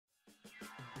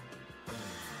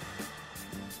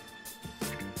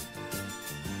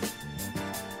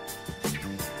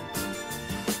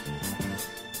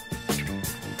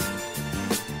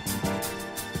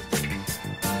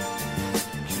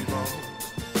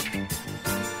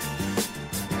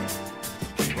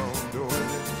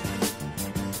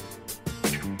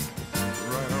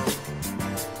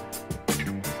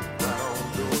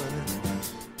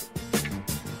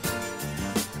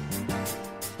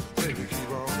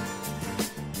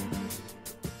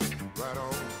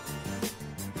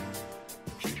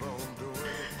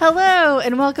Hello,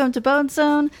 and welcome to Bone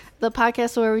Zone, the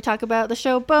podcast where we talk about the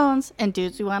show Bones and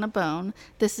dudes we want to bone.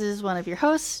 This is one of your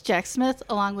hosts, Jack Smith,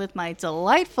 along with my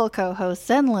delightful co-host,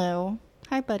 Zen Lu.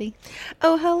 Hi, buddy.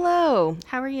 Oh, hello.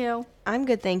 How are you? I'm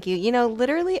good, thank you. You know,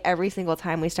 literally every single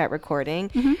time we start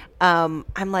recording, I'm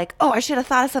like, oh, I should have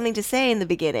thought of something to say in the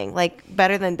beginning. Like,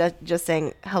 better than just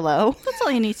saying hello. That's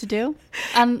all you need to do.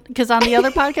 Because on the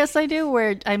other podcast I do,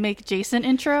 where I make Jason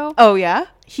intro, Oh, yeah?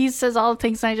 he says all the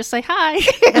things and I just say hi.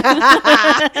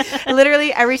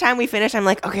 Literally every time we finish, I'm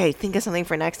like, okay, think of something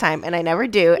for next time. And I never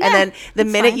do. Yeah, and then the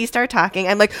minute fine. you start talking,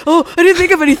 I'm like, oh, I didn't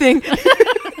think of anything.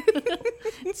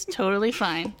 It's totally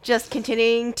fine. Just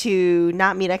continuing to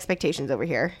not meet expectations over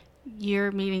here.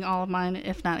 You're meeting all of mine,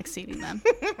 if not exceeding them.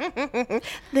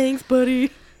 Thanks,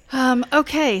 buddy.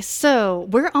 Okay, so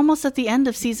we're almost at the end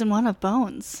of season 1 of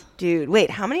Bones. Dude, wait,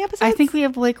 how many episodes? I think we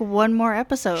have like one more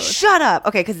episode. Shut up.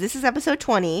 Okay, because this is episode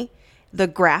 20. The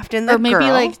graft and the Or maybe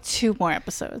girl. like 2 more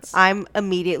episodes. I'm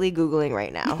immediately Googling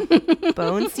right now.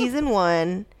 Bones season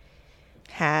 1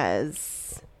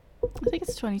 has I think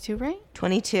it's 22, right?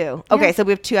 22. Okay, Yeah. so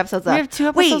we have 2 episodes left. We have 2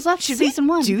 episodes left, Should season we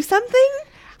 1. do something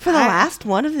for the I- last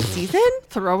one of the season?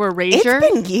 Throw a rager.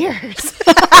 It's been years.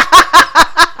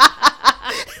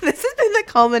 This has been the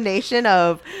culmination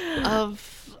of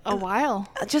a while.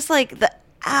 just like the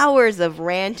hours of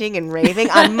ranting and raving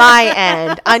on my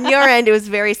end. On your end, it was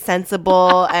very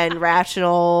sensible and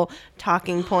rational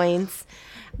talking points.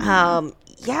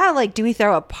 Yeah, like, do we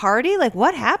throw a party? Like,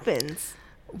 what happens?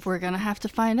 We're going to have to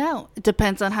find out. It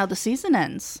depends on how the season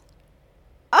ends.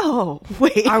 Oh,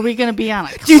 wait. Are we going to be on a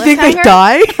cliffhanger? Do you think they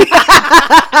die?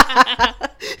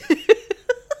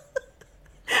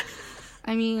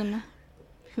 I mean,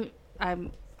 I'll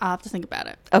have to think about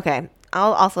it. Okay.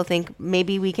 I'll also think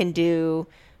maybe we can do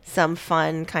some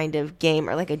fun kind of game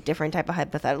or like a different type of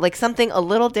hypothetical, like something a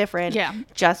little different, Yeah.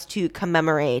 just to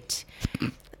commemorate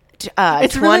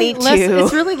It's 22.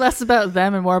 it's really less about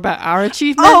them and more about our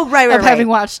achievement. Oh, right, of right. having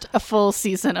watched a full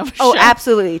season of a Oh, show.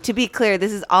 absolutely. To be clear,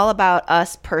 this is all about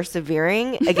us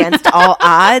persevering against all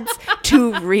odds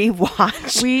to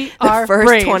rewatch We the are first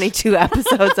brave. 22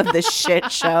 episodes of this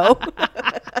shit show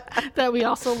That we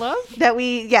also love. that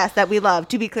we love.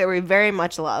 To be clear, we very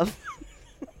much love.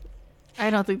 I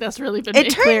don't think that's really been It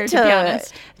made clear, to be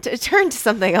honest. it turned to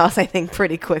something else, I think,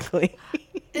 pretty quickly.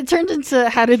 It turned into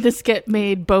how did this get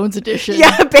made Bones Edition.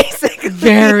 Yeah, basically.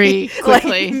 Very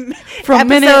quickly. Like, From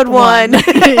minute episode 1.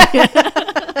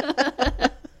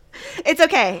 It's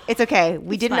okay. It's okay.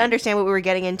 We didn't fine. understand what we were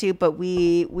getting into, but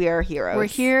we are heroes. We're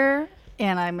here,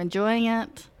 and I'm enjoying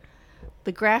it.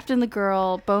 The Graft and the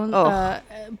Girl,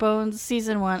 Bones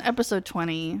Season 1, Episode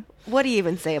 20. What do you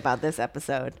even say about this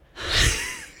episode?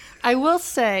 I will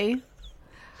say,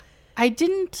 I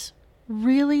didn't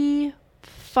really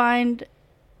find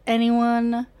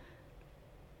anyone,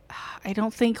 I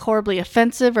don't think, horribly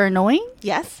offensive or annoying.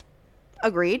 Yes.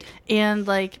 Agreed. And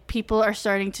like people are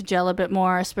starting to gel a bit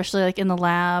more, especially like in the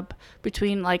lab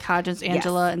between like Hodgins,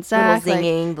 Angela, Yes. and Zach. The little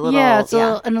zinging, like, the little- yeah, it's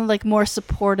yeah. in a like more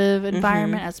supportive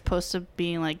environment as opposed to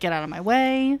being like get out of my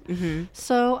way. Mm-hmm.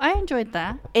 So I enjoyed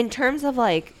that. In terms of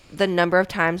like the number of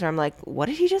times where I'm like, what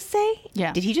did he just say?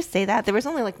 Yeah. Did he just say that? There was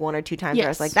only like 1 or 2 times where I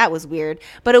was Yes. like, that was weird.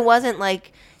 But it wasn't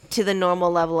like to the normal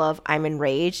level of I'm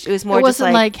enraged. It was more It just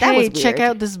wasn't like, that was hey, check weird.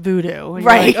 out this voodoo. And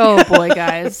Right. you're like, oh boy,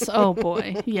 guys. Oh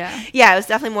boy. Yeah. Yeah, it was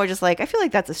definitely more just like, I feel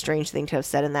like that's a strange thing to have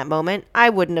said in that moment. I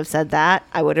wouldn't have said that.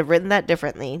 I would have written that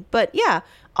differently. But yeah,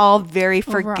 all very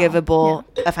forgivable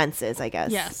offenses, I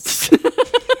guess. Yes.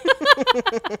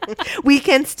 We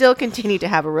can still continue to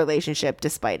have a relationship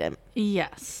despite him.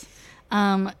 Yes.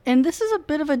 And this is a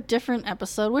bit of a different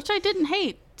episode, which I didn't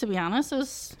hate, to be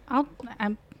honest.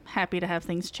 I'm happy to have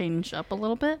things change up a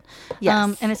little bit.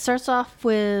 Yes. And it starts off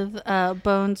with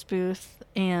Bones Booth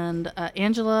and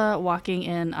Angela walking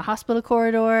in a hospital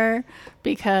corridor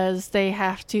because they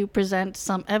have to present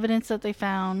some evidence that they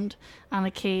found on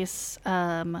a case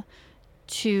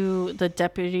to the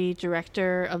deputy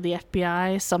director of the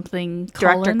FBI, something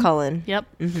Director Cullen. Yep.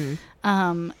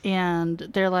 Mm-hmm. And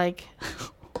they're like,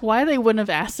 why they wouldn't have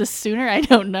asked us sooner, I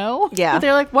don't know. Yeah. But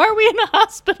they're like, why are we in a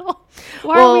hospital?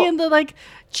 Why are we in the like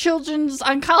children's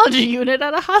oncology unit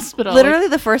at a hospital? Literally,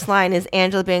 the first line is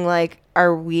Angela being like,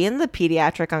 are we in the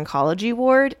pediatric oncology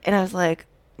ward? And I was like,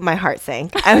 my heart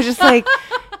sank. I was just like,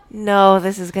 no,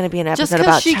 this is going to be an episode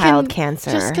about child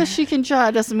cancer. Just because she can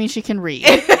draw doesn't mean she can read.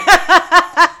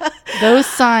 Those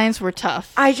signs were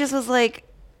tough. I just was like,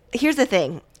 here's the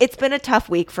thing. It's been a tough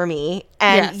week for me.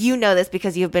 And Yes. you know this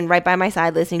because you've been right by my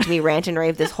side listening to me rant and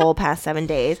rave this whole past 7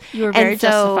 days. You were And very so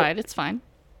justified. It's fine.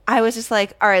 I was just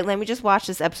like, all right, let me just watch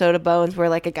this episode of Bones where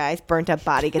like a guy's burnt up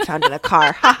body gets found in a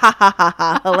car. Ha ha ha ha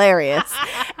ha. Hilarious.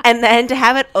 And then to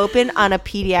have it open on a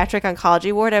pediatric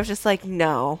oncology ward, I was just like,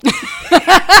 no.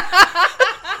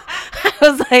 I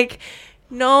was like,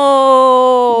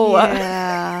 no.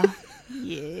 Yeah.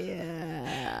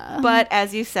 Yeah. But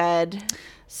as you said,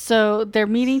 so they're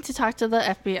meeting to talk to the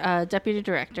FBI deputy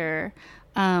director.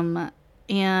 And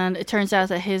it turns out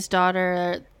that his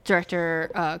daughter,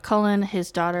 Director Cullen,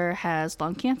 his daughter has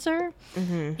lung cancer.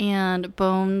 Mm-hmm. And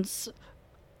Bones,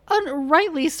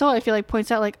 rightly so, I feel like,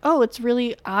 points out, like, oh, it's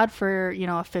really odd for, you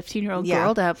know, a 15-year-old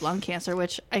girl to have lung cancer,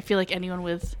 which I feel like anyone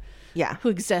with who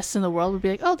exists in the world would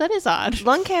be like, oh, that is odd.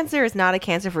 Lung cancer is not a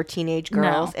cancer for teenage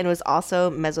girls. And it was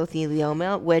also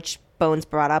mesothelioma, which Bones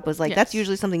brought up was like, that's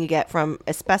usually something you get from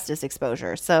asbestos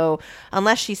exposure. So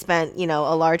unless she spent, you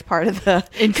know, a large part of the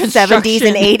 70s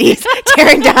and 80s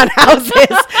tearing down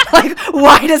houses, like,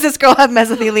 why does this girl have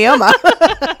mesothelioma?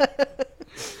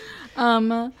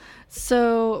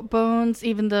 So Bones,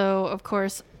 even though, of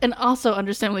course, and also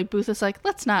understandably, Booth is like,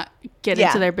 let's not get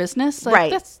into their business.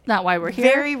 Like, that's not why we're here.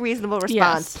 Very reasonable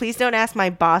response. Please don't ask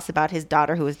my boss about his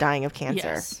daughter who is dying of cancer.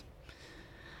 Yes.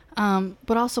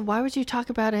 But also, why would you talk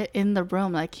about it in the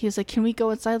room? Like, he was like, can we go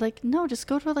inside? Like, no, just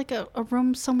go to like a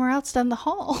room somewhere else down the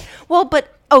hall. Well,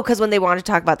 but, because when they wanted to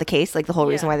talk about the case, like the whole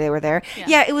reason why they were there.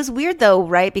 Yeah, it was weird though,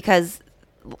 right? Because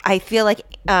I feel like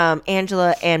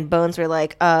Angela and Bones were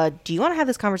like, do you want to have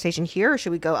this conversation here or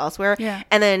should we go elsewhere? Yeah.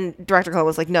 And then Director Cole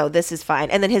was like, no, this is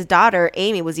fine. And then his daughter,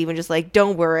 Amy, was even just like,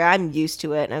 don't worry, I'm used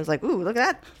to it. And I was like, ooh, look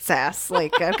at that sass.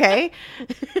 Like, okay.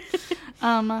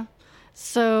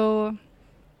 So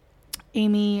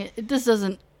Amy, this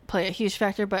doesn't play a huge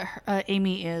factor, but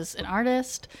Amy is an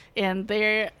artist and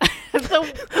they're... What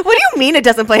do you mean it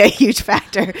doesn't play a huge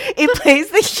factor? It plays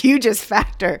the hugest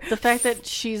factor. The fact that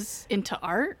she's into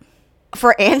art?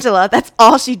 For Angela, that's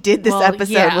all she did this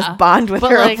episode was bond with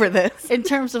her over this. In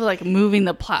terms of like moving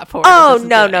the plot forward. Oh,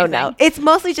 no. It's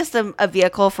mostly just a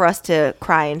vehicle for us to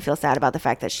cry and feel sad about the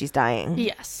fact that she's dying.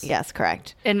 Yes. Yes,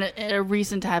 correct. And a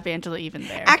reason to have Angela even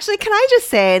there. Actually, can I just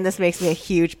say, and this makes me a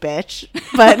huge bitch,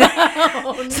 but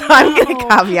so I'm going to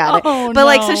caveat it. But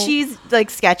like, so she's like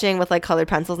sketching with like colored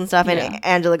pencils and stuff, and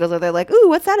Angela goes over there like, ooh,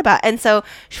 what's that about? And so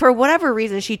for whatever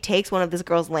reason, she takes one of this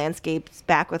girl's landscapes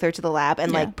back with her to the lab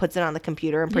and like puts it on the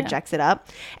computer and projects it up.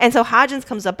 And so Hodgins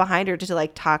comes up behind her to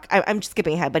like talk. I'm just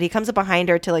skipping ahead, but he comes up behind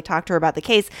her to like talk to her about the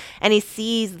case, and he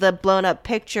sees the blown up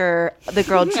picture the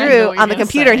girl drew on the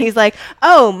computer, and he's like,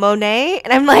 oh, Monet.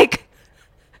 And I'm like,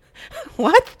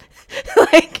 what?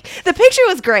 Like, the picture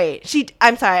was great.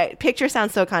 I'm sorry, picture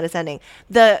sounds so condescending.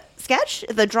 The sketch,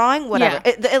 the drawing, whatever,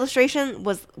 the illustration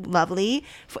was lovely.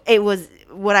 It was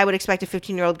what I would expect a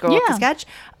 15-year-old girl to sketch.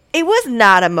 It was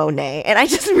not a Monet, and I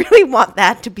just really want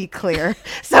that to be clear.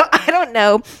 So I don't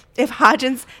know if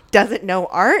Hodgins doesn't know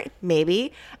art,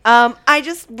 maybe. I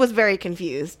just was very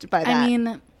confused by that. I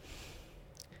mean,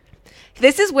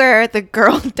 this is where the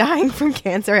girl dying from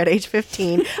cancer at age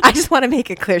 15, I just want to make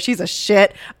it clear, she's a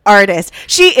shit artist.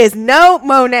 She is no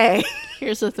Monet.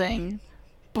 Here's the thing.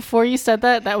 Before you said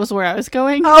that, that was where I was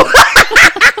going. Oh.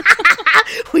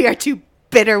 We are two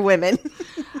bitter women.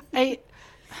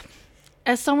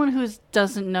 As someone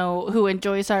who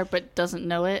enjoys art but doesn't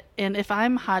know it, and if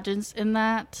I'm Hodgins in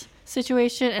that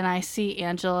situation and I see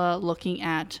Angela looking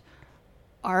at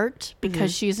art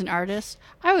because she's an artist,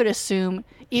 I would assume,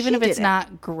 even if it's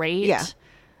not great,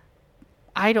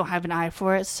 I don't have an eye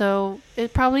for it, so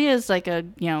it probably is like a,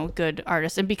 good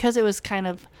artist. And because it was kind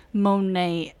of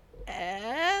Monet-esque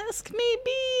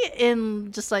maybe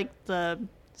in just like the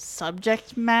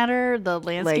subject matter, the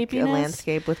landscapiness, like a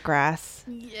landscape with grass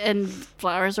and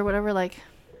flowers or whatever, like,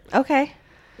 okay,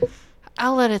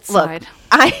 I'll let it slide. Look,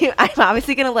 I'm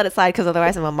obviously gonna let it slide because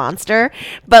otherwise I'm a monster,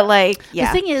 but like, the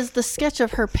thing is, the sketch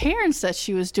of her parents that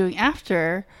she was doing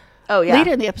after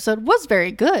later in the episode was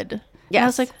very good. Yeah, I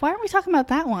was like, why aren't we talking about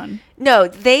that one? No,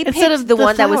 they picked the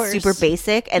one that was super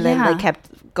basic, and then they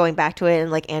kept going back to it,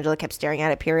 and like Angela kept staring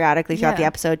at it periodically throughout the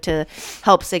episode to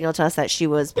help signal to us that she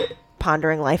was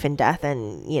pondering life and death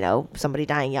and, somebody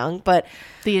dying young. But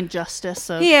the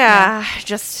injustice of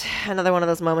just another one of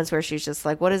those moments where she's just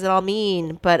like, what does it all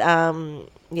mean? But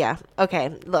okay,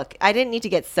 look, I didn't need to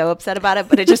get so upset about it,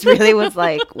 but it just really was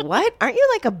like, what? Aren't you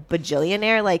like a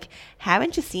bajillionaire? Like,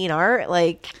 haven't you seen art?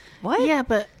 Like, what? Yeah,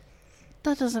 but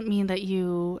that doesn't mean that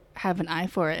you have an eye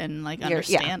for it and like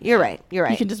understand. You're right. You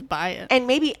can just buy it. And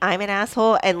maybe I'm an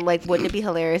asshole, and like, wouldn't it be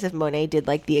hilarious if Monet did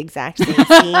like the exact same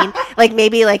scene? Like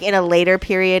maybe like in a later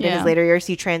period in his later years,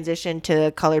 he transitioned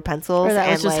to colored pencils. Or that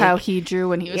was just how he drew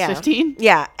when he was 15.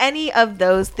 Yeah, any of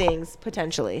those things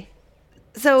potentially.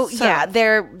 So yeah,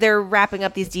 they're wrapping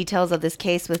up these details of this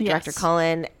case with Yes. Director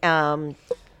Cullen.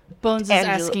 Bones is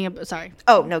asking about, sorry.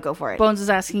 Oh, no, go for it. Bones is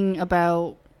asking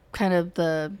about kind of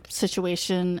the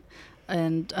situation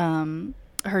and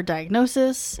her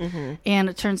diagnosis. Mm-hmm. And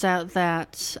it turns out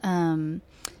that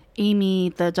Amy,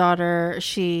 the daughter,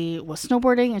 she was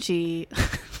snowboarding and she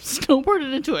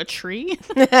snowboarded into a tree.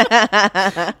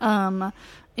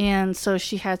 And so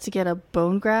she had to get a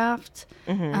bone graft.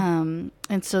 Mm-hmm.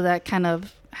 And so that kind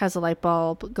of has a light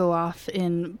bulb go off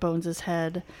in Bones'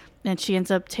 head. And she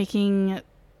ends up taking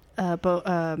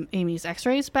Amy's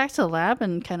x-rays back to the lab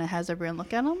and kind of has everyone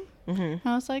look at them. Mm-hmm. And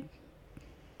I was like,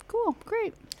 cool,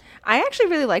 great. I actually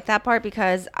really like that part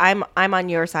because I'm on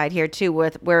your side here too,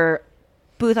 with where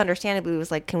Booth understandably was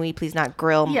like, can we please not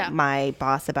grill my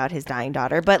boss about his dying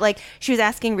daughter? But like, she was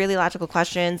asking really logical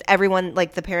questions. Everyone,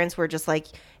 like the parents were just like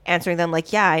answering them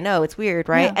like, yeah, I know, it's weird,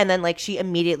 right? Yeah. And then like she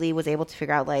immediately was able to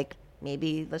figure out like,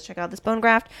 maybe let's check out this bone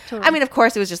graft. Totally. I mean, of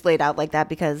course it was just laid out like that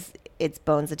because it's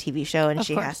Bones, a TV show, and Of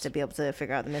she course. has to be able to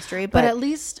figure out the mystery. But at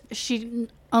least she,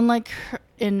 unlike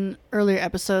in earlier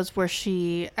episodes where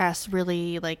she asks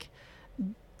really like,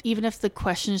 even if the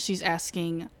questions she's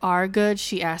asking are good,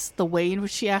 she asks the way in which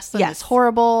she asks them Yes. is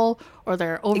horrible or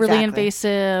they're overly Exactly.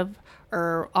 invasive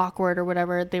or awkward or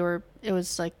whatever. It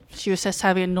was like she was just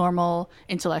having a normal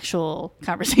intellectual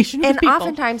conversation with And people.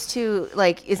 oftentimes too,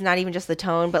 like, is not even just the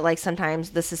tone, but like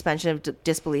sometimes the suspension of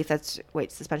disbelief.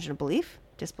 Suspension of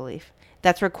disbelief.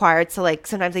 That's required. So like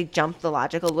sometimes they jump the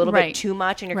logic a little Right. bit too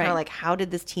much, and you're kind Right. of like, how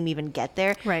did this team even get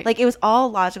there? Right. Like it was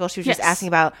all logical. She was just Yes. asking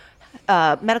about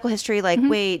medical history. Like,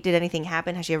 wait, did anything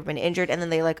happen? Has she ever been injured? And then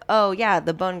they like, oh yeah,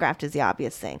 the bone graft is the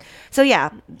obvious thing. So yeah,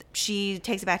 she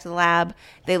takes it back to the lab.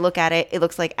 They look at it. It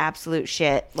looks like absolute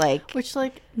shit. Like Which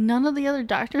like none of the other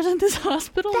doctors in this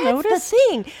hospital that's noticed. the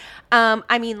thing.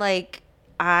 I mean, like,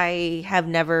 I have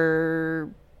never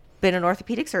been an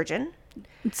orthopedic surgeon.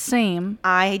 Same.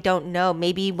 I don't know.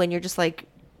 Maybe when you're just like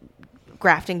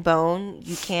grafting bone,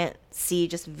 you can't see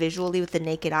just visually with the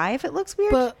naked eye if it looks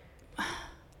weird. But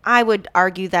I would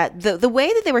argue that the way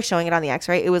that they were showing it on the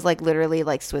X-ray, it was like literally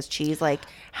like Swiss cheese. Like,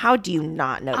 how do you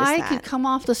not notice I that? could come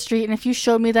off the street and if you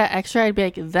showed me that x-ray, I'd be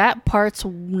like, that part's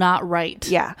not right.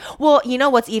 Yeah. Well, you know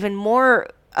what's even more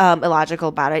illogical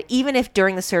about it? Even if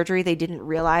during the surgery they didn't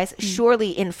realize,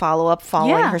 surely in follow-up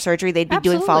following Yeah. her surgery, they'd be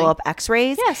doing Absolutely. follow-up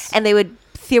X-rays. Yes. And they would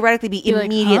theoretically be You're like,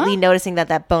 immediately huh? noticing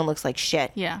that bone looks like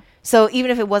shit. Yeah. So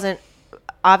even if it wasn't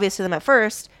obvious to them at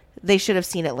first, they should have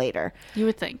seen it later. You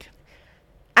would think.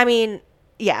 I mean,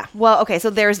 yeah. Well, okay, so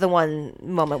there's the one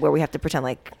moment where we have to pretend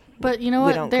like But you know We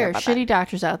what? don't care There are about shitty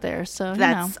doctors out there, so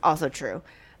that's also true.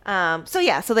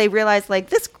 So they realize like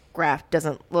this graft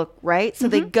doesn't look right. So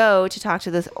they go to talk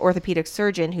to this orthopedic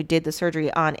surgeon who did the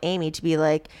surgery on Amy to be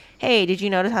like, hey, did you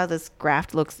notice how this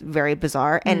graft looks very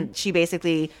bizarre? And she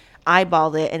basically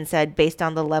eyeballed it and said, based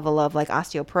on the level of like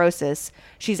osteoporosis,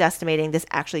 she's estimating this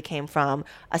actually came from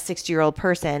a 60-year-old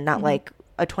person, not like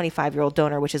a 25-year-old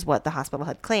donor, which is what the hospital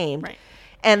had claimed. Right.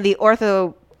 And the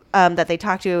ortho that they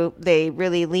talked to, they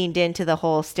really leaned into the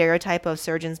whole stereotype of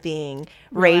surgeons being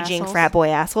raging assholes. frat boy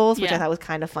assholes, which I Yeah. thought was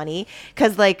kind of funny.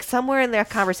 Because like somewhere in their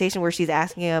conversation where she's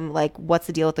asking him like, "What's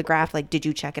the deal with the graft? Like, did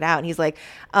you check it out?" And he's like,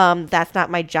 "That's not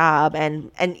my job."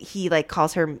 And he like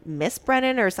calls her Miss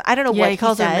Brennan or I don't know Yeah, what he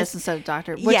calls her says. Miss instead of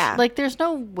doctor. Which, Yeah. like, there's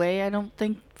no way, I don't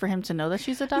think, for him to know that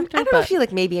she's a doctor. I don't know if she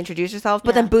like maybe introduced herself,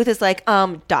 but Yeah. then Booth is like,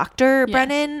 Dr. Yeah.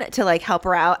 Brennan to like help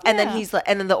her out. And then Yeah. he's like,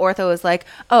 and then the ortho is like,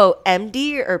 oh,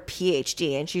 MD or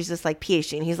PhD? And she's just like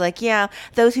PhD. And he's like, yeah,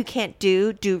 those who can't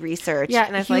do research. Yeah,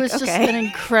 and I was he like, was just okay. an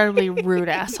incredibly rude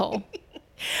asshole.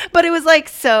 But it was like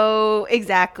so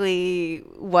exactly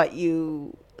what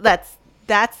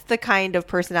that's the kind of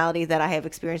personality that I have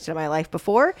experienced in my life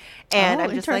before. And Oh,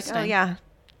 I'm just like, oh interesting. yeah.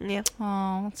 Yeah.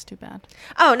 Oh, that's too bad.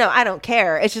 Oh no, I don't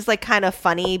care. It's just like kind of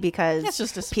funny because It's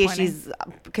just disappointing.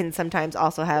 PhDs can sometimes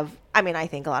also have. I mean, I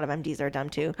think a lot of MDs are dumb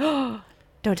too.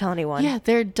 Don't tell anyone. Yeah,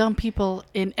 they're dumb people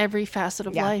in every facet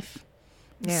of Yeah. life.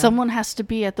 Yeah. Someone has to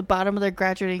be at the bottom of their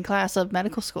graduating class of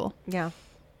medical school. Yeah.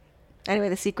 Anyway,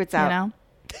 the secret's out. You know?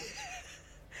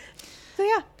 So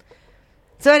yeah.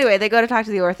 So anyway, they go to talk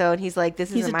to the ortho, and he's like,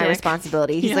 "This He's isn't a my dick.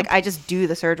 responsibility." He's Yeah. like, "I just do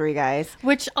the surgery, guys."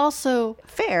 Which also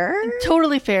Fair.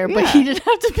 totally fair, but Yeah. he didn't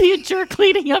have to be a jerk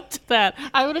leading up to that.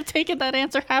 I would have taken that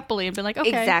answer happily and been like, okay.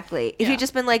 Exactly. If Yeah. you'd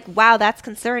just been like, "Wow, that's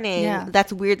concerning. Yeah.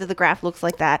 That's weird that the graph looks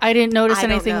like that." I didn't notice I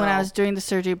don't anything when I know. was doing the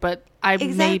surgery, but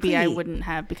maybe I Exactly. wouldn't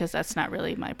have because that's not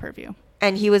really my purview.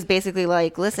 And he was basically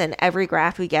like, listen, every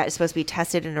graft we get is supposed to be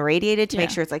tested and irradiated to make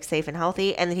Yeah. sure it's like safe and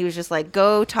healthy. And then he was just like,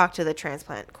 go talk to the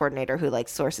transplant coordinator who like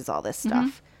sources all this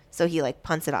stuff. So he like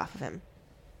punts it off of him.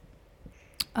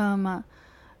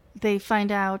 they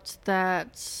find out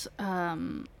that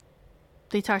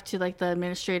they talk to like the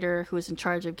administrator who is in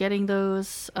charge of getting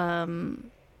those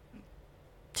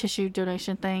tissue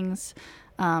donation things.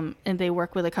 And they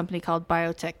work with a company called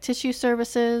Biotech Tissue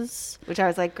Services. Which I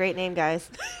was like, great name, guys.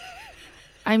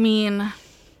 I mean,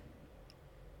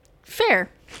 fair.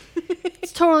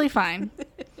 It's totally fine.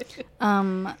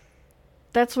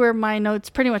 That's where my notes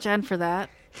pretty much end for that.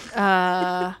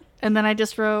 And then I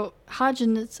just wrote,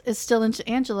 Hodgins is still into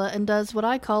Angela and does what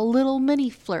I call little mini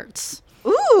flirts.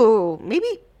 Ooh,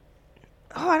 maybe.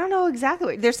 Oh, I don't know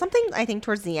exactly. There's something I think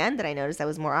towards the end that I noticed that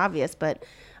was more obvious, but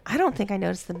I don't think I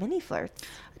noticed the mini flirts.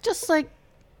 Just like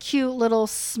cute little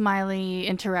smiley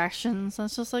interactions. I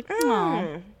was just like,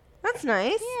 oh, that's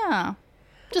nice. yeah.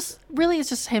 Just really, it's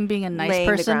just him being a nice Laying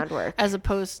the person, groundwork. as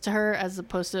opposed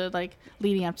to like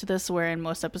leading up to this, where in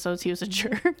most episodes he was a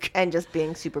jerk And just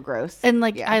being super gross. and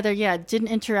like either didn't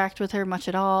interact with her much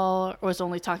at all, or was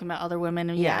only talking about other women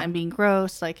and and being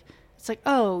gross. Like it's like,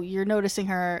 oh, you're noticing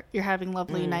her, you're having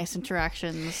lovely, nice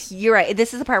interactions. You're right.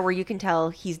 This is the part where you can tell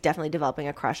he's definitely developing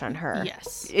a crush on her.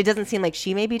 Yes. It doesn't seem like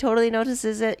she maybe totally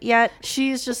notices it yet.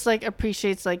 She's just like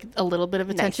appreciates like a little bit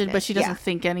of attention, but Niceness, she doesn't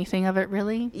think anything of it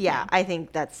really. Yeah, I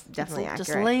think that's definitely accurate.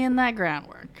 Just laying that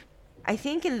groundwork. I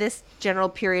think in this general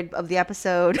period of the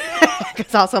episode,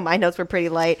 because also my notes were pretty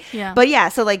light. Yeah. But yeah,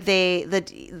 so like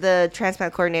the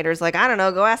transplant coordinator's like, I don't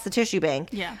know, go ask the tissue bank.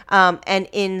 Yeah. And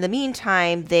in the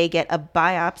meantime, they get a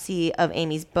biopsy of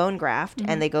Amy's bone graft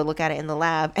and they go look at it in the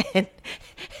lab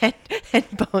and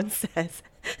Bones says,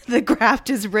 the graft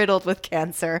is riddled with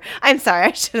cancer. I'm sorry,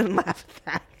 I shouldn't laugh at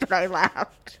that, but I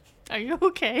laughed. Are you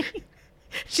okay?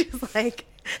 She was like,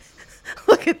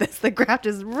 look at this. The graft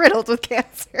is riddled with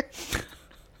cancer.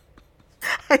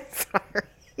 I'm sorry.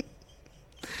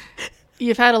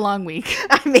 You've had a long week.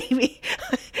 Maybe.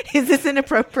 Is this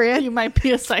inappropriate? You might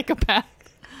be a psychopath.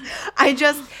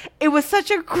 It was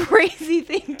such a crazy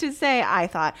thing to say. I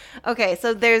thought, okay,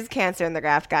 so there's cancer in the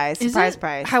graft, guys. Surprise,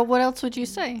 surprise. What else would you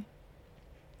say?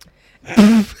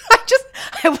 I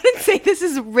wouldn't say this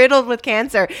is riddled with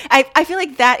cancer. I feel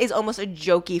like that is almost a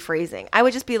jokey phrasing. I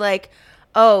would just be like,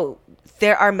 oh,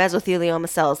 there are mesothelioma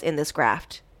cells in this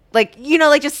graft. Like,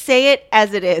 like just say it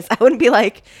as it is. I wouldn't be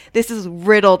like, this is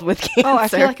riddled with cancer. Oh, I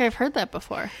feel like I've heard that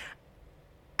before.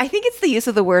 I think it's the use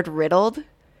of the word riddled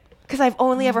because I've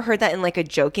only ever heard that in like a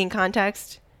joking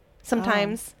context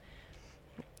sometimes.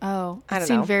 Oh, I don't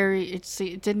seemed know.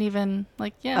 It didn't even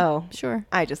like, yeah, Oh, sure.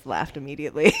 I just laughed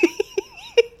immediately.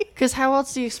 Because how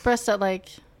else do you express that, like,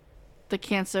 the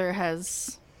cancer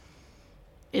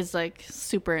is like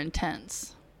super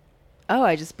intense? Oh,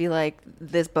 I just be like,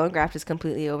 this bone graft is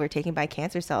completely overtaken by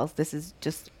cancer cells. This is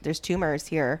just, there's tumors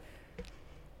here.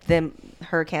 Then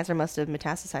her cancer must have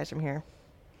metastasized from here.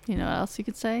 You know what else you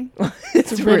could say?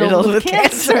 It's riddled with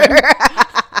cancer.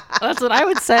 That's what I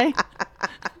would say.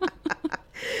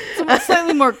 Some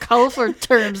slightly more colorful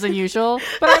terms than usual,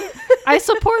 but I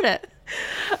support it.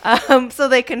 So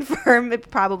they confirm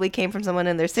it probably came from someone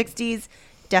in their 60s,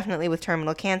 definitely with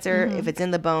terminal cancer. If it's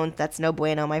in the bone, that's no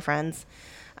bueno, my friends.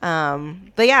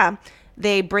 But yeah,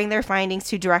 they bring their findings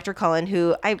to Director Cullen,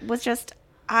 who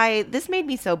this made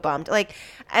me so bummed. Like,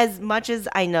 as much as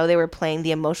I know they were playing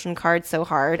the emotion card so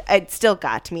hard, it still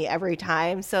got to me every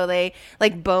time. So they,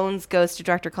 like, Bones goes to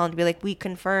Director Cullen to be like, we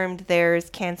confirmed there's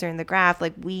cancer in the graft.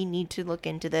 Like, we need to look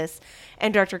into this.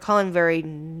 And Director Cullen, very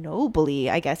nobly,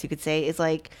 I guess you could say, is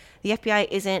like, the FBI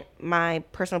isn't my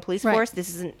personal police force. This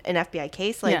isn't an FBI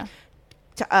case. Like,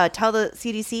 tell the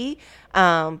CDC.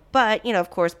 But, of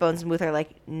course, Bones and Booth are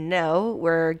like, no,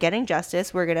 we're getting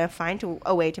justice. We're going to find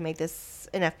a way to make this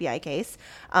an FBI case.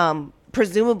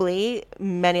 Presumably,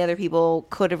 many other people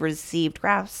could have received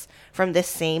grafts from this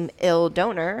same ill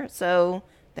donor. So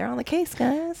they're on the case,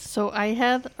 guys. So I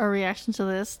had a reaction to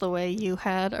this the way you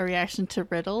had a reaction to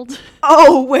Riddled.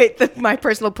 Oh, wait, my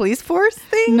personal police force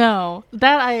thing? No,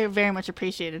 that I very much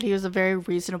appreciated. He was a very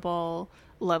reasonable,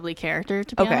 lovely character,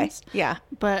 to be honest. Yeah.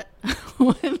 But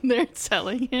when they're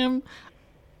telling him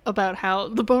about how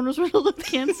the bone was riddled with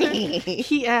cancer,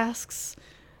 he asks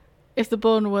if the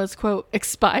bone was, quote,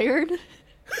 expired.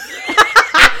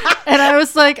 And I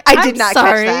was like, I did not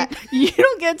catch that. You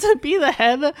don't get to be the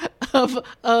head of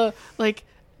like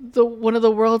one of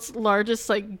the world's largest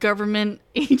like government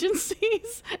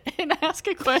agencies and ask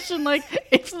a question like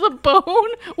if the bone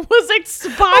was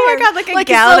expired. Oh my god, like a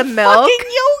gallon of milk,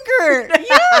 fucking yogurt.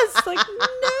 Yes, like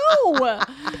no.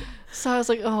 So I was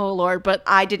like, oh Lord, but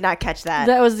I did not catch that.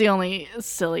 That was the only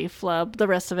silly flub. The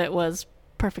rest of it was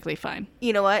perfectly fine.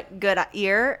 You know what? Good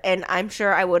ear, and I'm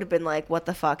sure I would have been like, what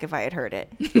the fuck if I had heard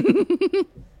it.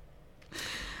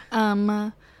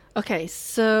 Okay,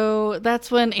 so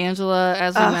that's when Angela,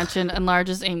 as we mentioned,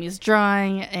 enlarges Amy's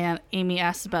drawing, and Amy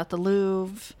asks about the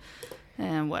Louvre,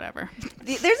 and whatever.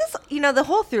 There's this, the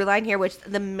whole through line here, which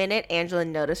the minute Angela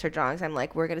noticed her drawings, I'm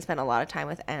like, we're going to spend a lot of time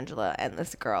with Angela and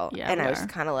this girl. Yeah, and we I was are.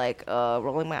 kind of like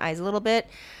rolling my eyes a little bit.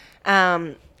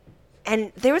 And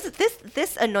there was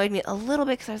this annoyed me a little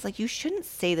bit because I was like, you shouldn't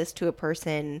say this to a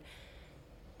person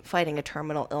fighting a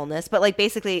terminal illness. But like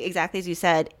basically exactly as you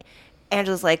said,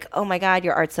 Angela's like, oh my God,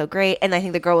 your art's so great. And I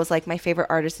think the girl was like, my favorite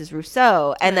artist is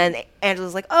Rousseau. And then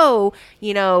Angela's like, oh,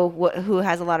 who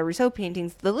has a lot of Rousseau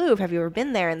paintings? The Louvre. Have you ever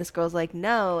been there? And this girl's like,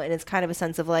 no. And it's kind of a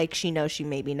sense of like, she knows she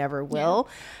maybe never will.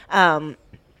 And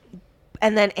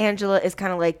then Angela is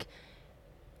kind of like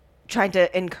trying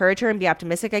to encourage her and be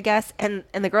optimistic, I guess. And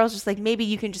the girl's just like, maybe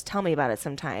you can just tell me about it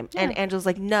sometime. Yeah. And Angela's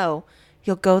like, no,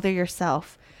 you'll go there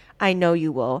yourself. I know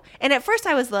you will. And at first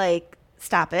I was like,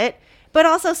 stop it. But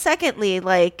also, secondly,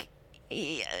 like,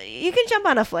 you can jump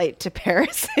on a flight to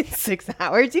Paris in 6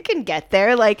 hours. You can get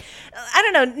there. Like, I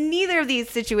don't know. Neither of these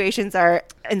situations are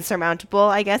insurmountable,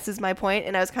 I guess, is my point.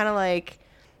 And I was kind of like,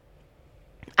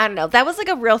 I don't know. That was like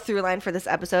a real through line for this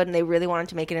episode. And they really wanted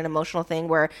to make it an emotional thing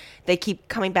where they keep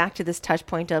coming back to this touch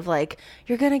point of like,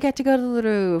 you're going to get to go to the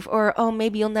Louvre. Or, oh,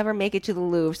 maybe you'll never make it to the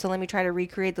Louvre. So let me try to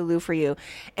recreate the Louvre for you.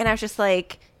 And I was just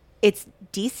like, it's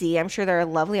DC. I'm sure there are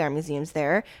lovely art museums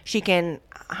there. She can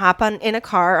hop in a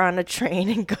car, on a train,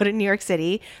 and go to New York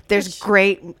City. There's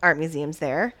great art museums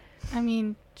there. I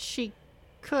mean, she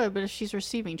could, but if she's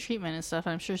receiving treatment and stuff,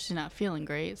 I'm sure she's not feeling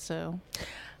great, so.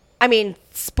 I mean,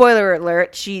 spoiler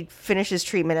alert, she finishes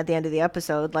treatment at the end of the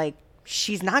episode. Like,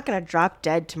 she's not going to drop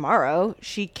dead tomorrow.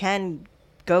 She can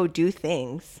go do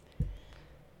things.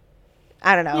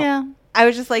 I don't know. Yeah. I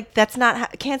was just like, that's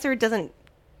not cancer doesn't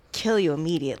kill you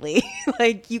immediately.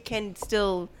 Like, you can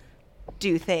still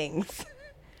do things.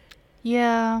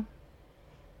 Yeah.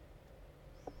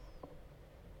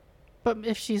 But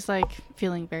if she's like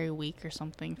feeling very weak or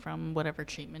something from whatever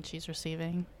treatment she's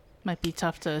receiving, might be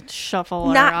tough to shuffle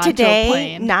her Not onto today, a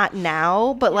plane. not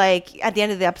now, but like at the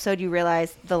end of the episode you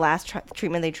realize the last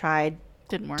treatment they tried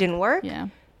Didn't work. Yeah.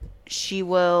 She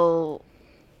will,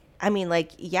 I mean,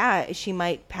 like, yeah, she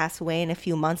might pass away in a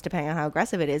few months depending on how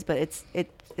aggressive it is, but it's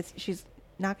she's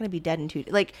not going to be dead in 2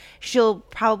 days. Like, she'll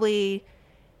probably,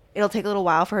 it'll take a little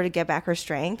while for her to get back her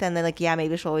strength, and then like, yeah,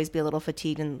 maybe she'll always be a little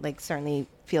fatigued and like certainly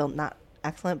feel not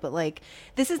excellent, but like,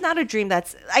 this is not a dream.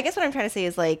 That's, I guess what I'm trying to say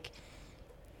is like,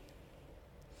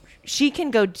 she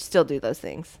can go still do those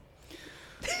things.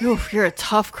 Oof, you're a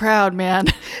tough crowd, man.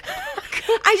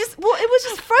 It was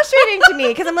just frustrating to me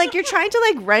because I'm like, you're trying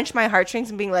to like wrench my heartstrings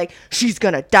and being like, she's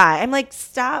gonna die. I'm like,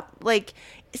 stop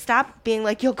being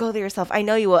like, you'll go there yourself. I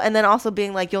know you will. And then also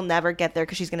being like, you'll never get there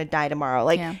because she's gonna die tomorrow.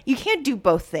 Like, You can't do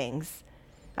both things.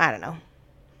 I don't know.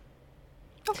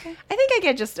 Okay. I think I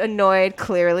get just annoyed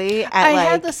clearly at I like,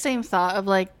 had the same thought of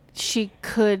like, she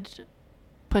could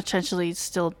potentially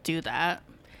still do that.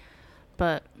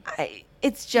 But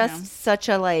it's just such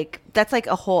a like, that's like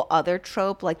a whole other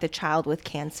trope, like the child with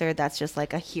cancer that's just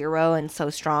like a hero and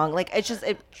so strong. Like,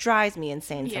 it drives me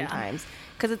insane sometimes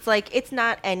because it's like, it's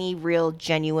not any real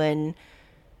genuine,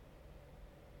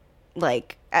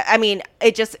 like, I mean,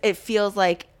 it feels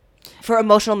like for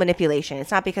emotional manipulation.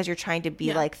 It's not because you're trying to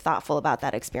be like thoughtful about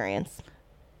that experience.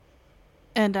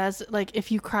 And as like, if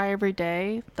you cry every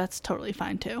day, that's totally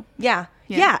fine too. Yeah.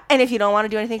 And if you don't want to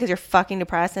do anything because you're fucking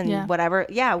depressed and whatever,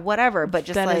 whatever. But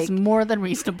just that like, is more than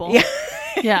reasonable.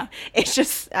 Yeah. It's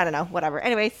just, I don't know, whatever.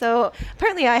 Anyway, so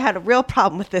apparently I had a real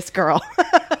problem with this girl.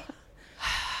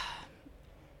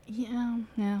 Yeah.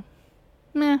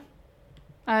 Meh.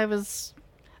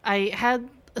 I had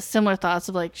similar thoughts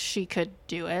of like, she could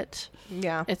do it.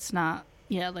 Yeah. It's not,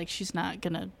 like she's not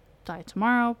gonna die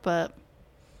tomorrow, but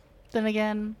then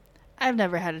again, I've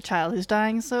never had a child who's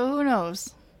dying, so who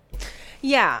knows?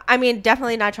 Yeah, I mean,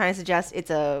 definitely not trying to suggest it's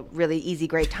a really easy,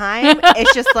 great time.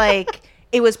 It's just like,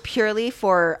 it was purely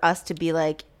for us to be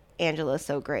like, Angela's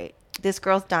so great. This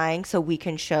girl's dying, so we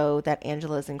can show that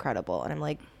Angela's incredible. And I'm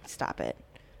like, stop it.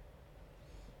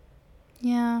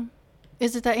 Yeah.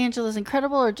 Is it that Angela's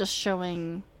incredible or just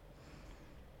showing,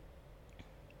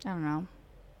 I don't know.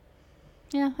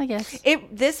 Yeah, I guess.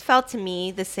 This felt to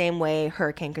me the same way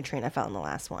Hurricane Katrina felt in the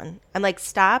last one. I'm like,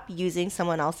 stop using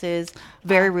someone else's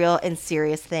very real and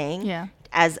serious thing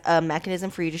as a mechanism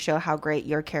for you to show how great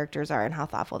your characters are and how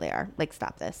thoughtful they are. Like,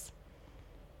 stop this.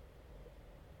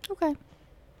 Okay.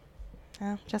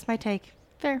 Just my take.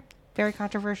 Fair. Very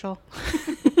controversial.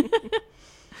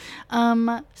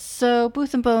 So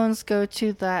Booth and Bones go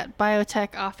to that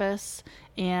biotech office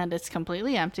and it's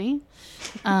completely empty.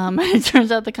 It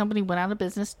turns out the company went out of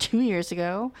business 2 years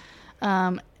ago.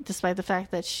 despite the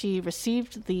fact that she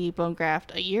received the bone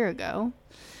graft a year ago.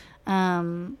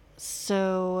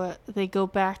 So they go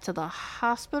back to the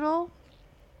hospital,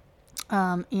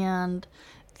 and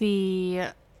the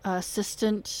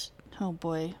assistant, oh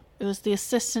boy, it was the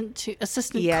assistant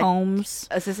Combs.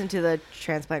 Assistant to the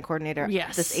transplant coordinator.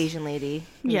 Yes. This Asian lady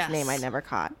whose name I never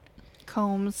caught.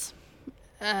 Combs.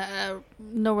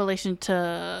 No relation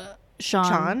to Sean.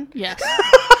 Sean? Yes.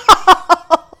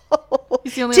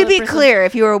 He's the only to other be person. clear,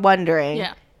 if you were wondering.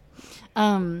 Yeah.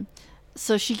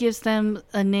 So she gives them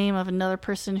a name of another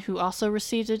person who also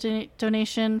received a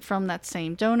donation from that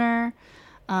same donor.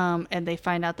 And they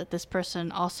find out that this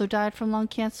person also died from lung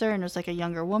cancer, and it was like a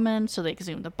younger woman, so they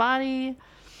exhumed the body.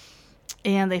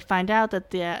 And they find out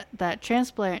that that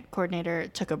transplant coordinator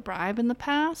took a bribe in the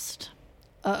past.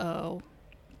 So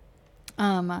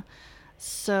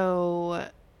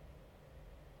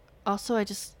also I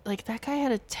just, like, that guy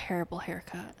had a terrible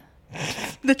haircut.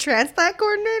 The transplant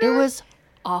coordinator? It was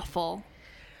awful.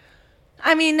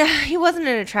 I mean, he wasn't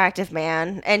an attractive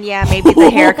man. And yeah, maybe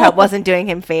the haircut wasn't doing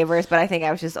him favors, but I think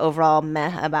I was just overall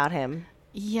meh about him.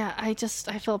 Yeah, I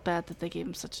felt bad that they gave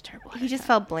him such a terrible haircut. He just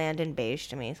felt bland and beige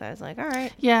to me, so I was like, all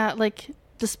right. Yeah, like,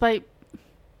 despite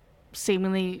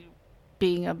seemingly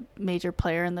being a major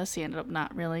player in this, he ended up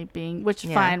not really being, which,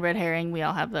 fine, red herring, we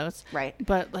all have those. Right.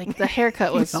 But, like, the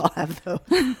haircut was... We all have those.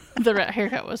 The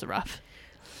haircut was rough.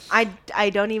 I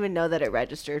don't even know that it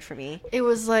registered for me. It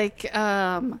was, like,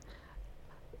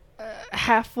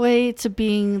 halfway to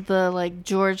being the, like,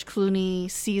 George Clooney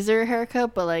Caesar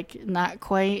haircut, but, like, not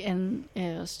quite, and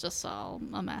it was just all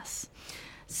a mess.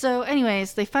 So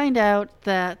anyways, they find out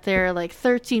that there are like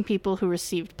 13 people who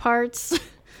received parts.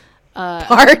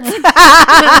 Parts?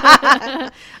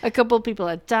 A couple of people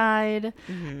had died,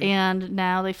 and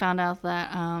now they found out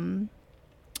that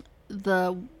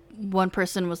the one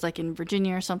person was like in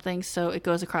Virginia or something, so it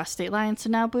goes across state lines, so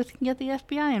now Booth can get the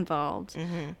FBI involved.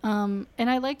 And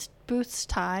I liked Booth's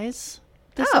ties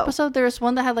this episode. There was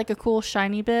one that had like a cool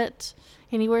shiny bit,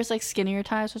 and he wears like skinnier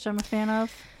ties, which I'm a fan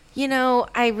of. You know,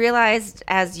 I realized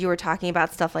as you were talking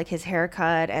about stuff like his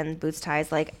haircut and Booth's ties,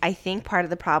 like, I think part of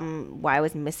the problem why I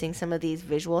was missing some of these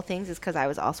visual things is because I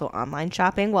was also online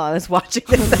shopping while I was watching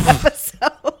this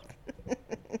episode.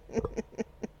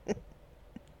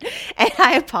 And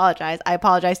I apologize. I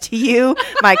apologize to you,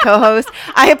 my co-host.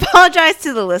 I apologize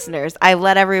to the listeners. I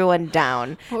let everyone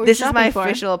down. This is my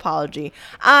official apology.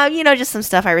 You know, just some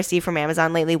stuff I received from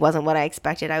Amazon lately wasn't what I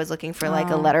expected. I was looking for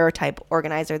like a letter type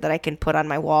organizer that I can put on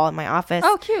my wall in my office.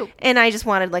 Oh, cute. And I just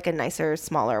wanted like a nicer,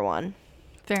 smaller one.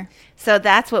 Fair. So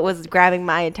that's what was grabbing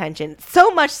my attention. So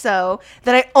much so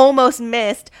that I almost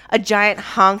missed a giant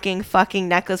honking fucking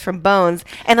necklace from Bones.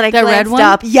 And then I glanced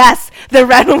up. Yes, the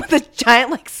red one with the giant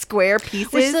like square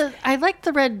pieces. I like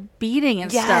the red beading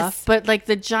and stuff, but like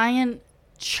the giant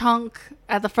chunk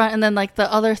at the front and then like the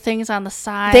other things on the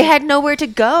side. They had nowhere to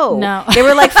go. No. They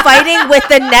were like fighting with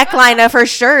the neckline of her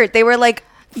shirt. They were like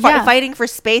fighting for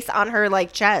space on her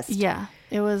like chest. Yeah.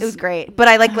 It was great. But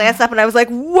I like glanced up and I was like,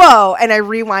 whoa. And I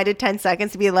rewinded 10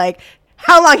 seconds to be like,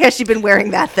 how long has she been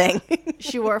wearing that thing?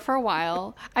 She wore it for a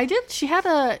while. She had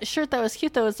a shirt that was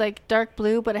cute that was like dark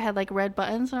blue, but it had like red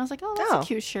buttons. And I was like, oh, that's a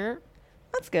cute shirt.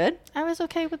 That's good. I was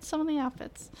okay with some of the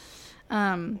outfits.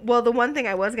 Well, the one thing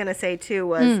I was going to say too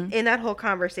was in that whole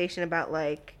conversation about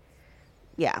like,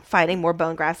 finding more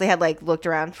bone grafts. They had like looked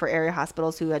around for area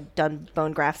hospitals who had done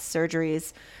bone graft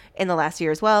surgeries in the last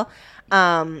year as well.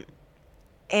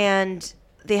 And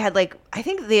they had like, I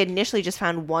think they initially just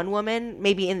found one woman,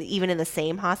 maybe even in the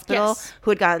same hospital,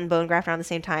 who had gotten bone graft around the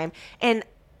same time. And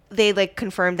they like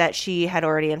confirmed that she had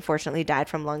already unfortunately died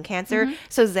from lung cancer.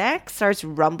 So Zach starts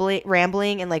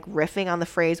rambling and like riffing on the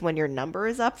phrase "when your number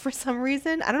is up" for some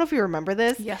reason. I don't know if you remember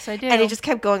this. Yes, I do. And he just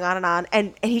kept going on.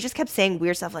 And he just kept saying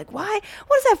weird stuff like, why?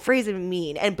 What does that phrase even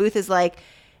mean? And Booth is like,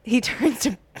 he turns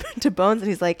to Bones and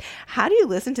he's like, how do you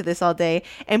listen to this all day?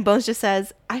 And Bones just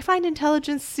says, I find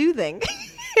intelligence soothing.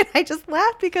 And I just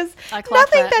laughed because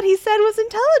nothing that he said was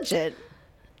intelligent.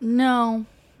 No,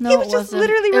 he was just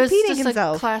literally repeating himself. It was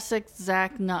just a classic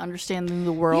Zach not understanding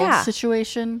the world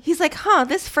situation. He's like,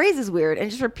 this phrase is weird,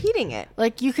 and just repeating it.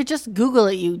 Like, you could just Google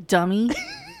it, you dummy.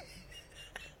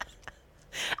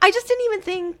 I just didn't even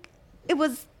think it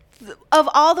was... Of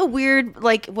all the weird,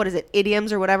 like, what is it,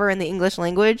 idioms or whatever in the English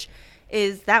language,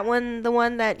 is that one the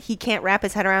one that he can't wrap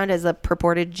his head around as a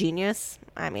purported genius?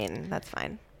 I mean, that's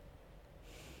fine.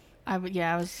 I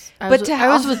was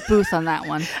with Booth on that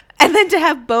one. And then to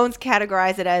have Bones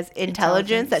categorize it as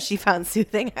intelligence that she found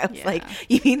soothing, I was like,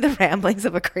 you mean the ramblings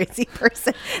of a crazy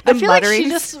person? The I feel mutterings? like she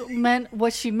just meant,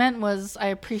 what she meant was, I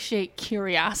appreciate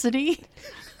curiosity.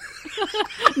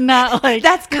 Not like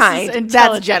That's this is kind. That's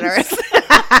intelligence. generous.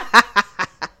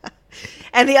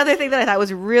 And the other thing that I thought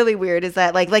was really weird is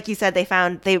that, like you said,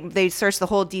 they searched the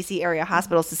whole DC area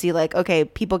hospitals to see, like, okay,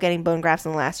 people getting bone grafts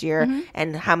in the last year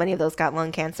and how many of those got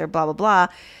lung cancer, blah, blah, blah.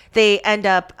 They end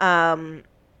up,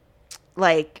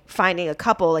 like, finding a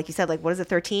couple, like you said, like, what is it,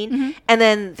 13? And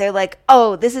then they're like,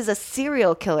 oh, this is a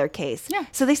serial killer case. Yeah.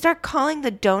 So they start calling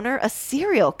the donor a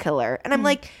serial killer. And I'm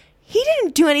like, he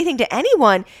didn't do anything to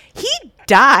anyone. He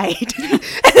died. And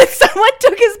then someone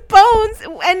took his bones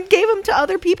and gave them to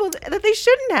other people that they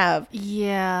shouldn't have.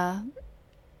 Yeah.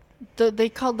 They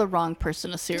called the wrong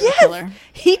person a serial killer.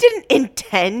 He didn't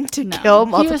intend to kill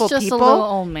multiple He was just people. a little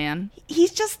old man.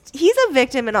 He's a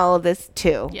victim in all of this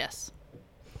too. Yes.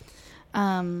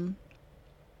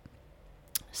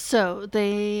 So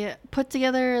they put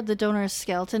together the donor's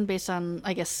skeleton based on,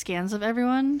 I guess, scans of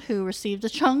everyone who received a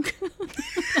chunk.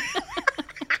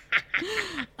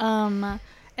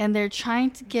 And they're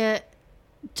trying to get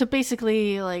to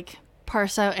basically like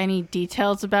parse out any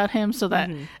details about him so that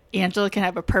Angela can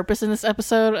have a purpose in this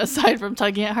episode aside from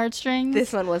tugging at heartstrings.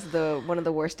 This one was one of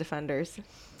the worst offenders.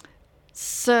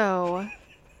 So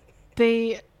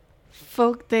they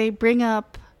bring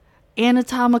up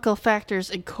anatomical factors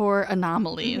and core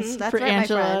anomalies That's for right, my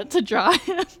Angela friend. to draw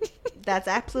him. That's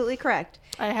absolutely correct.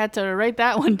 I had to write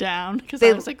that one down because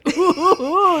I was like,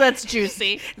 ooh, that's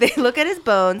juicy. They look at his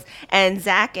bones, and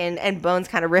Zach and Bones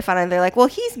kind of riff on it. And they're like, well,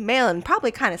 he's male and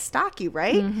probably kind of stocky,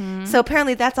 right? So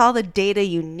apparently that's all the data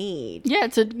you need. Yeah,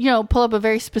 to, pull up a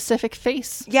very specific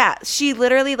face. Yeah, she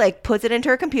literally like puts it into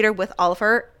her computer with all of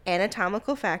her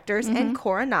anatomical factors and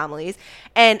core anomalies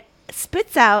and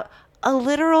spits out a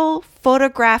literal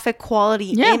photographic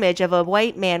quality image of a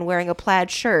white man wearing a plaid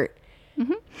shirt.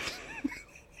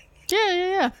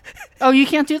 Yeah. Oh, you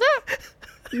can't do that?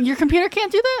 Your computer can't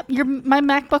do that? My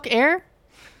MacBook Air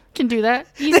can do that.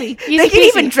 Easy. They can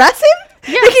even dress him?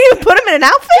 Yeah. They can even put him in an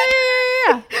outfit?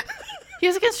 Yeah.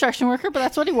 He's a construction worker, but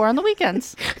that's what he wore on the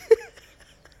weekends.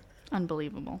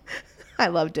 Unbelievable. I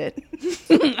loved it.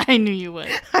 I knew you would.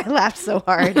 I laughed so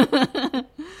hard.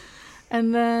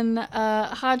 And then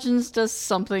Hodgins does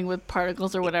something with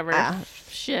particles or whatever.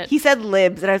 Shit. He said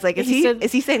libs, and I was like, is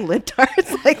he saying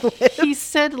libtards? Like libs? He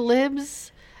said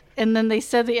libs, and then they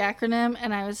said the acronym,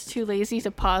 and I was too lazy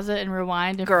to pause it and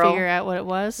rewind and figure out what it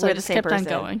was, so I just kept on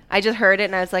going. I just heard it,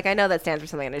 and I was like, I know that stands for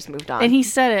something, and I just moved on. And he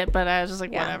said it, but I was just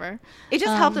like, whatever. It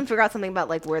just helped him figure out something about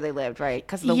like where they lived, right?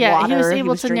 Because of the yeah, water he was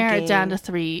able to drinking. narrow it down to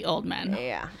 3 old men.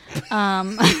 Yeah.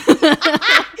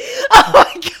 Oh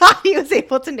my god, he was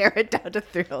able to narrow it down to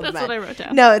 3 old men. That's what I wrote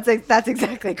down. No, it's like that's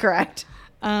exactly correct.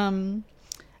 And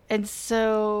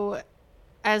so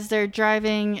as they're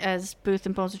driving, as Booth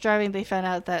and Bones are driving, they find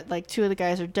out that like 2 of the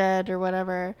guys are dead or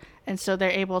whatever. And so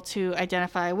they're able to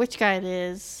identify which guy it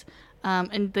is.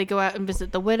 And they go out and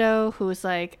visit the widow, who is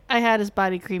like, I had his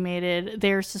body cremated.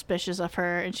 They're suspicious of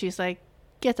her. And she's like,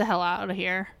 get the hell out of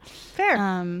here. Fair.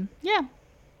 Yeah.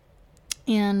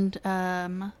 And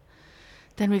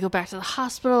then we go back to the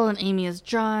hospital, and Amy is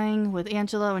drawing with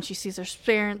Angela when she sees her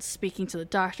parents speaking to the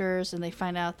doctors, and they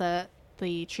find out that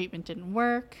the treatment didn't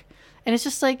work. And it's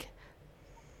just like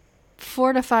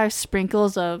 4 to 5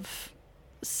 sprinkles of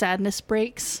sadness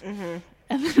breaks. And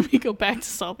then we go back to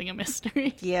solving a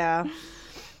mystery. Yeah.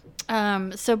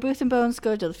 So Booth and Bones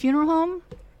go to the funeral home,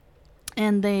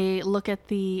 and they look at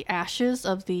the ashes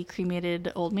of the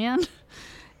cremated old man,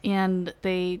 and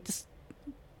they just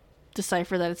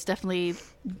decipher that it's definitely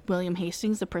William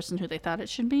Hastings, the person who they thought it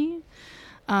should be.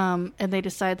 And they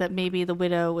decide that maybe the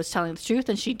widow was telling the truth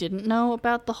and she didn't know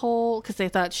about the whole, because they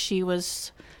thought she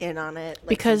was in on it, like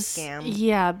because some scam.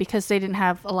 Yeah, because they didn't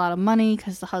have a lot of money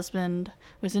because the husband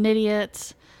was an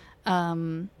idiot.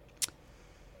 They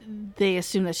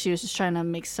assumed that she was just trying to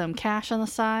make some cash on the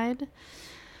side.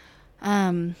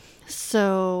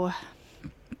 So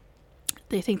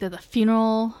they think that the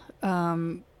funeral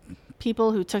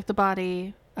people who took the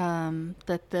body,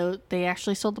 that they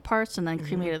actually sold the parts and then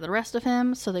cremated the rest of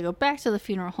him. So they go back to the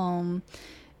funeral home,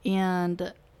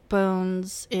 and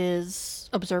Bones is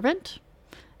observant.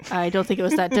 I don't think it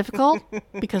was that difficult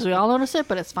because we all notice it,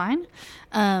 but it's fine.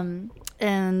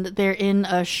 And they're in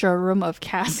a showroom of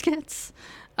caskets,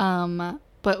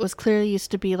 but was clearly used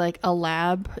to be like a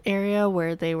lab area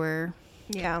where they were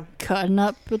cutting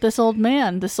up with this old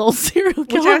man, this old serial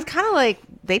killer. Which I was kind of like,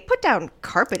 they put down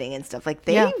carpeting and stuff. Like,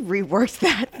 they reworked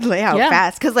that layout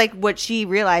fast. Because, like, what she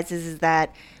realizes is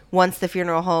that once the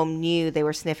funeral home knew they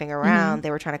were sniffing around, they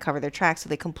were trying to cover their tracks. So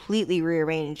they completely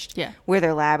rearranged where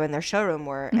their lab and their showroom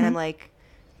were. And I'm like,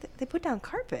 they put down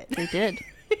carpet. They did.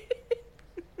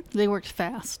 They worked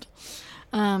fast.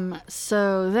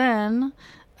 So then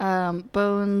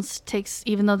Bones takes,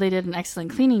 even though they did an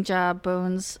excellent cleaning job,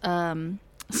 Bones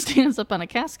stands up on a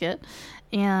casket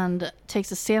and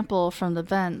takes a sample from the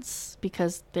vents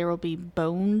because there will be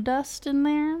bone dust in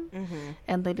there. Mm-hmm.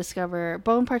 And they discover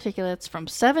bone particulates from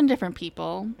 7 different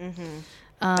people. Mm-hmm.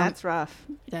 That's rough.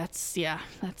 That's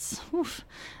oof.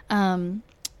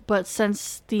 But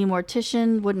since the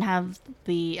mortician wouldn't have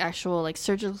the actual like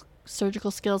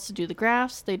surgical skills to do the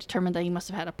grafts, they determined that he must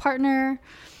have had a partner.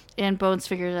 And Bones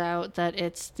figured out that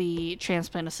it's the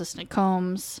transplant assistant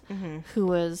Combs, who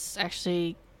was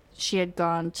actually, she had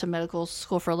gone to medical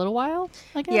school for a little while,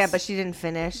 I guess. Yeah, but she didn't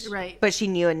finish. Right. But she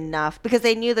knew enough because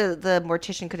they knew the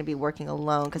mortician couldn't be working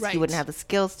alone because he wouldn't have the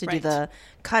skills to do the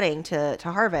cutting to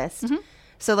harvest. Mm-hmm.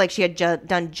 So, like, she had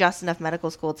done just enough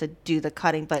medical school to do the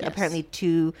cutting, but apparently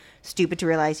too stupid to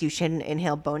realize you shouldn't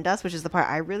inhale bone dust, which is the part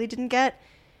I really didn't get.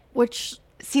 Which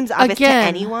seems obvious to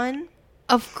anyone.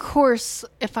 Of course,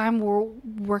 if I'm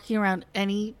working around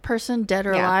any person, dead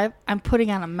or alive, I'm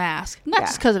putting on a mask. Not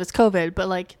just because of it's COVID, but,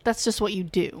 like, that's just what you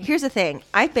do. Here's the thing.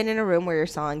 I've been in a room where you're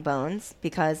sawing bones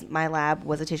because my lab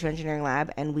was a tissue engineering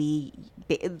lab, and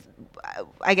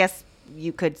I guess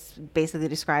you could basically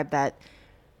describe that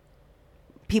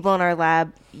people in our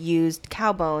lab used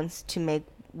cow bones to make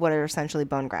what are essentially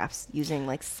bone grafts using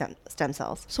like stem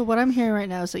cells. So what I'm hearing right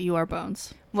now is that you are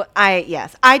Bones. Well, I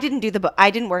didn't do I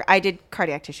didn't work. I did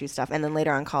cardiac tissue stuff and then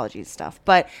later oncology stuff.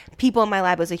 But people in my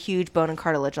lab was a huge bone and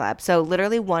cartilage lab. So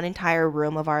literally one entire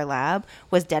room of our lab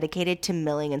was dedicated to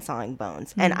milling and sawing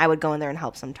bones. And I would go in there and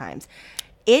help sometimes.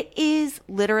 It is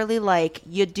literally like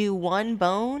you do one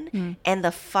bone and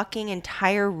the fucking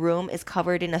entire room is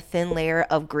covered in a thin layer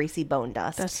of greasy bone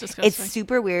dust. That's disgusting. It's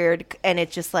super weird. And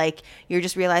it's just like, you're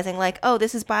just realizing like, oh,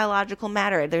 this is biological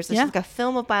matter. There's just like a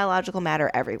film of biological matter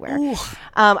everywhere.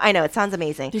 I know, it sounds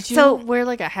amazing. Did you wear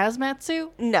like a hazmat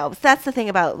suit? No, that's the thing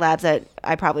about labs that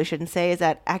I probably shouldn't say is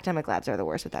that academic labs are the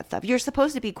worst with that stuff. You're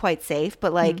supposed to be quite safe,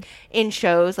 but like in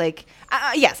shows, like,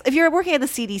 yes, if you're working at the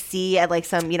CDC at like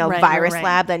some, virus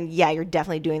lab, then you're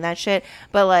definitely doing that shit.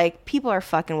 But like people are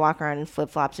fucking walking around in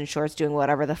flip-flops and shorts doing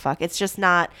whatever the fuck. It's just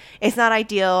not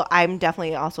ideal. I'm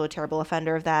definitely also a terrible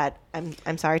offender of that.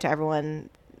 I'm sorry to everyone.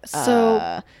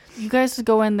 So you guys would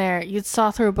go in there, you'd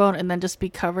saw through a bone and then just be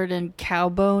covered in cow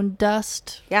bone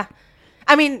dust. Yeah.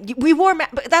 I mean, we wore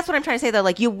but that's what I'm trying to say though.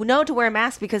 Like, you know to wear a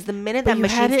mask because the minute that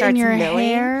machine starts milling,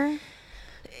 hair?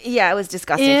 Yeah, it was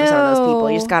disgusting for some of those people.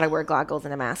 You just got to wear goggles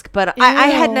and a mask. But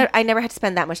I never had to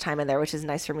spend that much time in there, which is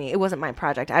nice for me. It wasn't my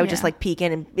project. I would just like peek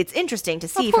in, and it's interesting to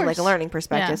see from like a learning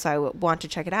perspective. So I want to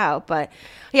check it out. But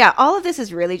yeah, all of this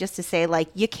is really just to say like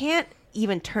you can't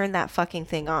even turn that fucking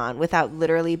thing on without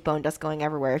literally bone dust going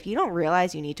everywhere. If you don't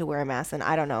realize you need to wear a mask, then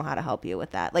I don't know how to help you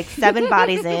with that. Like 7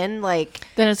 bodies in, like,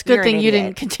 then it's a good thing you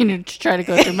didn't continue to try to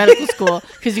go through medical school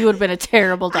because you would have been a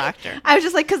terrible doctor. I was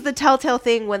just like, because the telltale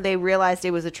thing when they realized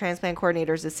it was a transplant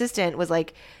coordinator's assistant was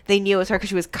like they knew it was her because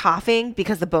she was coughing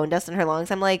because the bone dust in her lungs.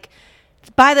 I'm like,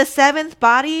 by the 7th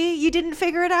body, you didn't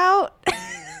figure it out.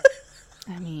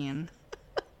 I mean,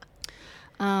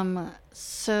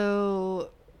 so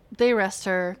they arrest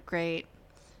her. Great.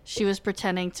 She was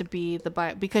pretending to be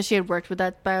because she had worked with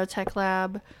that biotech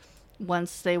lab.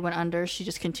 Once they went under, she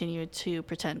just continued to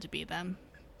pretend to be them.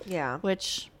 Yeah.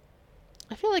 Which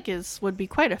I feel like would be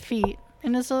quite a feat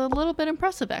and is a little bit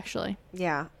impressive, actually.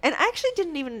 Yeah. And I actually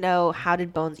didn't even know how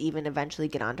did Bones even eventually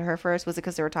get onto her first. Was it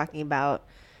because they were talking about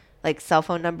like cell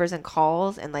phone numbers and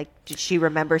calls, and like did she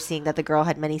remember seeing that the girl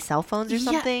had many cell phones or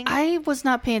something? Yeah, I was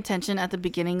not paying attention at the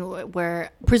beginning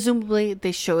where presumably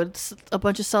they showed a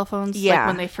bunch of cell phones like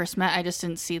when they first met. I just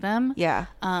didn't see them. Yeah.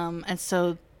 And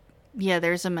so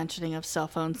there's a mentioning of cell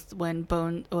phones when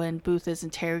Booth is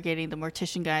interrogating the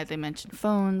mortician guy. They mention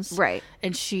phones, right?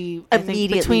 And she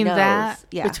immediately between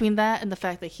that and the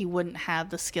fact that he wouldn't have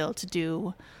the skill to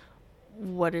do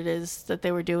what it is that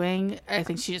they were doing, I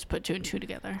think she just put 2 and 2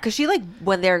 together. Because she like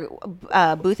when they're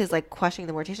Booth is like questioning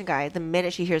the mortician guy, the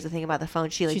minute she hears the thing about the phone,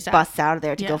 she like busts out of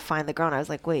there to go find the girl. And I was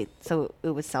like, wait, so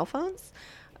it was cell phones?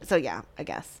 So yeah, I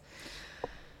guess.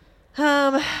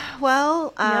 So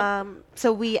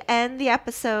we end the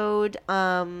episode.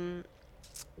 And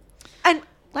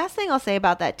last thing I'll say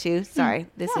about that too. Sorry,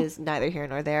 this is neither here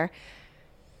nor there.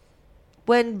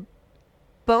 When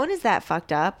Bone is that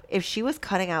fucked up, if she was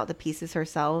cutting out the pieces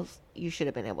herself, you should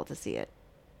have been able to see it.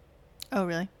 Oh,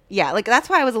 really? Yeah, like that's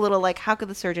why I was a little like, how could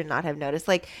the surgeon not have noticed?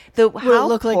 Like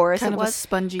how porous it was,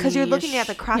 because you're looking at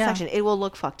the cross section, it will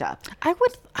look fucked up. I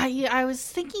was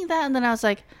thinking that, and then I was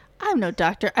like, I'm no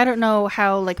doctor. I don't know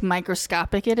how like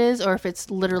microscopic it is, or if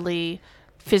it's literally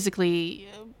physically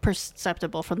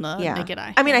perceptible from the naked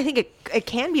eye. I mean, I think it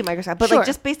can be microscopic, but like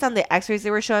just based on the X-rays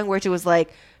they were showing, which it was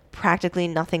like practically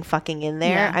nothing fucking in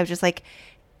there. Yeah. I was just like,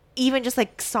 even just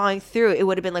like sawing through, it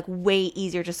would have been like way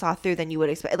easier to saw through than you would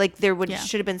expect. Like there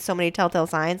should have been so many telltale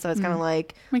signs. So it's kind of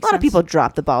like Makes a lot of sense. people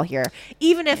dropped the ball here.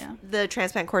 Even if Yeah. the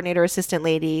transplant coordinator assistant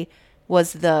lady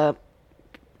was the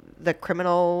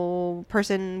criminal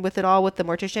person with it all, with the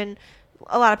mortician,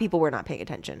 a lot of people were not paying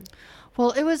attention.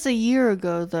 Well, it was a year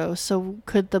ago though, so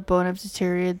could the bone have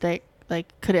deteriorated?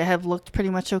 Could it have looked pretty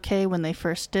much okay when they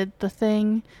first did the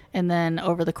thing, and then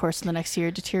over the course of the next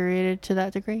year deteriorated to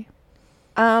that degree?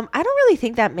 I don't really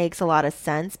think that makes a lot of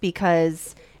sense,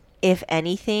 because if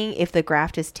anything, if the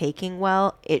graft is taking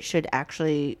well, it should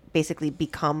actually basically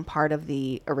become part of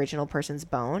the original person's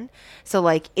bone. So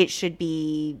like it should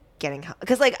be getting,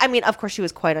 because like, I mean, of course she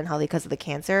was quite unhealthy because of the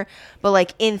cancer, but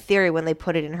like in theory, when they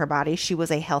put it in her body, she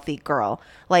was a healthy girl,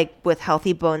 like with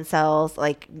healthy bone cells,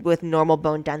 like with normal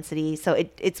bone density. So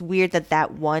it's weird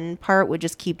that one part would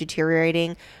just keep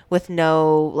deteriorating with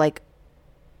no like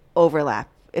overlap,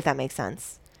 if that makes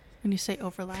sense. When you say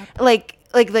overlap, Like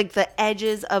the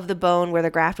edges of the bone where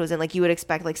the graft was in, like you would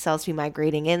expect like cells to be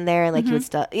migrating in there, and like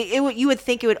you would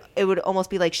think it would almost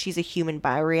be like she's a human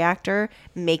bioreactor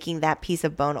making that piece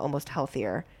of bone almost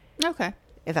healthier, okay.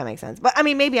 if that makes sense. But I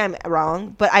mean, maybe I'm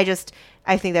wrong, but I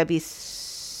think that'd be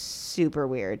super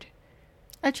weird,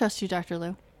 I trust you, Dr.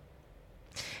 Lou.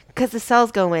 because the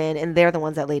cells go in and they're the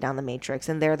ones that lay down the matrix,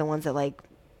 and they're the ones that like.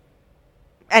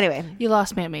 Anyway. You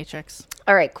lost me at Matrix.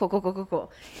 All right,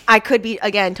 cool. I could be,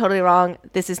 again, totally wrong.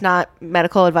 This is not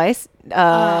medical advice.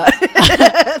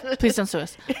 Please don't sue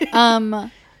us.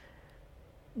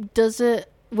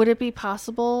 Would it be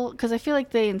possible? Because I feel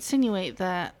like they insinuate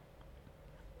that.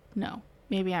 No,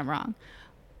 maybe I'm wrong.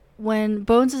 When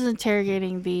Bones is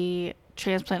interrogating the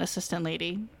transplant assistant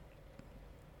lady,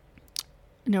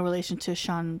 no relation to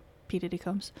Sean P. Diddy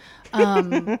Combs,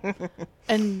 and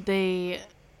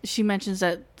she mentions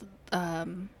that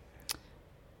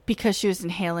because she was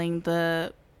inhaling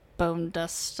the bone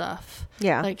dust stuff,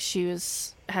 Yeah. like she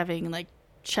was having like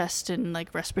chest and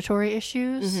like respiratory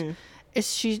issues.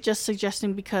 Is she just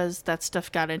suggesting because that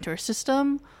stuff got into her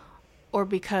system, or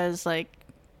because like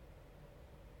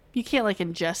you can't like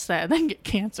ingest that and then get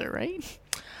cancer, right?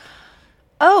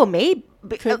 Oh, maybe.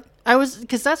 Because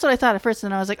that's what I thought at first,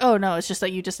 and I was like, oh no, it's just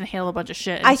that you just inhale a bunch of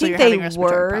shit. And I so think you're having they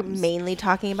respiratory were problems. mainly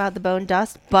talking about the bone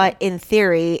dust, but in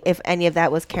theory, if any of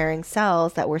that was carrying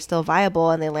cells that were still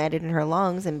viable and they landed in her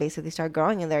lungs and basically started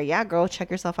growing in there, yeah, girl, check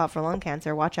yourself out for lung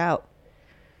cancer. Watch out.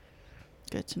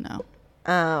 Good to know.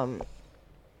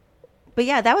 But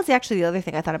yeah, that was actually the other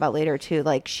thing I thought about later too.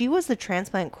 Like, she was the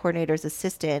transplant coordinator's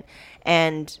assistant,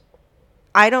 and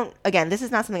again, this is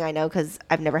not something I know because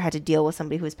I've never had to deal with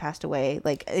somebody who's passed away,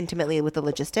 like, intimately with the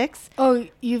logistics. Oh,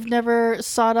 you've never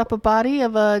sawed up a body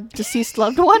of a deceased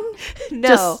loved one?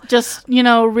 No. Just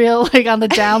real, like, on the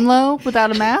down low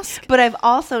without a mask? But I've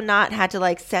also not had to,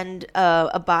 like, send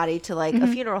a body to, like, a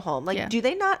funeral home. Like, Yeah. do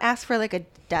they not ask for, like, a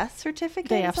death certificate?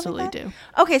 They or something absolutely like that?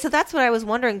 do. Okay, so that's what I was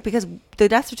wondering, because the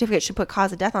death certificate should put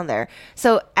cause of death on there.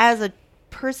 So as a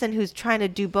person who's trying to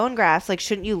do bone grafts, like,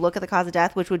 shouldn't you look at the cause of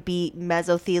death, which would be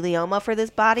mesothelioma for this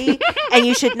body? And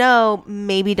you should know,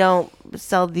 maybe don't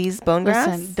sell these bone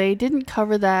grafts. Listen, they didn't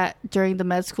cover that during the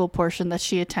med school portion that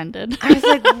she attended. I was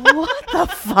like, what the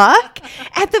fuck?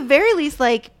 At the very least,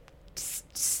 like,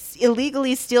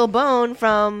 illegally steal bone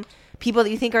from people that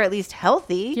you think are at least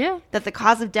healthy. Yeah. That the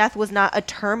cause of death was not a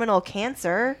terminal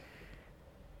cancer.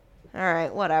 All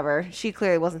right, whatever. She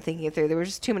clearly wasn't thinking it through. There were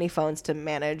just too many phones to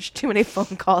manage, too many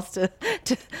phone calls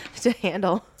to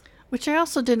handle. Which I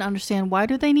also didn't understand. Why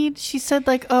do they need? She said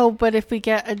like, oh, but if we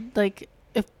get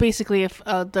if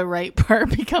the right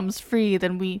part becomes free,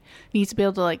 then we need to be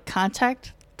able to like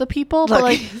contact the people. But Look,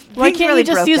 like, why things can't really you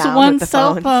just broke use down one with the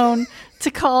cell phones. phone to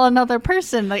call another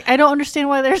person? Like, I don't understand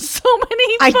why there's so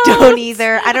many I phones. don't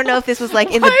either. I don't know if this was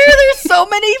like in Why the are there so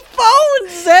many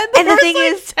phones? Zed? And the thing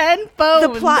There's, is, 10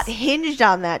 phones. the plot hinged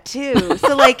on that too.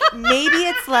 So like maybe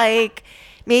it's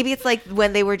like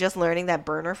when they were just learning that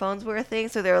burner phones were a thing.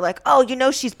 So they were like, oh,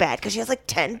 she's bad because she has like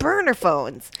 10 burner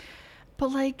phones.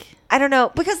 But like, I don't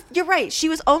know, because you're right. She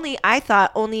was I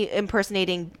thought only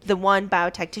impersonating the one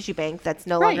biotech tissue bank that's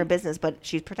no longer in Right. business, but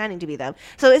she's pretending to be them.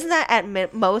 So isn't that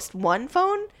at most one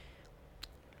phone?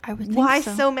 I would think Why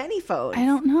so. so many phones? I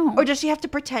don't know. Or does she have to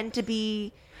pretend to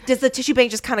be? Does the tissue bank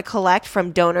just kind of collect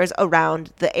from donors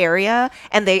around the area,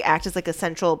 and they act as like a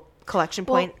central collection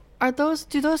point?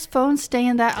 Do those phones stay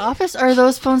in that office, or are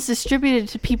those phones distributed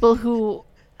to people who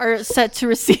are set to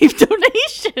receive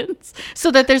donations,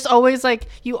 so that there's always like,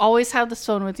 you always have this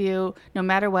phone with you no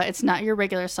matter what? It's not your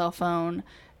regular cell phone.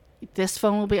 This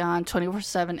phone will be on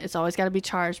 24/7. It's always got to be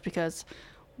charged because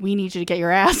we need you to get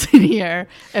your ass in here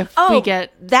if we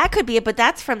get. That could be it, but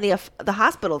that's from the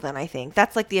hospital. Then I think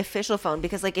that's like the official phone,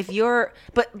 because like if you're,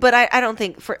 but I don't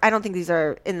think these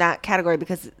are in that category,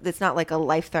 because it's not like a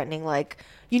life threatening, like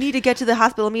you need to get to the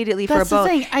hospital immediately for a bone.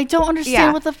 That's the thing. I don't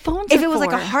understand what the phones are If it was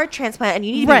like for. a heart transplant and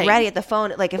you need to be ready at the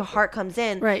phone, like if a heart comes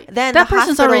in, then that the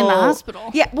person's already in the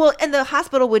hospital. Yeah, well, and the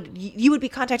hospital you would be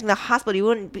contacting the hospital. You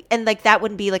wouldn't be, and like that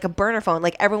wouldn't be like a burner phone.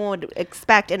 Like everyone would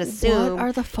expect and assume what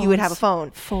are the phones you would have a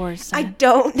phone. For I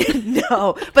don't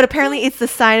know, but apparently it's the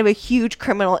sign of a huge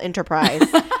criminal enterprise.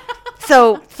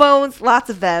 So phones, lots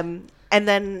of them. And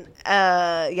then,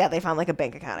 they found like a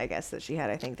bank account, I guess, that she had.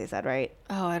 I think they said, right?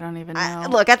 Oh, I don't even know.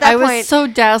 Look, at that point, I was so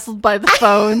dazzled by the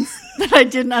phones that I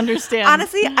didn't understand.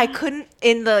 Honestly, I couldn't,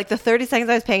 in the 30 seconds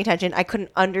I was paying attention, I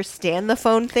couldn't understand the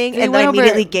phone thing, and then I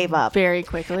immediately gave up very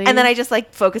quickly. And then I just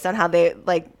like focused on how they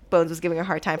like Bones was giving her a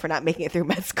hard time for not making it through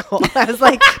med school. I was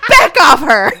like, back off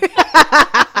her.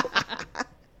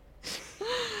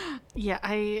 Yeah,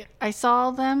 I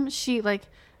saw them. She like.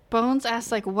 Bones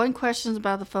asks like one question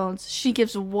about the phones. She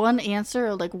gives one answer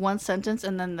or like one sentence,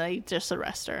 and then they just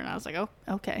arrest her. And I was like, oh,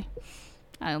 okay.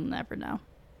 I'll never know.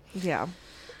 Yeah.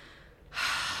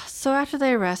 So after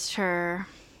they arrest her,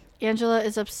 Angela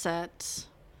is upset.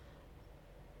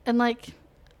 And like,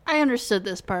 I understood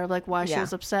this part of like why she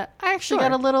was upset. I actually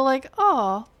got a little like,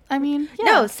 oh, I mean, yeah.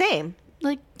 No, same.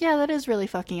 Like, yeah, that is really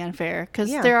fucking unfair. Because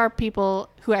there are people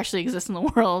who actually exist in the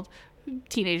world,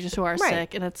 teenagers who are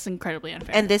sick, and it's incredibly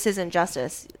unfair. And this isn't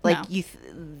justice. Like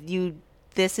no.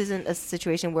 This isn't a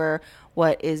situation where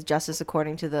what is justice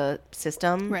according to the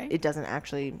system, right. It doesn't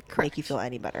actually make you feel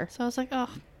any better. So I was like, oh,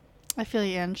 I feel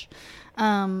you, Ange.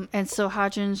 And so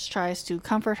Hodgins tries to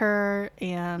comfort her,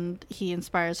 and he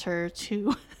inspires her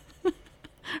to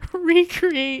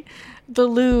recreate the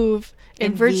Louvre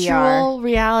in virtual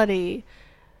reality.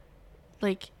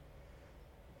 Like,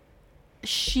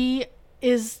 she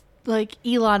is like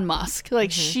Elon Musk.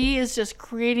 Like, she is just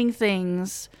creating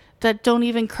things that don't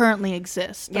even currently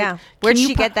exist. Yeah. Like, where'd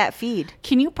she get that feed?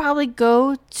 Can you probably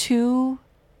go to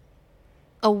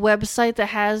a website that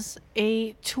has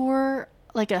a tour,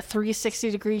 like a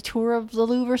 360-degree tour of the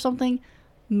Louvre or something?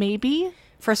 Maybe.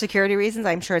 For security reasons,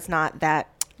 I'm sure it's not that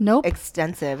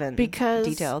extensive and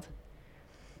detailed.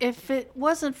 If it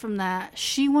wasn't from that,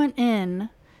 she went in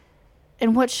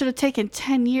and what should have taken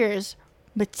 10 years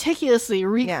meticulously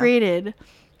recreated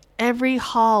every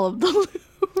hall of the Louvre.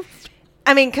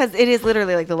 I mean, because it is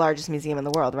literally like the largest museum in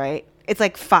the world, right? It's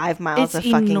like 5 miles of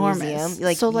fucking museum.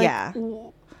 Like, so, like, yeah.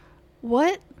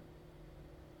 What?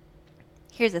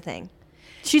 Here's the thing.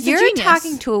 You're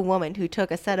talking to a woman who took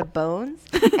a set of bones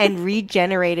and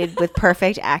regenerated with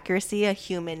perfect accuracy a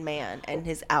human man and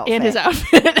his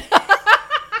outfit.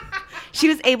 She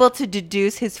was able to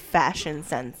deduce his fashion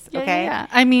sense, okay? Yeah.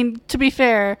 I mean, to be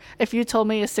fair, if you told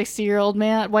me a 60-year-old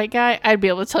white guy, I'd be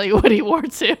able to tell you what he wore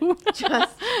too.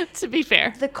 Just to be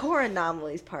fair. The core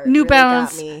anomalies part New really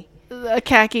Balance, got me.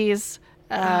 Khakis,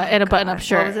 and a button-up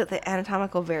shirt. What was it? The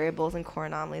anatomical variables and core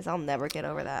anomalies. I'll never get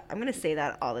over that. I'm going to say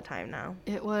that all the time now.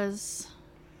 It was...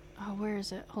 Oh, where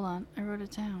is it? Hold on. I wrote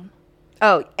it down.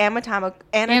 Oh,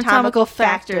 anatomical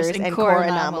factors and core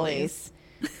anomalies.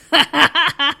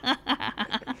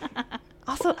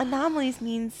 Also, anomalies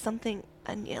means something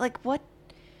like what?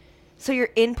 So you're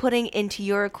inputting into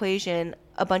your equation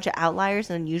a bunch of outliers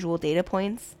and unusual data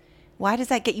points. Why does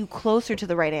that get you closer to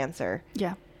the right answer?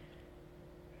 Yeah.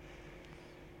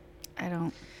 I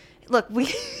don't. Look,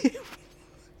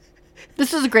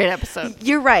 This is a great episode.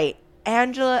 You're right.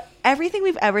 Angela, everything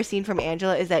we've ever seen from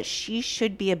Angela is that she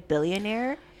should be a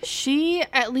billionaire. She,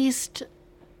 at least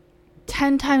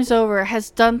 10 times over, has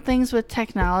done things with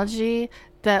technology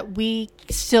that we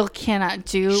still cannot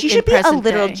do. She should be a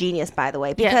literal genius, by the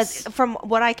way, because from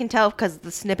what I can tell, because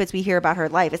the snippets we hear about her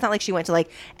life, it's not like she went to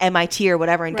like MIT or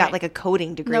whatever and got like a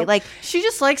coding degree. Nope. Like she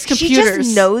just likes computers. She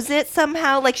just knows it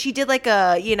somehow. Like she did like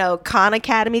a Khan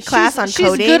Academy class on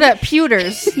coding. She's good at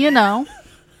pewters,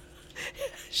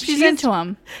 She's into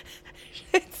them.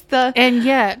 And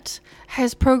yet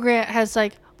has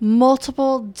like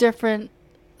multiple different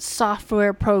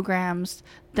software programs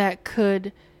that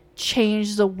could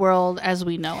change the world as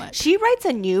we know it. She writes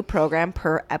a new program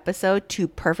per episode to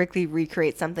perfectly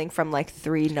recreate something from like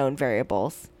 3 known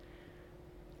variables.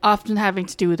 Often having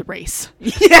to do with race.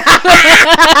 Yeah.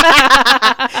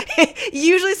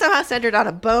 Usually somehow centered on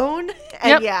a bone.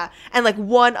 And and like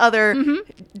one other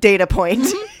data point.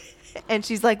 And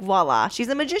she's like, voila. She's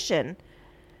a magician.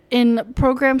 In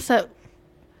programs that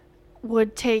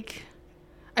would take...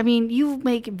 I mean, you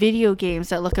make video games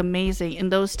that look amazing,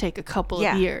 and those take a couple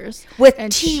of years. With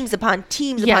teams upon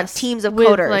teams upon teams of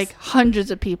coders. With, like,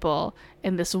 hundreds of people.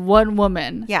 and this one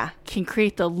woman can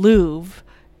create the Louvre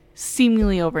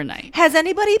seemingly overnight. Has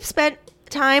anybody spent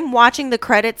time watching the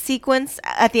credit sequence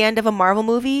at the end of a Marvel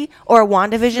movie or a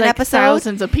WandaVision episode?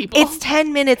 Thousands of people. It's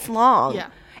 10 minutes long. Yeah.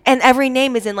 And every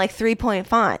name is in like 3-point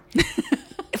font.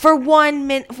 For one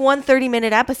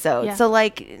 30-minute episode. Yeah. So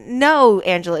like, no,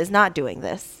 Angela is not doing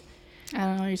this. I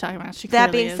don't know what you're talking about.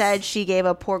 That being said, she gave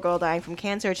a poor girl dying from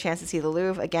cancer a chance to see the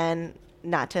Louvre. Again,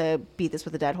 not to beat this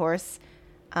with a dead horse.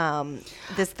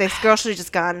 This girl should have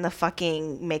just gone the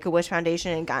fucking Make-A-Wish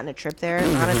Foundation and gotten a trip there.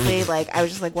 Honestly, like, I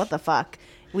was just like, what the fuck?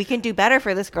 We can do better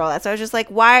for this girl. So I was just like,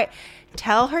 why?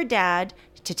 Tell her dad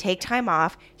to take time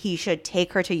off. He should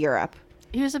take her to Europe.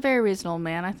 He was a very reasonable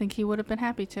man. I think he would have been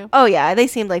happy to. Oh, yeah. They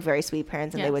seemed like very sweet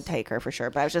parents, and they would take her for sure.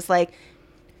 But I was just like,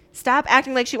 stop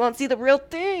acting like she won't see the real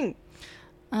thing.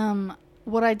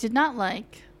 What I did not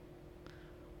like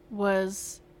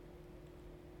was,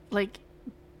 like,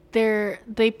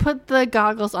 they put the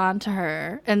goggles onto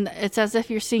her, and it's as if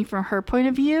you're seeing from her point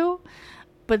of view,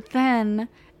 but then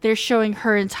they're showing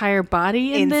her entire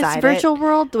body in Inside this virtual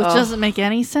world, which doesn't make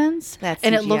any sense. That's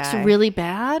and CGI. It looks really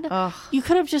bad. Ugh. You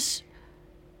could have just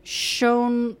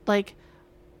shown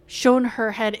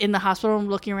her head in the hospital room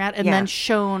looking around, and then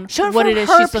shown what it is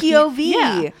her she's looking POV.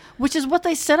 at. Yeah, which is what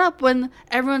they set up when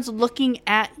everyone's looking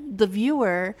at the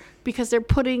viewer, because they're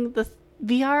putting the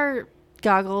VR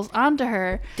goggles onto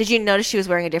her. Did you notice she was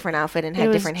wearing a different outfit and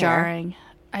had different jarring. hair?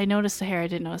 I noticed the hair. I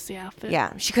didn't notice the outfit.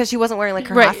 Yeah, because she wasn't wearing like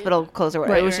her hospital clothes or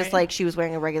whatever. It was just like she was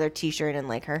wearing a regular T-shirt and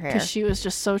like her hair. Because she was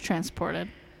just so transported.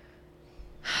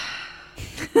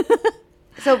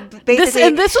 So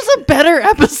basically, this was a better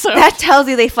episode. That tells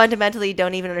you they fundamentally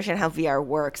don't even understand how VR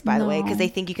works, by the way, because they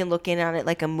think you can look in on it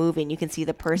like a movie and you can see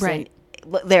the person,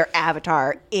 their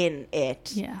avatar in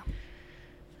it. Yeah.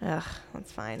 Ugh,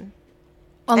 that's fine.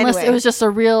 Unless it was just a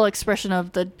real expression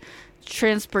of the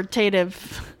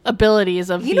transportative abilities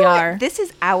of you VR. Know what? This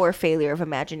is our failure of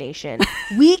imagination.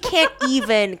 We can't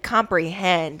even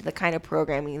comprehend the kind of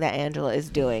programming that Angela is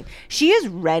doing. She is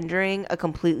rendering a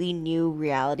completely new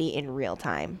reality in real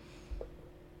time.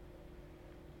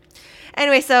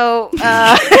 Anyway, so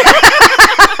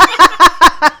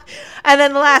and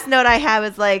then the last note I have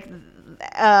is like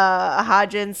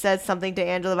Hodgins says something to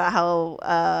Angela about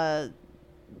how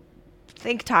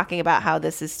talking about how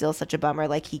this is still such a bummer,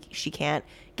 like she can't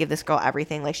give this girl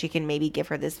everything, like she can maybe give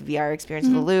her this VR experience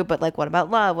of the Louvre, but like what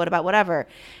about love, what about whatever?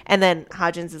 And then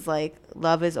Hodgins is like,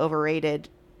 love is overrated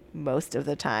most of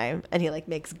the time, and he like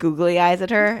makes googly eyes at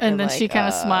her, and then like, she kind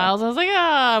of smiles. I was like,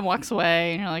 and walks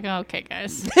away, and you're like, oh, okay,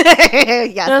 guys.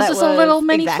 Yes, that was just a little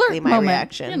mini exactly flirt my moment,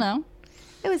 reaction. you know.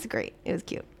 It was great. It was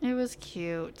cute. It was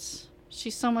cute.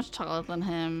 She's so much taller than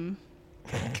him.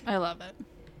 I love it.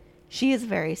 She is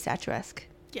very statuesque.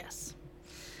 Yes.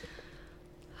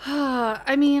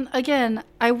 I mean, again,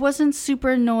 I wasn't super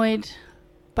annoyed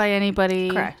by anybody.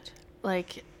 Correct.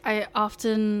 Like, I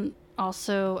often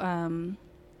also,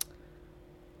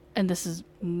 and this is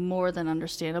more than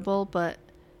understandable, but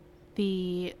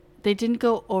they didn't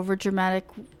go over dramatic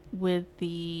with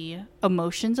the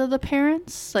emotions of the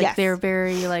parents. Like, they're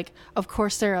very, like, of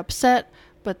course they're upset,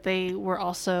 but they were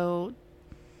also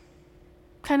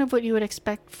kind of what you would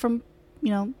expect from,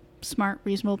 smart,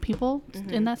 reasonable people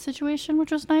in that situation,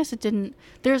 which was nice.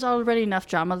 There's already enough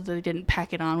drama that they didn't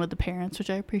pack it on with the parents, which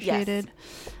I appreciated.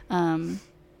 Yes.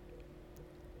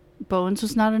 Bones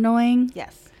was not annoying.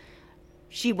 Yes.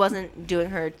 She wasn't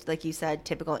doing her, like you said,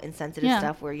 typical insensitive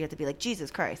stuff where you have to be like, Jesus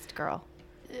Christ, girl.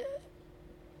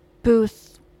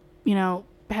 Booth,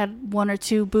 had one or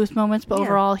two Booth moments, but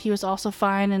overall he was also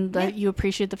fine, and you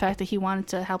appreciate the fact that he wanted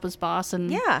to help his boss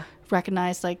and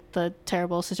recognize like the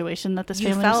terrible situation that this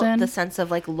family was in. You felt the sense of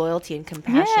like loyalty and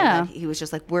compassion. Like, he was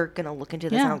just like, we're gonna look into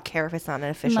this. I don't care if it's not an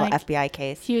official FBI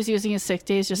case. He was using his sick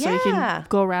days just so he can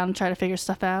go around and try to figure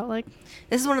stuff out. Like,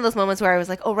 this is one of those moments where I was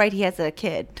like, oh right, he has a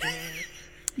kid.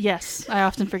 Yes, I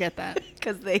often forget that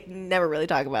because they never really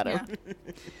talk about him.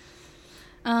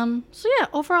 So yeah,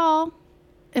 overall,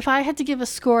 if I had to give a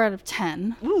score out of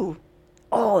 10... Ooh.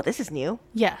 Oh, this is new.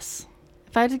 Yes.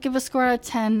 If I had to give a score out of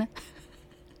 10,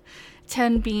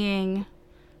 10 being...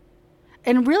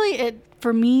 And really,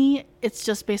 for me, it's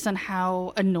just based on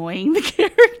how annoying the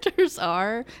characters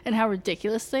are and how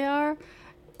ridiculous they are.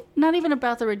 Not even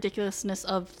about the ridiculousness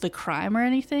of the crime or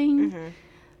anything. Mm-hmm.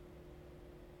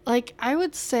 Like, I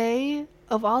would say,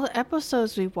 of all the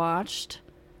episodes we watched...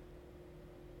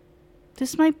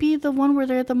 This might be the one where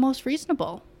they're the most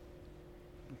reasonable.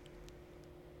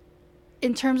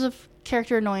 In terms of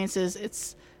character annoyances,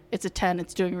 it's a 10.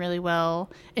 It's doing really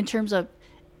well. In terms of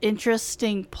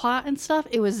interesting plot and stuff,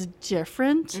 it was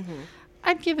different. Mm-hmm.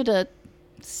 I'd give it a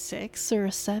 6 or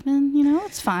a 7. You know,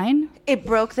 it's fine. It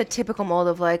broke the typical mold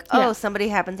of like, Yeah. somebody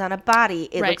happens on a body.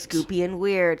 It Right. looks goopy and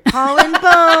weird. Colin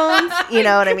Bones. You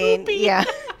know what I mean? Goopy. Yeah.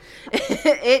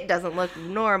 It doesn't look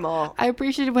normal. I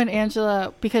appreciated when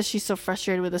Angela, because she's so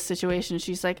frustrated with the situation,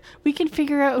 she's like, we can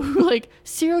figure out who like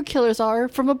serial killers are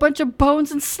from a bunch of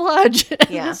bones and sludge. And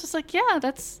Yeah. it's just like, yeah,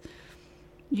 that's,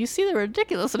 you see the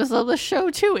ridiculousness of the show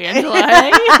too, Angela.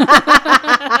 eh?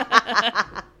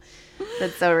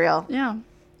 That's so real. Yeah.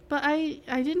 But I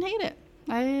didn't hate it.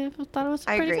 I thought it was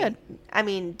I pretty agree. good. I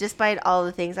mean, despite all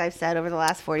the things I've said over the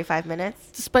last 45 minutes.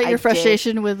 Despite I your did-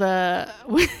 frustration with a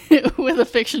with a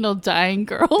fictional dying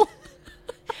girl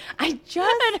I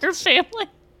just, and her family.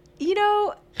 you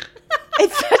know,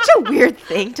 it's such a weird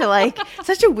thing to like,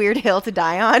 such a weird hill to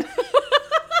die on.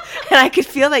 And I could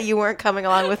feel that you weren't coming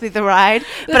along with me the ride,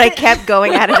 but I kept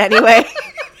going at it anyway.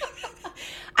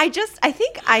 I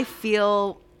think I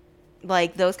feel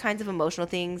like those kinds of emotional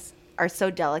things are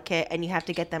so delicate and you have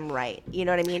to get them right. You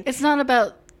know what I mean? It's not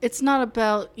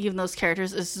about even those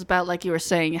characters. It's just about, like you were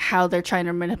saying, how they're trying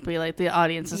to manipulate the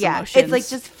audience's emotions. It's like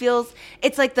just feels,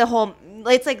 it's like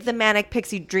it's like the manic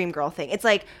pixie dream girl thing. It's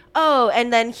like, oh,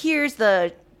 and then here's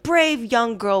the brave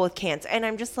young girl with cancer. And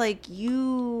I'm just like,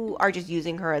 you are just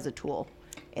using her as a tool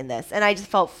in this. And I just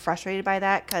felt frustrated by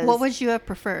that because What would you have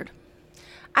preferred?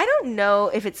 I don't know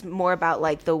if it's more about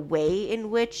like the way in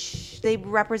which they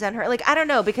represent her. Like, I don't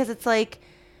know, because it's like,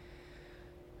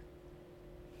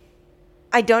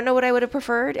 I don't know what I would have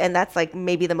preferred. And that's like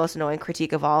maybe the most annoying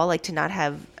critique of all, like to not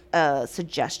have a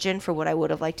suggestion for what I would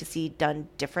have liked to see done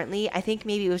differently. I think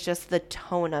maybe it was just the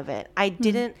tone of it. I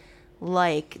didn't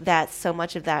like that so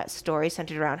much of that story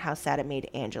centered around how sad it made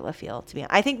Angela feel, to be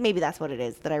honest. I think maybe that's what it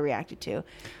is that I reacted to.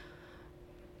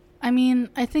 I mean,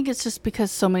 I think it's just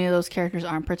because so many of those characters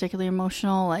aren't particularly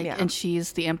emotional, like, Yeah. and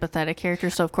she's the empathetic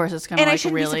character, so of course it's gonna And I like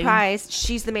shouldn't be really. surprised.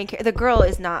 She's the main character. The girl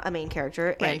is not a main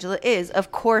character. Right. Angela is.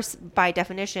 Of course, by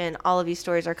definition, all of these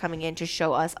stories are coming in to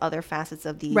show us other facets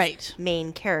of these Right.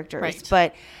 main characters. Right.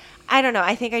 But I don't know.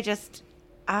 I think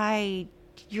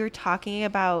you're talking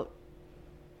about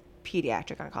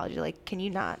pediatric oncology. Like, can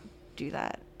you not do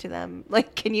that to them?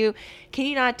 Like, can you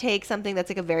not take something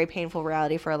that's like a very painful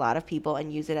reality for a lot of people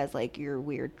and use it as like your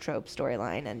weird trope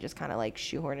storyline and just kind of like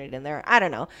shoehorn it in there? I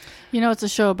don't know. You know, it's a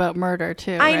show about murder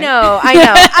too. I right? know.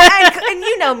 And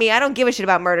you know me. I don't give a shit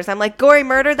about murders. I'm like, gory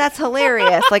murder, that's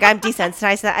hilarious. Like, I'm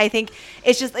desensitized to that. I think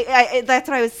it's just, like, that's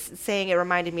what I was saying. It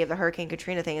reminded me of the Hurricane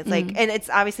Katrina thing. It's like, and it's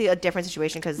obviously a different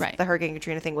situation because Right. the Hurricane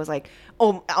Katrina thing was like,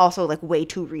 also like way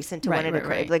too recent to when Right, it right, occurred.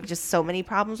 right. Like, just so many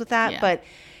problems with that. Yeah. But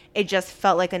it just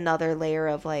felt like another layer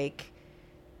of like,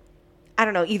 I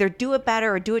don't know, either do it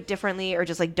better or do it differently or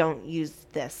just like don't use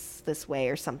this way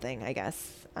or something, I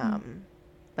guess.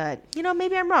 But, you know,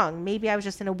 maybe I'm wrong. Maybe I was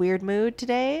just in a weird mood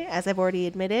today, as I've already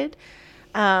admitted.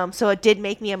 So it did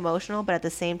make me emotional, but at the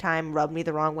same time rubbed me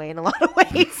the wrong way in a lot of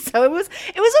ways. So it was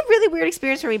a really weird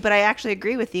experience for me, but I actually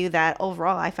agree with you that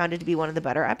overall I found it to be one of the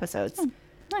better episodes.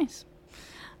 Nice.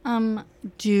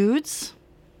 Dudes.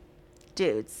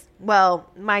 Dudes. Well,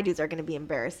 my dudes are going to be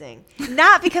embarrassing.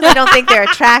 Not because I don't think they're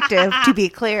attractive, to be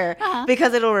clear,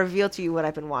 because it'll reveal to you what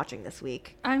I've been watching this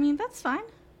week. I mean, that's fine.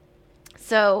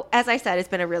 So, as I said, it's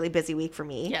been a really busy week for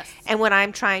me. Yes. And when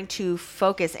I'm trying to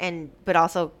focus but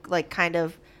also like kind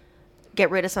of get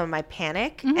rid of some of my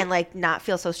panic and like not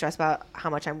feel so stressed about how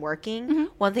much I'm working,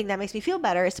 one thing that makes me feel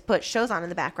better is to put shows on in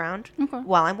the background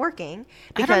while I'm working.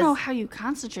 I don't know how you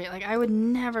concentrate. Like, I would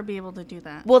never be able to do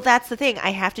that. Well, that's the thing.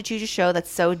 I have to choose a show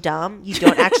that's so dumb you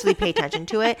don't actually pay attention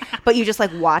to it, but you just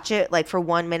like watch it like for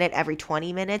 1 minute every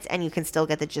 20 minutes and you can still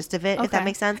get the gist of it, if that Okay.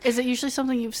 makes sense. Is it usually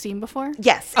something you've seen before?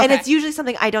 Yes, and Okay. it's usually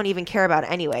something I don't even care about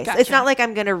anyway. So it's Gotcha. not like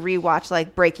I'm going to rewatch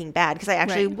like Breaking Bad because I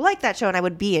actually Right. like that show and I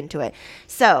would be into it.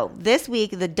 So this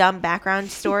week, the dumb background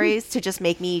stories to just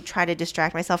make me try to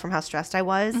distract myself from how stressed I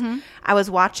was. I was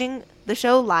watching the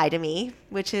show Lie to Me,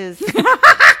 which is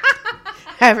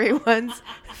everyone's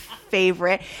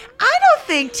favorite. I don't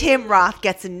think Tim Roth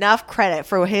gets enough credit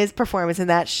for his performance in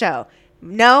that show.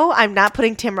 No, I'm not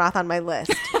putting Tim Roth on my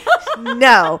list.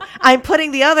 No, I'm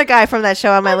putting the other guy from that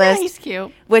show on my Yeah, list, he's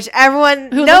cute. which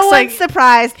everyone, Who no looks one's like-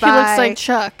 surprised by. He looks like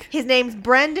Chuck. His name's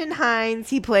Brendan Hines.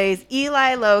 He plays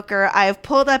Eli Loker. I have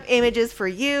pulled up images for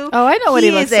you. Oh, I know what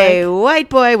he looks is a white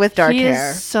boy with dark He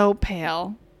hair. is so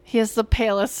pale. He is the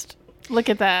palest. Look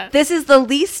at that. This is the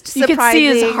least You surprising.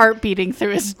 can see his heart beating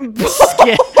through his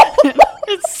skin.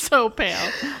 It's so pale.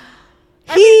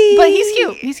 But he's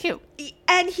cute. He's cute.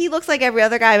 And he looks like every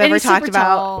other guy I've And ever he's talked super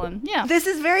about. tall and- yeah. This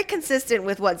is very consistent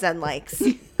with what Zen likes.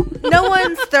 No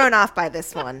one's thrown off by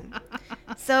this one.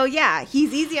 So yeah,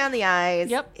 he's easy on the eyes.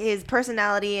 Yep. His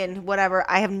personality and whatever,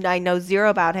 I know zero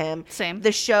about him. Same.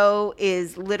 The show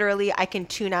is literally, I can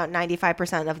tune out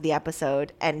 95% of the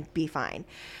episode and be fine.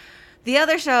 The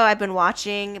other show I've been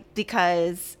watching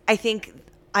because I think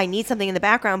I need something in the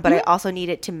background, but I also need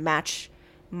it to match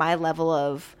my level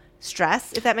of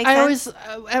stress, if that makes sense.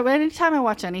 Anytime I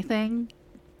watch anything,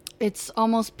 it's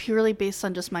almost purely based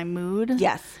on just my mood.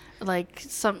 Yes. Like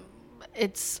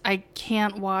I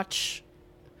can't watch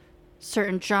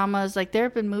certain dramas. Like there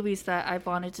have been movies that I've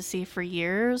wanted to see for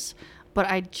years, but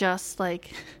I just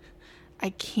like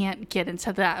I can't get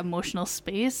into that emotional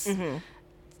space. Mm-hmm.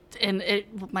 And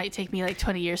it might take me like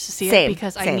 20 years to see it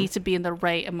because I need to be in the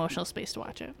right emotional space to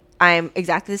watch it. I'm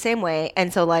exactly the same way.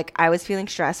 And so like I was feeling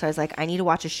stressed. So I was like, I need to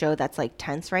watch a show that's like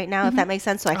tense right now, if that makes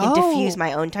sense. So I can diffuse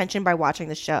my own tension by watching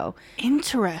the show.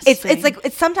 Interesting. It's like,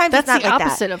 sometimes that's it's not the like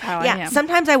opposite that. of how I am.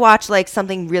 Sometimes I watch like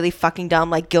something really fucking dumb,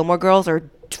 like Gilmore Girls or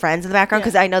Friends in the background,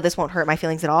 because I know this won't hurt my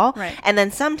feelings at all. Right. And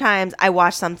then sometimes I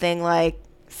watch something like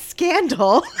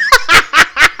Scandal,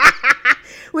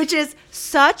 which is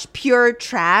such pure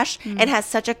trash and has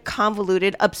such a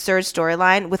convoluted, absurd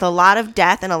storyline with a lot of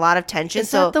death and a lot of tension.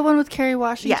 Is that the one with Kerry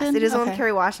Washington? Yes, it is the one with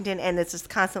Kerry Washington, and it's just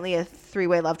constantly a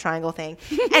three-way love triangle thing.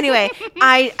 Anyway,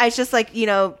 I just like,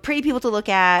 pretty people to look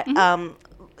at.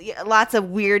 Lots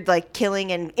of weird like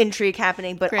killing and intrigue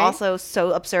happening, but also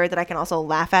so absurd that I can also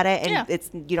laugh at it,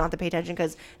 and you don't have to pay attention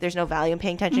because there's no value in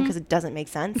paying attention because it doesn't make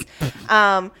sense.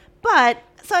 But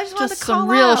so I just wanted to call some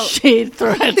real out. shade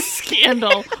thrown at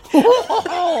Scandal.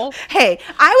 Hey,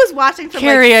 I was watching from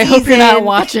Carrie, I hope you're not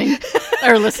watching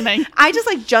or listening. I just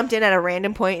like jumped in at a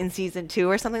random point in season 2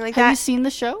 or something like that. Have you seen the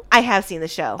show? I have seen the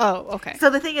show. Oh, okay. So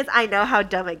the thing is, I know how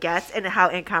dumb it gets and how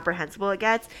incomprehensible it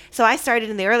gets. So I started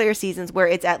in the earlier seasons where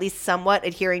it's at least somewhat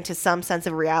adhering to some sense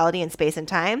of reality in space and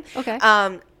time. Okay.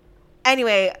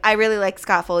 Anyway, I really like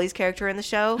Scott Foley's character in the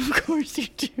show. Of course you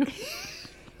do.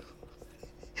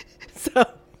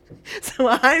 So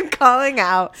I'm calling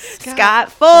out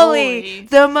Scott Foley,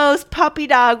 the most puppy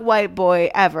dog white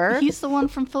boy ever. He's the one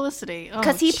from Felicity.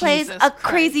 Because he plays a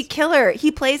crazy killer.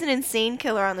 He plays an insane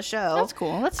killer on the show. That's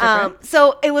cool. That's different.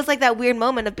 So it was like that weird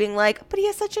moment of being like, but he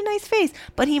has such a nice face.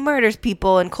 But he murders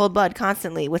people in cold blood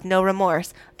constantly with no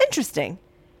remorse. Interesting.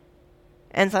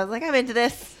 And so I was like, I'm into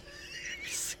this.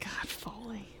 Scott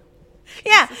Foley.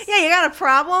 Yeah, you got a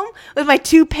problem with my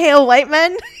 2 pale white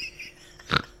men?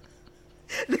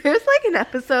 There's like an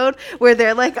episode where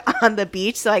they're like on the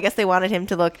beach, so I guess they wanted him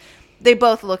to look. They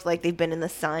both looked like they've been in the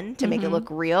sun to make it look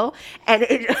real, and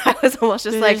I was almost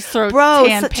just like,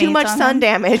 "Bro, too much sun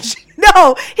damage."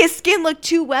 No, his skin looked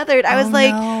too weathered. I was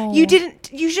like, no.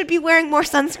 You should be wearing more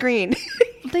sunscreen."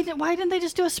 Why didn't they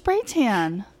just do a spray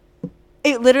tan?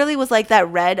 It literally was like that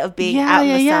red of being out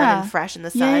in the sun and fresh in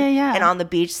the sun and on the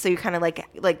beach, so you're kind of like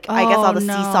I guess all the sea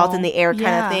salt in the air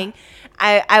kind of thing.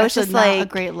 I was just like, a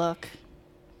great look.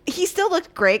 He still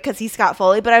looked great because he's Scott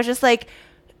Foley, but I was just like,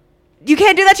 you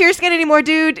can't do that to your skin anymore,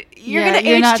 dude. You're gonna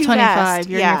age not too 25. fast.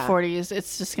 You're in your 40s.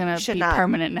 It's just gonna be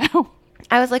permanent now.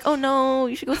 I was like, oh no,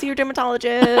 you should go see your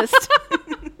dermatologist.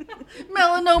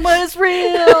 Melanoma is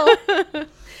real.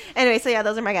 Anyway, so yeah,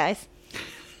 those are my guys.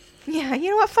 Yeah,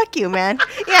 you know what? Fuck you, man.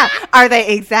 Yeah, are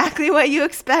they exactly what you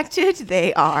expected?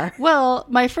 They are. Well,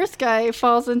 my first guy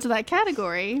falls into that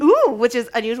category. Ooh, which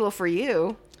is unusual for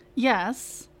you.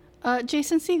 Yes.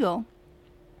 Jason Segel.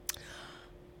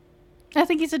 I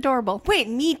think he's adorable. Wait,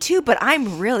 me too, but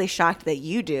I'm really shocked that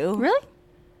you do. Really?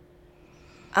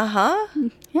 Uh-huh.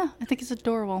 Yeah, I think he's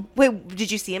adorable. Wait,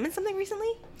 did you see him in something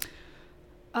recently?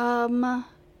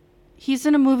 He's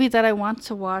in a movie that I want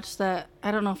to watch that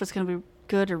I don't know if it's going to be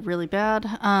good or really bad.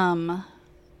 I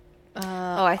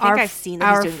think I've seen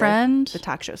that he's doing friend, the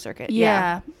talk show circuit.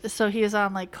 Yeah. So he is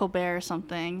on like Colbert or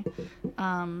something.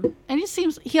 And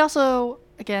he also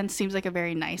again seems like a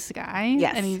very nice guy.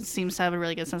 Yes. And he seems to have a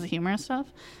really good sense of humor and stuff.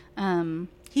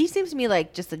 He seems to me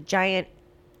like just a giant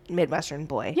Midwestern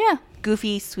boy. Yeah.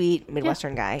 Goofy, sweet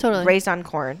Midwestern guy. Totally. Raised on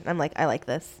corn. I'm like, I like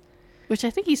this. Which I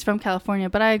think he's from California,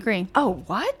 but I agree. Oh,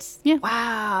 what? Yeah.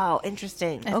 Wow.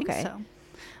 Interesting. I think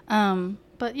so.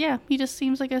 But yeah, he just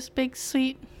seems like a big,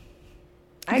 sweet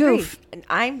I goof. agree.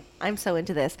 And I'm so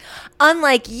into this.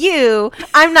 Unlike you,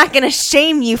 I'm not going to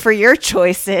shame you for your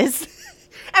choices.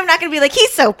 I'm not going to be like,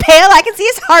 he's so pale, I can see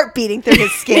his heart beating through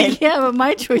his skin. Yeah, but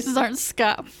my choices aren't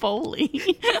Scott Foley.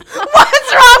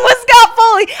 What's wrong with Scott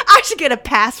Foley? I should get a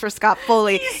pass for Scott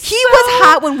Foley. He was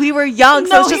hot when we were young,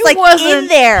 so it's just like wasn't. In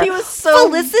there. He was so...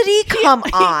 Felicity, come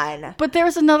on. But there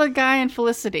was another guy in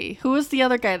Felicity. Who was the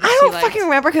other guy that I she don't liked? fucking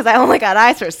remember because I only got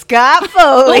eyes for Scott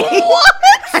Foley. What?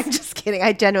 I'm just kidding.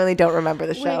 I genuinely don't remember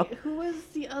the show. Wait, who was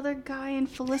the other guy in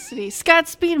Felicity? Scott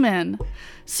Speedman.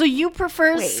 So you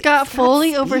prefer Wait, Scott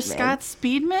Foley over Speedman? Scott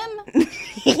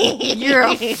Speedman? You're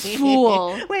a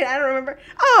fool. Wait, I don't remember.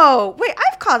 Oh, wait,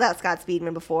 I've called out Scott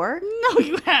Speedman before. No,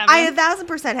 you haven't. I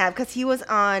 1,000% have, because he was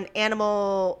on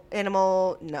Animal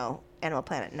Planet, no.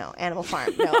 Animal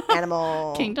Farm, no.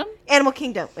 Animal Kingdom? Animal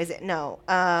Kingdom, is it? No.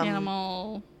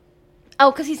 Animal.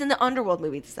 Oh, because he's in the Underworld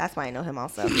movies. That's why I know him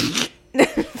also.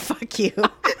 Fuck you.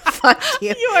 Fuck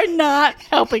you. You are not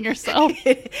helping yourself.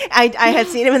 I had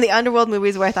seen him in the Underworld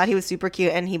movies where I thought he was super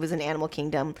cute, and he was in Animal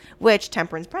Kingdom, which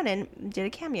Temperance Brennan did a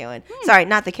cameo in. Sorry,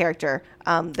 not the character,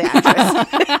 the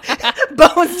actress.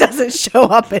 Bones doesn't show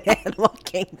up in Animal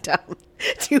Kingdom,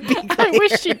 to be clear. I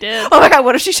wish she did. Oh my god,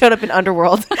 what if she showed up in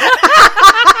Underworld?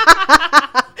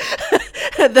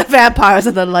 The vampires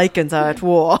and the lichens are at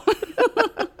war.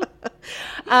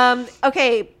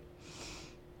 Okay.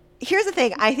 Here's the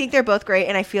thing. I think they're both great,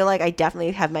 and I feel like I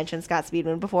definitely have mentioned Scott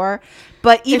Speedman before.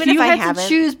 But even if you I had haven't, to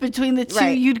choose between the two,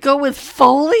 Right. you'd go with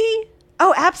Foley?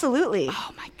 oh, absolutely.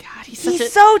 Oh my god,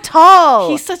 he's So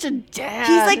tall. He's such a dad.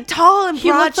 He's like tall and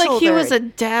He looked broad-shouldered. like he was a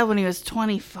dad when he was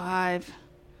 25.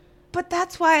 But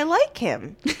that's why I like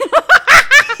him.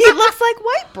 He looks like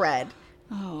white bread.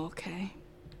 Oh, okay.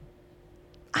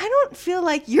 I don't feel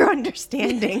like you're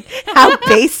understanding how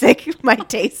basic my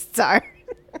tastes are.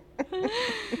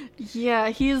 Yeah,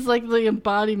 he's like the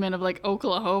embodiment of like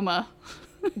Oklahoma.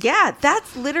 Yeah,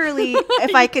 that's literally,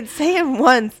 if I could say him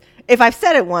once, if I've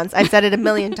said it once, I've said it a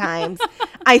million times.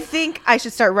 I think I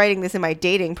should start writing this in my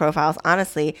dating profiles,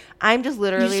 honestly. I'm just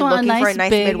literally looking for a nice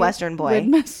big Midwestern boy.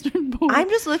 Midwestern boy. I'm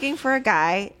just looking for a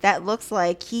guy that looks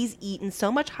like he's eaten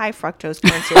so much high fructose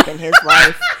corn syrup in his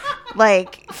life.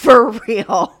 Like, for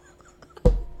real.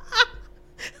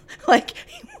 Like,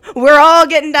 we're all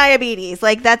getting diabetes.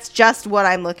 Like, that's just what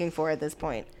I'm looking for at this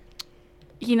point.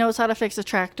 He knows how to fix a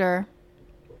tractor.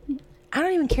 I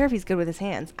don't even care if he's good with his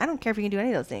hands. I don't care if he can do any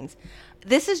of those things.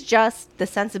 This is just the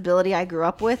sensibility I grew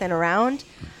up with and around.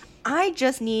 I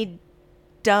just need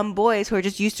dumb boys who are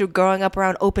just used to growing up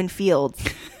around open fields.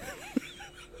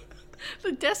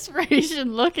 The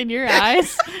desperation look in your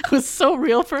eyes was so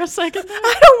real for a second there.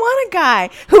 I don't want a guy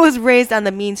who was raised on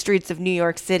the mean streets of New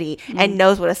York City and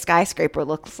knows what a skyscraper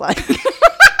looks like.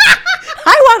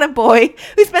 I want a boy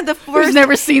who spent the first Who's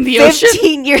never seen the 15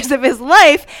 ocean. years of his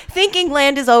life thinking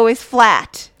land is always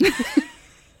flat.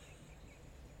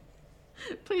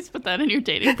 Please put that in your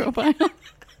dating profile. I don't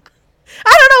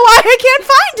know why I can't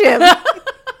find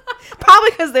him. Probably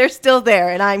because they're still there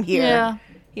and I'm here. Yeah.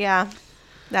 Yeah.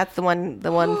 That's the one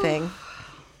thing.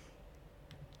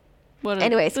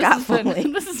 Anyway, this Scott has been-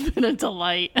 Foley. This has been a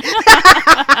delight.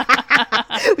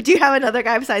 Do you have another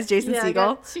guy besides Jason Yeah, I Segel?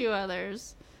 got two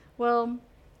others. Well,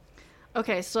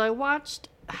 okay, so I watched.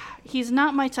 He's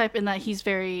not my type in that he's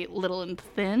very little and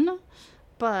thin,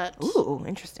 but Ooh,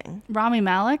 interesting. Rami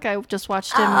Malek. I just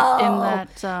watched him in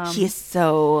that. He is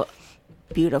so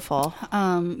beautiful.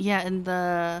 Yeah, in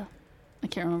the. I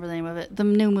can't remember the name of it. The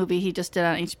new movie he just did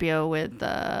on HBO with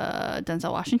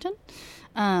Denzel Washington.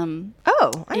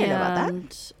 Oh, I didn't know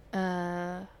about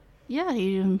that. Yeah,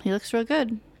 he looks real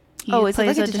good. He Oh, is it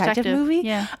plays like a detective movie?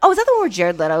 Yeah. Oh, is that the one where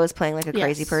Jared Leto is playing like a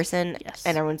crazy Yes. person? Yes.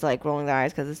 And everyone's like rolling their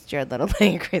eyes because it's Jared Leto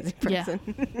playing a crazy Yeah.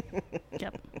 person.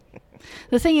 Yep.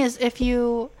 The thing is, if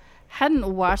you hadn't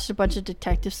watched a bunch of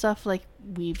detective stuff like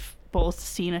we've both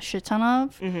seen a shit ton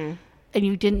of, Mm-hmm. and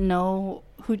you didn't know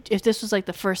if this was like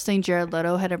the first thing Jared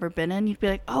Leto had ever been in, you'd be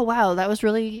like, oh wow, that was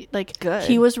really like Good.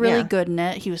 He was really Yeah. good in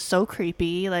it. He was so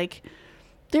creepy. Like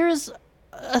there's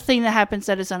a thing that happens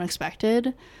that is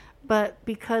unexpected, but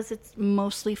because it's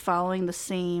mostly following the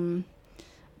same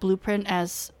blueprint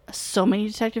as so many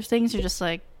detective things, you're just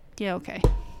like, yeah, okay.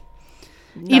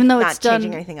 Even though not it's done,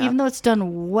 changing anything up. even though it's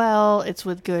done well, it's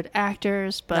with good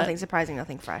actors, but Nothing surprising,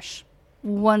 nothing fresh.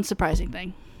 one surprising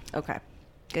thing. Okay.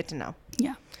 Good to know.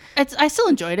 Yeah. I still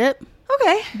enjoyed it,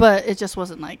 Okay. but it just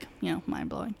wasn't like, mind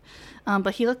blowing.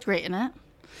 But he looked great in it.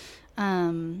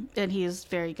 And he is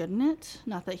very good in it.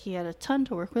 Not that he had a ton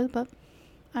to work with, but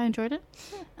I enjoyed it.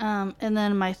 And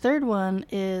then my third one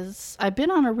is I've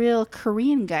been on a real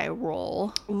Korean guy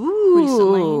role Ooh.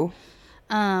 recently.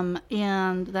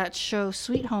 And that show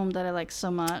Sweet Home that I like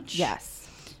so much. Yes.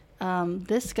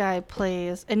 This guy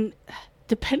plays, and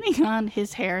depending on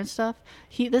his hair and stuff,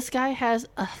 this guy has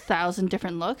 1,000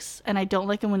 different looks, and I don't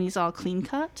like him when he's all clean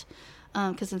cut.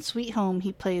 Because in Sweet Home,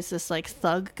 he plays this like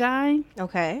thug guy,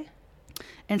 Okay.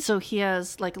 and so he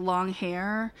has like long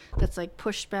hair that's like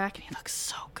pushed back, and he looks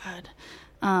so good.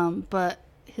 But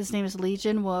his name is Lee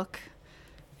Jin Wook,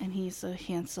 and he's a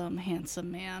handsome,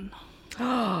 handsome man.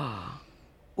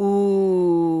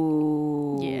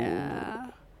 Ooh. Yeah.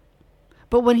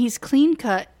 But when he's clean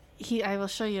cut, I will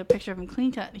show you a picture of him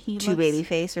clean cut. He Too looks, baby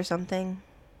face or something.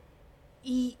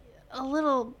 a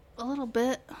little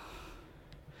bit.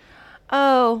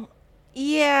 Oh,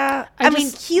 yeah. I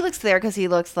mean, he looks there because he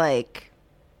looks like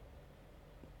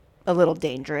a little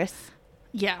dangerous.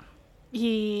 Yeah.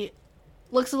 He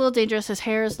looks a little dangerous. His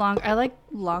hair is long. I like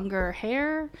longer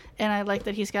hair, and I like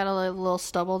that he's got a little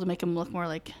stubble to make him look more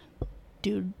like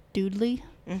doodly.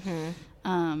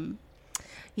 Mm-hmm.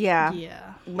 Yeah.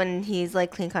 Yeah. When he's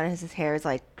like clean cut, his hair is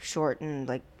like short and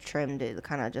like trimmed. It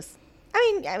kind of just.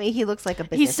 I mean, he looks like a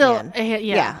businessman. He's still,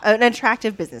 an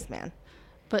attractive businessman.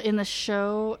 But in the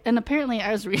show, and apparently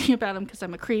I was reading about him because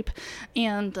I'm a creep,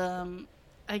 and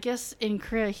I guess in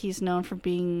Korea he's known for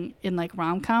being in like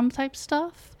rom-com type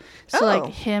stuff. So like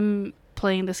him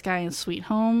playing this guy in Sweet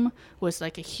Home was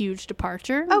like a huge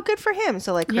departure. Oh, good for him.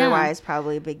 So like career-wise,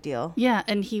 probably a big deal. Yeah,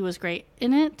 and he was great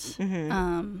in it.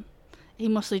 Mm-hmm. He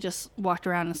mostly just walked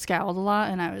around and scowled a lot,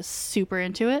 and I was super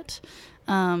into it.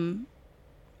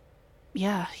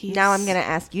 Yeah, now I'm gonna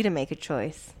ask you to make a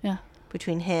choice. Yeah.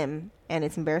 Between him and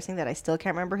it's embarrassing that I still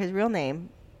can't remember his real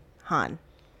name, Han.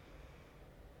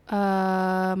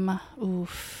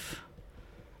 Oof.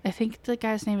 I think the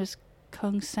guy's name is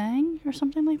Kung Sang or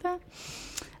something like that.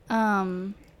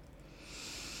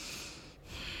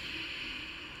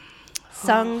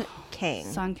 Sung Kang.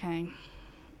 Sung Kang.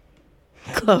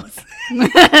 Close.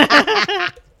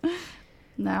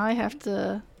 Now I have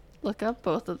to look up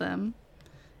both of them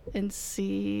and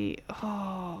see.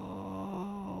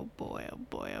 Oh boy! Oh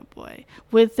boy! Oh boy!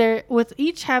 With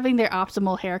each having their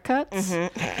optimal haircuts,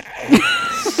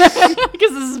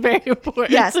 because this is very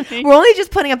important. Yes, to me. we're only just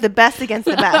putting up the best against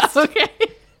the best. Okay.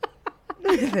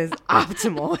 Look at this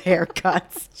optimal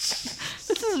haircuts.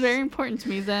 This is very important to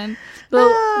me. Then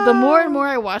the more and more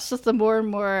I watch this, the more and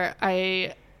more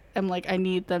I am like, I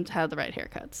need them to have the right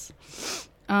haircuts.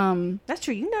 That's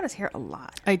true. You notice hair a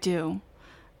lot. I do.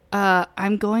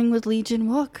 I'm going with Lee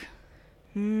Jin-wook.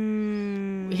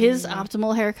 His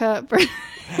optimal haircut versus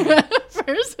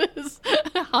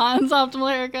Han's optimal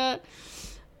haircut.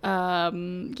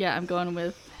 Yeah, I'm going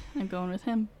with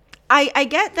him. I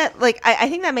get that. Like, I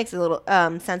think that makes a little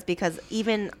sense because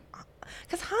Han's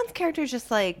character is just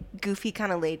like goofy,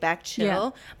 kind of laid back, chill.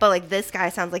 Yeah. But like this guy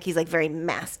sounds like he's like very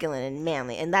masculine and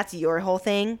manly, and that's your whole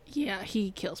thing. Yeah,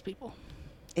 he kills people.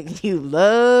 You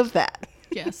love that.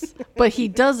 Yes, but he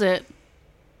does it.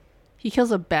 He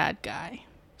kills a bad guy.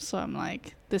 So I'm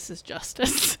like, this is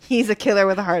justice. He's a killer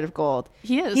with a heart of gold.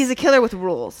 He is. He's a killer with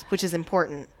rules, which is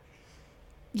important.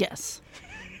 Yes.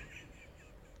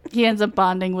 He ends up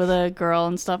bonding with a girl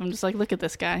and stuff. I'm just like, look at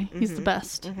this guy. He's the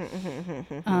best.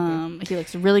 He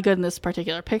looks really good in this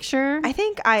particular picture. I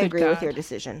think I agree with your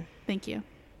decision. Thank you.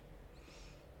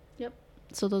 Yep.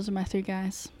 So those are my 3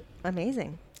 guys.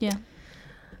 Amazing. Yeah.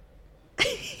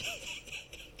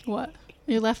 What?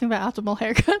 You're laughing about optimal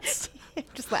haircuts?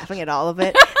 Just laughing at all of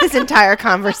it. This entire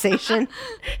conversation.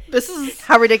 This is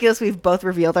how ridiculous we've both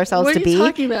revealed ourselves to be. What are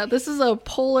you talking about? This is a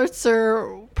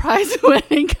Pulitzer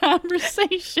Prize-winning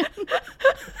conversation.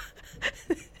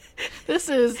 This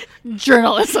is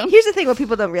journalism. Here's the thing: what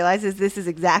people don't realize is this is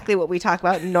exactly what we talk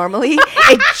about normally.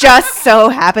 It just so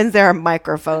happens there are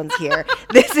microphones here.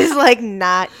 This is like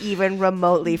not even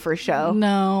remotely for show.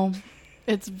 No.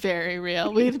 It's very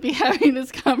real. We'd be having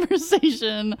this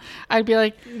conversation. I'd be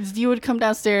like, you would come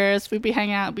downstairs. We'd be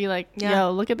hanging out. Be like,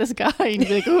 yo, look at this guy. And you'd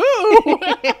be like, ooh.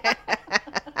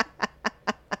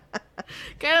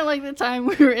 Kind of like the time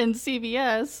we were in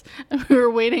CVS and we were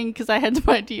waiting because I had to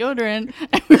buy deodorant.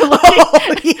 And we were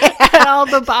looking at all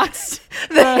the boxes.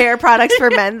 The hair products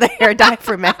for men, the hair dye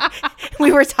for men.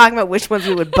 We were talking about which ones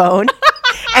we would bone.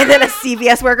 And then a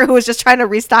CVS worker who was just trying to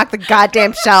restock the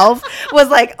goddamn shelf was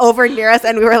like over near us,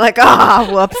 and we were like,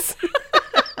 whoops.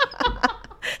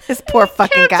 This poor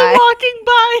fucking guy. Walking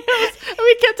by us, and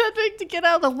we kept having to get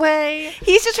out of the way.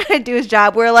 He's just trying to do his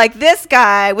job. We're like, this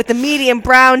guy with the medium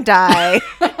brown dye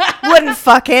wouldn't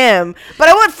fuck him, but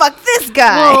I would fuck this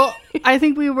guy. Well, I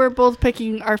think we were both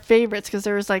picking our favorites because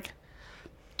there was like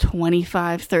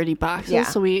 25, 30 boxes. Yeah.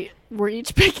 So we were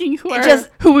each picking who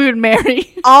we would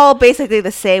marry. All basically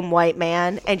the same white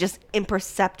man and just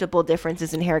imperceptible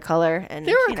differences in hair color. And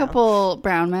there were a couple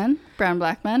brown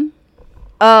black men.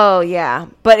 Oh, yeah.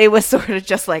 But it was sort of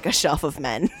just like a shelf of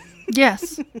men.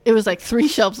 Yes. It was like 3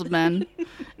 shelves of men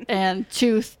and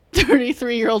 2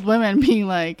 33-year-old women being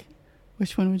like,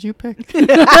 which one would you pick? It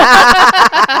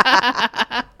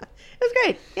was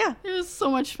great. Yeah. It was so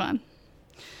much fun.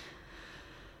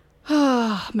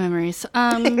 Memories.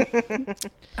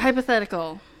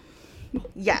 Hypothetical.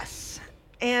 Yes.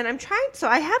 And so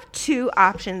I have two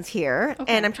options here,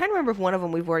 Okay. and I'm trying to remember if one of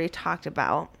them we've already talked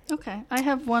about. Okay. I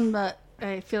have one that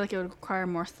I feel like it would require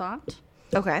more thought.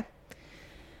 Okay.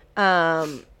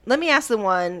 Let me ask the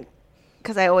one,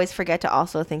 because I always forget to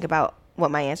also think about what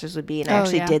my answers would be, and I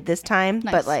actually did this time.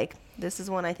 Nice. But like, this is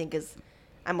one I think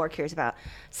I'm more curious about.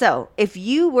 So, if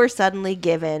you were suddenly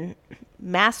given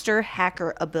master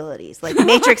hacker abilities, like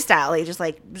Matrix style, you just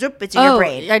like zoop, it's in your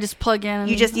brain. I just plug in.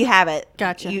 You have it.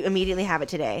 Gotcha. You immediately have it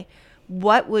today.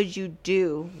 What would you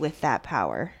do with that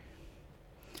power?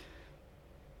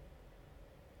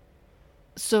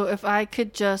 So if I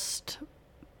could just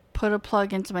put a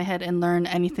plug into my head and learn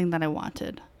anything that I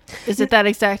wanted, is it that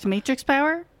exact Matrix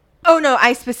power? Oh no,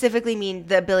 I specifically mean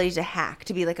the ability to hack,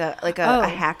 to be like a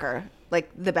hacker, like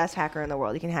the best hacker in the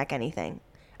world. You can hack anything.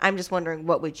 I'm just wondering,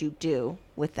 what would you do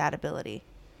with that ability?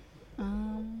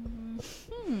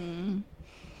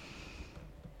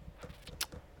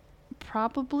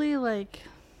 Probably like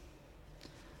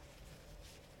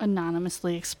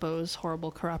anonymously expose horrible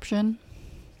corruption.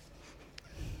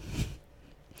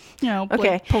 You know,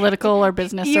 Okay. like political or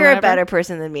business. You're or a whatever. better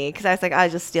person than me, because I was like,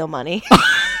 I'll just steal money.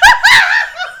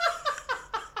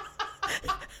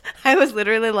 I was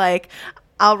literally like,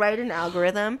 I'll write an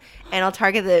algorithm and I'll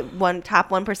target the top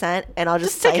 1%, and I'll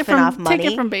just siphon off money.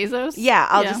 Take it from Bezos. Yeah,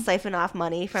 I'll just siphon off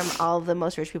money from all the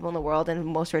most rich people in the world and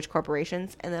most rich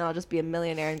corporations, and then I'll just be a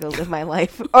millionaire and go live my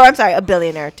life. Or I'm sorry, a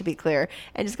billionaire, to be clear,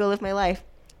 and just go live my life.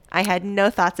 I had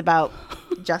no thoughts about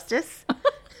justice.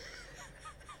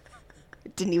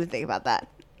 Didn't even think about that.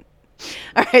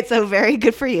 All right, so very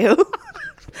good for you.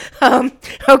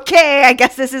 Okay, I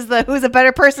guess this is the Who's a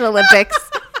Better Person Olympics.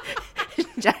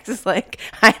 Jax is like,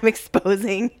 I'm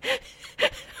exposing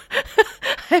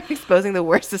the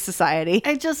worst of society.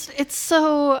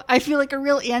 I feel like a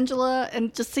real Angela,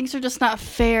 and just things are just not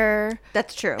fair.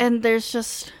 That's true. And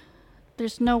there's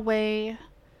no way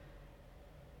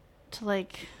to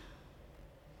like,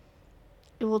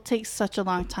 it will take such a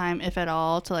long time, if at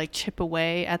all, to like chip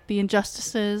away at the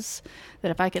injustices, that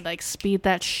if I could like speed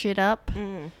that shit up,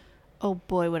 oh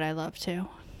boy, would I love to.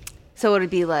 So it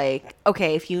would be like,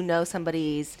 okay, if you know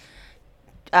somebody's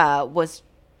was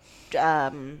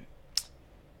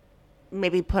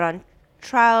maybe put on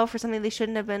trial for something they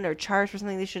shouldn't have been, or charged for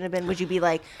something they shouldn't have been, would you be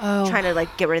like trying to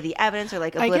like get rid of the evidence, or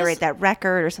like obliterate that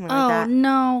record or something like that? Oh,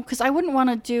 no, because I wouldn't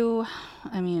want to do,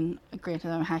 I mean,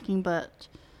 granted I'm hacking, but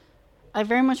I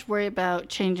very much worry about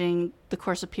changing the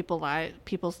course of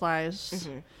people's lives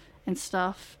and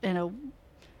stuff in a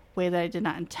way that I did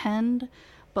not intend.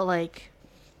 But like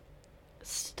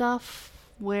stuff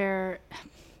where,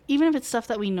 even if it's stuff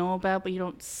that we know about, but you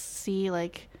don't see,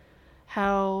 like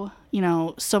how, you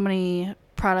know, so many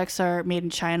products are made in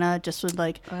China just with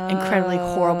like incredibly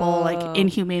horrible, like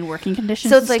inhumane working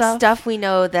conditions. So it's and like stuff we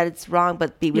know that it's wrong,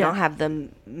 but we don't have the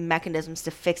mechanisms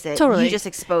to fix it. Totally. You just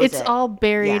expose it. It's all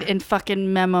buried in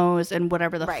fucking memos and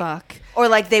whatever the fuck. Or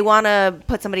like they want to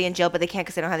put somebody in jail, but they can't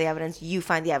because they don't have the evidence. You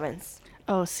find the evidence.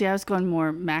 Oh, see, I was going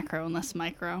more macro and less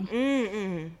micro.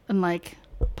 And like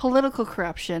political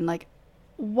corruption, like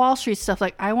Wall Street stuff.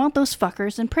 Like, I want those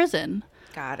fuckers in prison.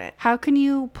 Got it. How can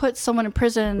you put someone in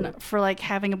prison for like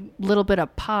having a little bit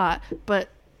of pot, but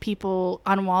people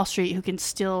on Wall Street who can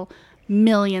steal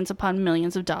millions upon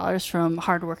millions of dollars from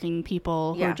hardworking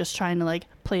people who are just trying to like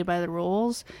play by the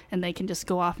rules, and they can just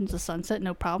go off into the sunset,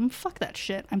 no problem? Fuck that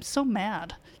shit. I'm so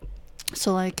mad.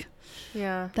 So like,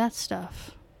 that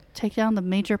stuff. Take down the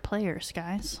major players,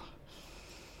 guys.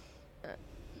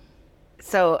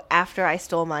 So after I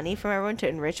stole money from everyone to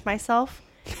enrich myself,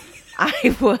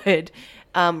 I would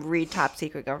read top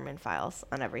secret government files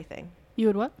on everything. You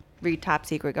would what? Read top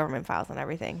secret government files on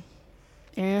everything.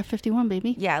 Area 51,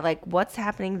 baby. Yeah, like what's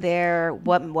happening there?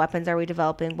 What weapons are we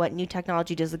developing? What new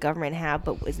technology does the government have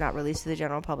but is not released to the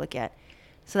general public yet?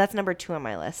 So that's number 2 on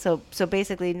my list. So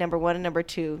basically number 1 and number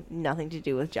 2, nothing to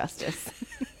do with justice.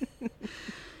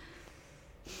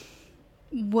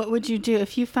 What would you do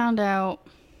if you found out?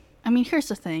 I mean, here's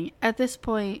the thing. At this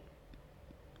point,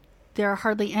 there are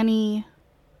hardly any,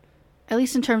 at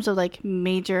least in terms of like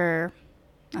major,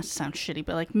 not to sound shitty,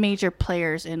 but like major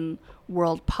players in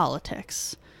world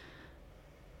politics.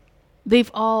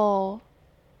 They've all,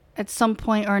 at some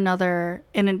point or another,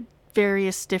 and in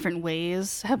various different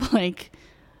ways, have like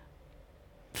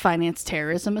financed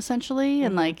terrorism essentially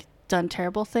and like done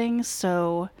terrible things.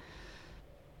 So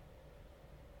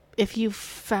if you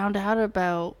found out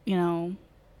about, you know,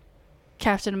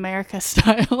 Captain America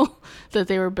style, that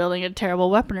they were building a terrible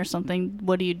weapon or something,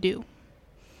 what do you do?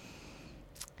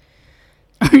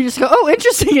 Or you just go, oh,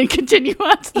 interesting, and continue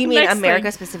on to the You mean next America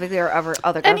thing. specifically or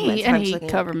other governments? Any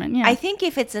government, yeah. I think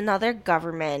if it's another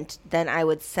government, then I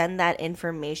would send that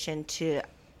information to,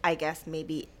 I guess,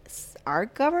 maybe our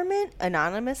government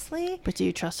anonymously. But do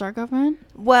you trust our government?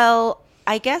 Well,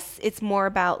 I guess it's more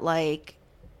about like,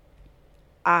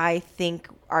 I think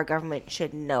our government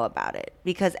should know about it.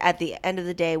 Because at the end of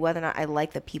the day, whether or not I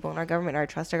like the people in our government or I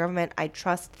trust our government, I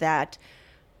trust that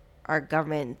our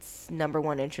government's number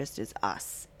one interest is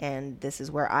us. And this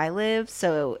is where I live.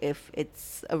 So if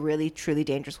it's a really, truly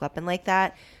dangerous weapon like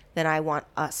that, then I want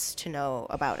us to know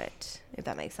about it, if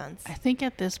that makes sense. I think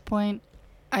at this point,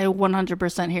 I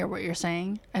 100% hear what you're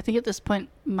saying. I think at this point,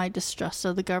 my distrust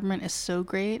of the government is so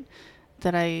great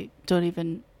that I don't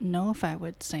even know if I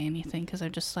would say anything because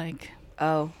I'm just like...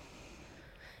 Oh.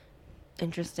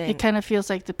 Interesting. It kind of feels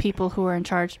like the people who are in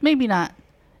charge, maybe not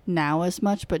now as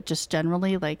much, but just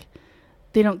generally, like,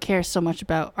 they don't care so much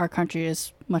about our country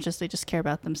as much as they just care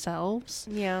about themselves.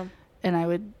 Yeah. And I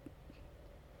would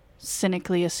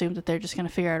cynically assume that they're just going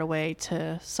to figure out a way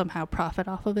to somehow profit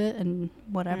off of it and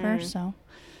whatever. So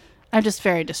I'm just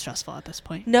very distrustful at this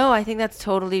point. No, I think that's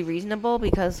totally reasonable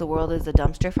because the world is a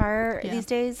dumpster fire these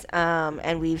days.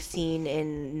 And we've seen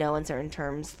in no uncertain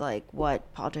terms, like,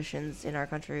 what politicians in our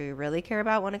country really care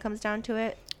about when it comes down to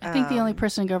it. I think the only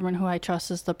person in government who I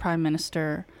trust is the Prime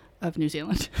Minister of New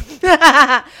Zealand.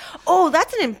 Oh,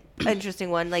 that's an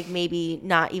interesting one. Like, maybe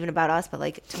not even about us, but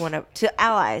like to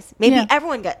allies. Maybe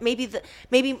everyone maybe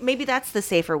that's the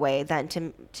safer way then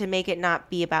to make it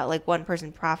not be about like one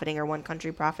person profiting or one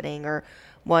country profiting or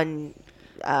one.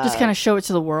 Just kind of show it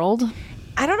to the world.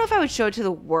 I don't know if I would show it to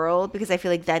the world because I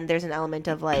feel like then there's an element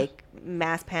of like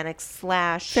mass panic /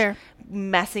 Fair.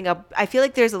 messing up. I feel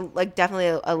like there's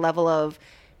definitely a level of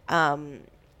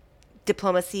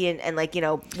diplomacy and like, you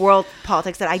know, world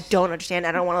politics that I don't understand.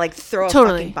 I don't want to like throw a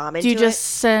fucking bomb into it. Do you just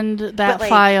send that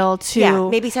file to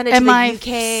maybe send it to the UK,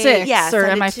 MI6 or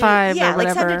MI5 or whatever.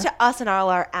 Like send it to us and all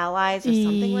our allies or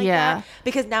something like that.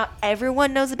 Because now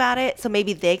everyone knows about it, so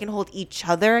maybe they can hold each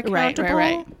other accountable.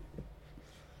 Right.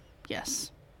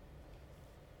 Yes.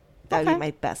 That would be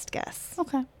my best guess.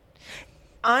 Okay.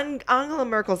 Angela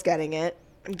Merkel's getting it.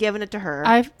 I'm giving it to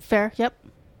her. Fair. Yep.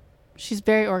 She's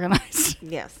very organized.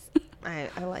 Yes. I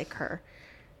like her.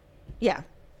 Yeah.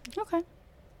 Okay.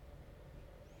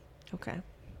 Okay.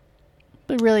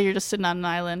 But really, you're just sitting on an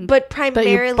island. But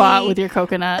primarily, that you bought with your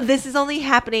coconut. This is only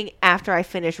happening after I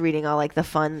finish reading all like the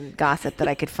fun gossip that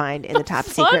I could find in the top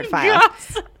secret file.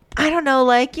 Gossip. I don't know,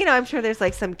 like, you know, I'm sure there's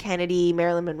like some Kennedy,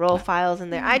 Marilyn Monroe files in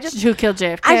there. Who killed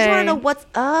JFK? I just want to know what's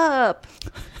up.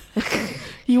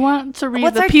 You want to read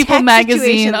What's the our People tech magazine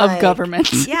situation of like?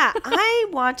 government. Yeah, I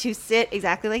want to sit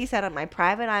exactly like you said on my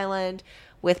private island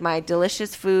with my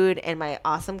delicious food and my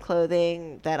awesome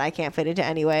clothing that I can't fit into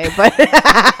anyway, but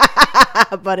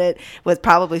but it was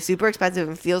probably super expensive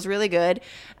and feels really good.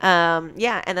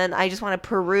 Yeah, and then I just want to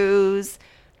peruse,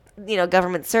 you know,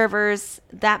 government servers.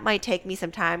 That might take me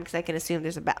some time because I can assume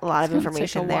there's a lot of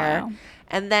information there.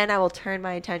 And then I will turn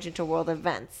my attention to world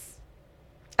events.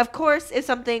 Of course, if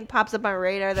something pops up on my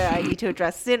radar that I need to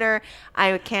address sooner,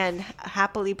 I can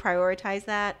happily prioritize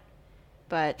that.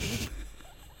 But,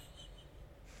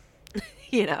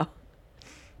 you know,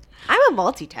 I'm a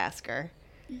multitasker.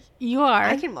 You are.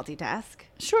 I can multitask.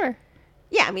 Sure.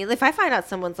 Yeah, I mean, if I find out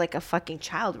someone's like a fucking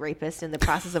child rapist in the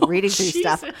process of reading through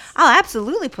stuff, I'll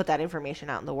absolutely put that information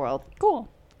out in the world. Cool.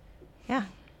 Yeah.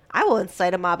 I will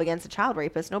incite a mob against a child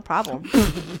rapist, no problem.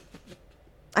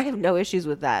 I have no issues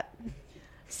with that.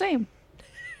 Same.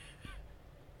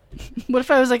 What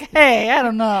if I was like, hey, I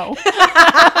don't know.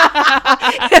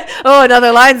 Oh,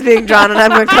 another line's being drawn and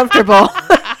I'm uncomfortable.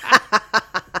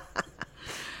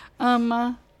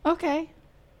 Okay.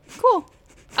 Cool.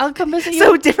 I'll come visit you.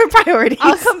 So different priorities.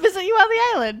 I'll come visit you on the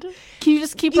island. Can you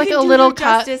just keep like a little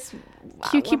cottage?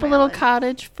 Can you keep a little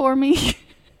cottage for me?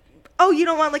 Oh, you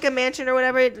don't want like a mansion or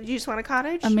whatever? You just want a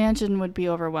cottage? A mansion would be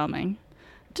overwhelming.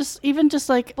 Just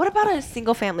like... What about a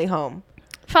single family home?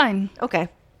 Fine. Okay.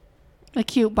 A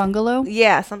cute bungalow?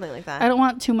 Yeah, something like that. I don't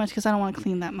want too much because I don't want to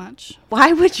clean that much.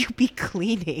 Why would you be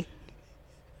cleaning?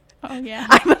 Oh, yeah.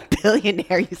 I'm a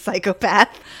billionaire, you psychopath.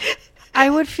 I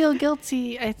would feel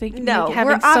guilty, I think. No, like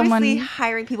we're obviously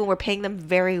hiring people. We're paying them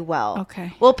very well.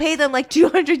 Okay. We'll pay them like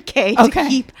 $200K to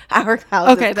keep our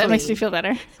house Okay, that makes me feel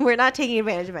better. We're not taking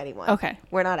advantage of anyone. Okay.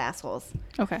 We're not assholes.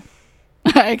 Okay.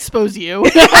 I expose you.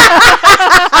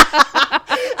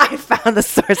 I found the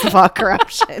source of all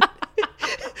corruption.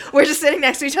 We're just sitting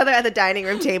next to each other at the dining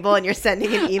room table and you're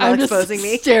sending an email exposing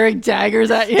me. Staring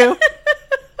daggers at you.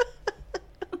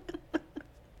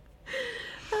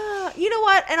 you know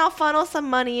what? And I'll funnel some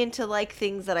money into like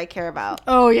things that I care about.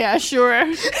 Oh yeah, sure.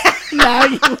 Now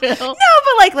you will. No,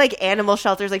 but like animal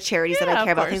shelters, like charities that Yeah, I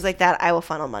care of about, course. things like that. I will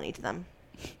funnel money to them,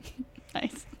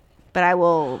 Nice. but I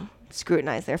will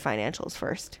scrutinize their financials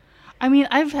first. I mean,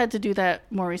 I've had to do that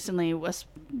more recently, was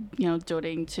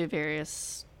donating to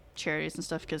various charities and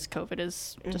stuff because COVID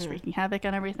is just wreaking havoc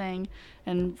on everything,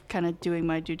 and kind of doing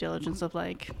my due diligence of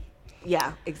like,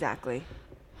 Yeah, exactly.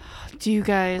 do you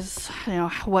guys,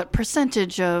 what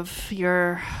percentage of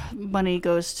your money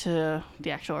goes to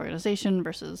the actual organization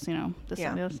versus, this Yeah.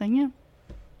 and the other thing? Yeah.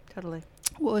 Totally.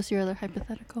 What was your other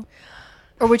hypothetical?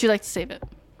 Or would you like to save it?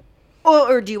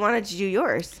 Or do you want to do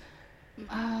yours?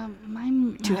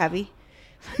 Mine. Too heavy?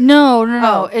 No.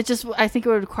 Oh. It just, I think it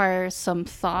would require some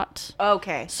thought.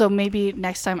 Okay. So maybe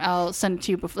next time I'll send it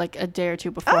to you like a day or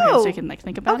two beforehand so you can like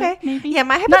think about Okay. it. Maybe. Yeah,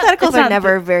 my it's hypotheticals are not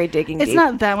never very digging It's deep.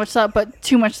 not that much thought, but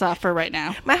too much thought for right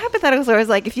now. My hypotheticals are always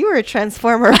like, if you were a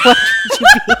transformer, what would you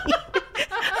be?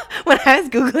 When I was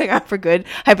Googling out for good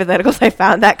hypotheticals, I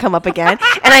found that come up again.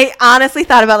 And I honestly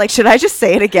thought about, like, should I just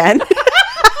say it again?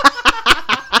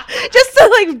 Just to,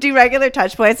 like, do regular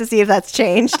touch points to see if that's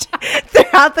changed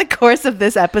throughout the course of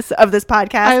this episode, of this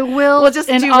podcast. I will. We'll just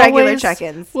and do regular always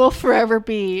check-ins. Will forever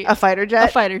be A fighter jet?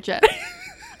 A fighter jet.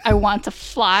 I want to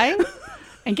fly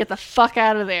and get the fuck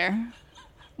out of there.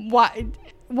 Why?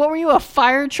 What were you, a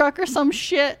fire truck or some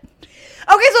shit?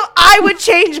 Okay, so I would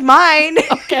change mine.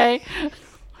 Okay.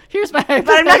 Here's my. But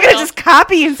I'm not going to just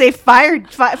copy and say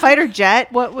fighter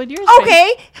jet. What would yours be?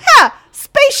 Okay, yeah,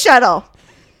 space shuttle.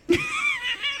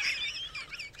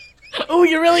 Oh,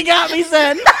 you really got me,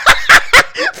 Zen.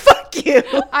 Fuck you.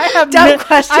 I have dumb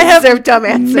questions deserve dumb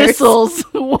answers. Missiles.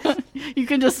 You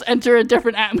can just enter a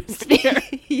different atmosphere.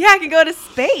 Yeah, I can go to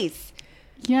space.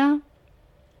 Yeah.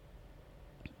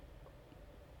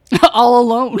 All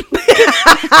alone.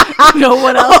 No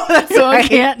one else. Oh, that's No one right.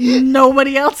 can't.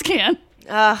 Nobody else can.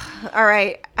 All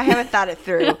right. I haven't thought it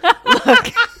through. Look,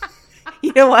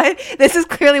 you know what? This is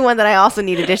clearly one that I also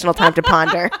need additional time to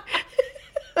ponder.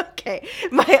 Okay.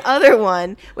 My other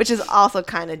one, which is also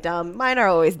kind of dumb. Mine are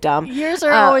always dumb. Yours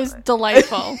are always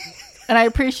delightful. And I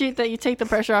appreciate that you take the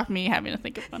pressure off me having to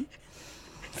think of one.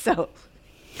 So,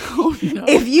 Oh, no.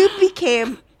 if you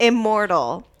became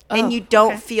immortal and you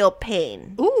don't feel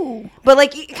pain, Ooh. but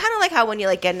like kind of like how when you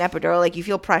like get an epidural, like you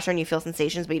feel pressure and you feel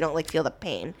sensations, but you don't like feel the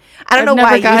pain. I don't know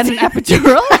why I've never gotten an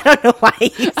epidural. I don't know why I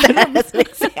use that as an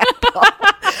example.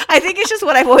 I think it's just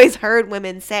what I've always heard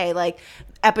women say. Like,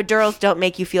 epidurals don't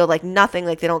make you feel like nothing.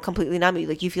 Like, they don't completely numb you.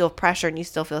 Like, you feel pressure and you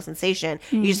still feel sensation.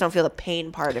 You just don't feel the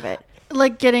pain part of it.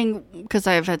 Like getting, because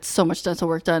I've had so much dental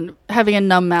work done, having a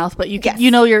numb mouth, but you can,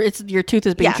 Yes. your tooth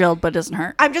is being Yeah. drilled, but it doesn't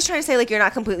hurt. I'm just trying to say, like, you're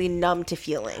not completely numb to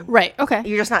feeling. Right. Okay.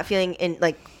 You're just not feeling in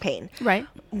like pain. Right.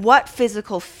 What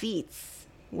physical feats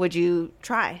would you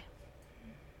try?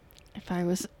 If I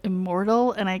was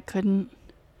immortal and I couldn't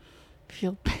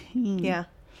feel pain. Yeah.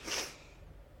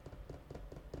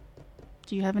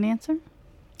 Do you have an answer?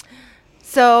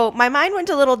 So my mind went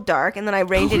a little dark, and then I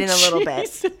reined it in a little bit.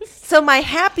 So my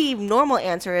happy, normal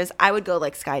answer is I would go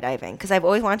like skydiving, because I've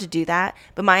always wanted to do that,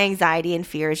 but my anxiety and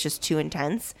fear is just too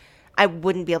intense. I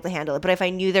wouldn't be able to handle it. But if I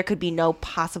knew there could be no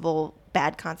possible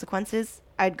bad consequences,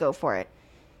 I'd go for it.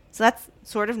 So that's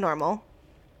sort of normal.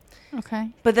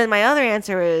 Okay. But then my other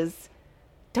answer is,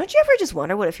 don't you ever just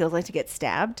wonder what it feels like to get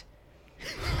stabbed?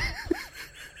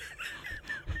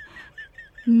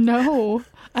 No.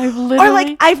 I've literally... Or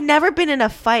like, I've never been in a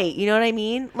fight. You know what I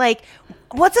mean? Like,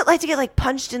 what's it like to get like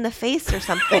punched in the face or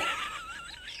something?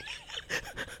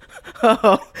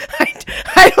 Oh,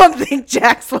 I don't think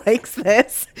Jax likes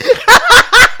this.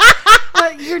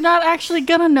 But you're not actually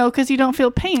gonna know because you don't feel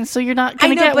pain, so you're not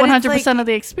gonna I know, get but it's 100% like- of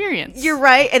the experience. You're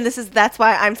right, and that's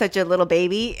why I'm such a little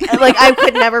baby. Like, I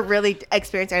could never really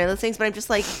experience any of those things, but I'm just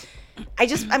like,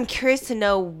 I'm curious to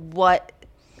know what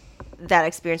that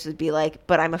experience would be like,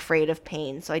 but I'm afraid of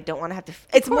pain, so I don't want to have to.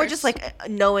 It's more just like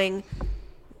knowing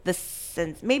the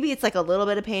sense. Maybe it's like a little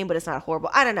bit of pain, but it's not horrible.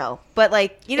 I don't know, but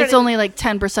like, you know, it's only like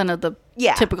 10% of the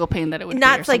Yeah. typical pain that it would be.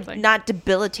 not Or like something. not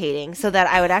debilitating, so that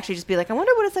I would actually just be like, I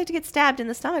wonder what it's like to get stabbed in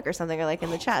the stomach or something, or like in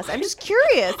the chest. I'm just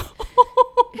curious.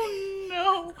 Oh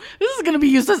no! This is gonna be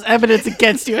used as evidence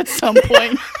against you at some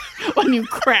point when you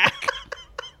crack.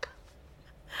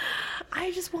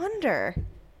 I just wonder.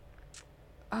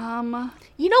 Um.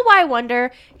 You know why I wonder?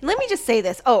 Let me just say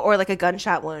this. Oh, or like a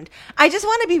gunshot wound. I just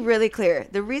want to be really clear.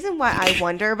 The reason why I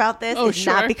wonder about this Oh, is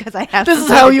sure. not because I have. This is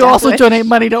some how sort of you death also wish. donate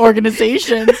money to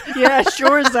organizations. Yeah,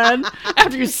 sure, Zen.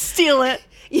 After you steal it.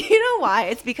 You know why?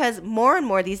 It's because more and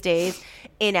more these days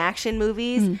in action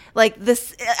movies, like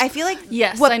this, I feel like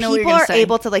Yes, what I know what people you're gonna are say.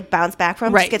 able to like bounce back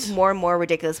from Right. just gets more and more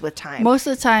ridiculous with time. Most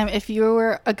of the time, if you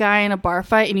were a guy in a bar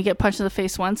fight and you get punched in the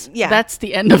face once, Yeah. that's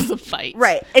the end of the fight.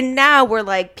 Right. And now we're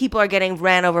like, people are getting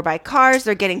ran over by cars.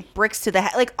 They're getting bricks to the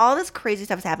head. Like, all this crazy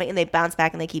stuff is happening, and they bounce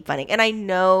back and they keep fighting. And I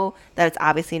know that it's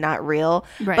obviously not real.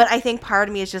 Right. But I think part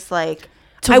of me is just like,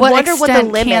 To I what wonder what the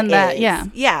extent limit can that- is. yeah.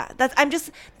 Yeah. That's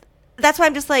why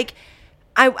I'm just like,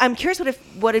 I'm curious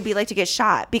what it'd be like to get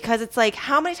shot, because it's like,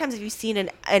 how many times have you seen an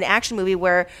action movie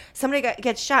where somebody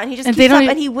gets shot and he just And keeps they don't up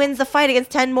even- and he wins the fight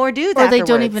against 10 more dudes Or they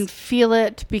don't afterwards? even feel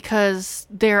it because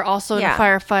they're also in Yeah. a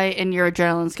firefight and your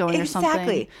adrenaline's going or something.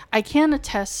 Exactly. I can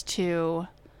attest to,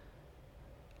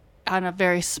 on a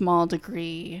very small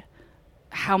degree,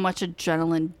 how much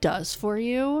adrenaline does for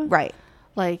you. Right.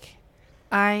 Like,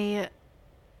 I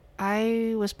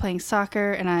was playing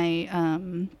soccer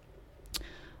and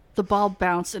the ball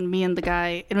bounced and me and the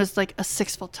guy, it was like a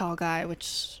 6 foot tall guy,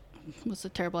 which was a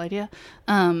terrible idea.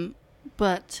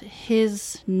 But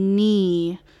his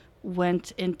knee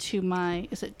went into my,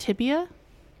 is it tibia?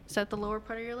 Is that the lower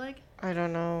part of your leg? I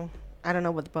don't know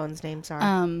what the bones' names are.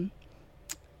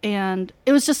 And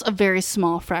it was just a very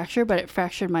small fracture, but it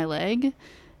fractured my leg.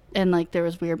 And like there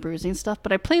was weird bruising stuff.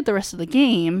 But I played the rest of the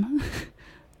game.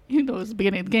 You know, it was the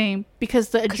beginning of the game. Because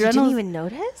the Because you adrenaline. didn't even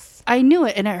notice? I knew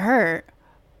it and it hurt.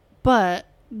 But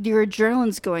your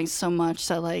adrenaline's going so much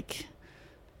that like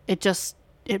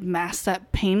it masks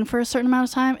that pain for a certain amount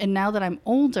of time. And now that I'm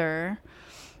older,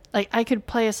 like I could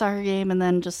play a soccer game and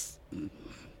then just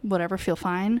whatever, feel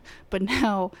fine. But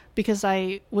now, because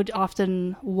I would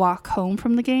often walk home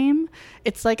from the game,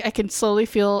 it's like I can slowly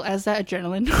feel as that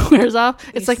adrenaline wears off.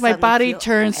 It's like my suddenly body feel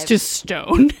turns to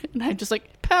stone. And I'm just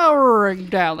like powering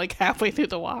down like halfway through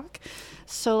the walk.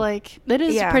 So like it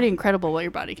is Yeah. pretty incredible what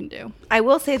your body can do. I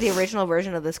will say the original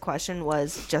version of this question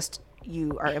was just,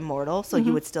 you are immortal, so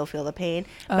you would still feel the pain.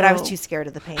 But I was Oh. too scared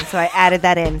of the pain, so I added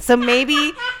that in. So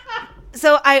maybe,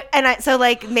 so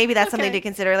maybe that's something Okay. to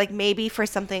consider. Like maybe for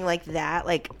something like that,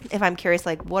 like if I'm curious,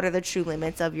 like what are the true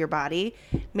limits of your body?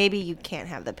 Maybe you can't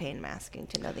have the pain masking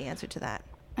to know the answer to that.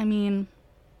 I mean,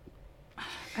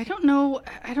 I don't know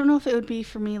if it would be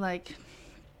for me. Like,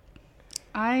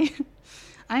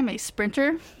 I'm a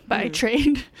sprinter by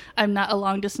trade. I'm not a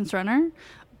long distance runner.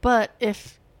 But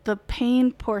if the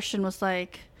pain portion was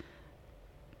like,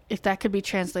 if that could be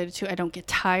translated to I don't get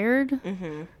tired,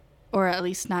 or at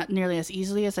least not nearly as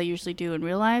easily as I usually do in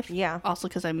real life. Yeah. Also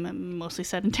because I'm mostly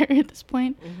sedentary at this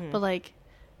point. But like,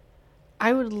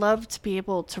 I would love to be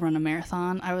able to run a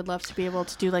marathon. I would love to be able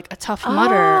to do like a Tough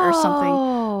Mudder or something.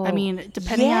 I mean,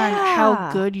 depending on how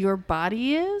yeah. good your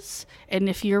body is, and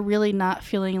if you're really not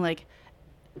feeling like,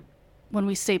 when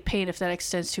we say pain, if that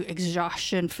extends to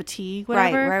exhaustion, fatigue,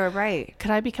 whatever. Right. Could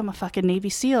I become a fucking Navy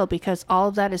SEAL? Because all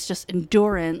of that is just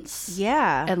endurance.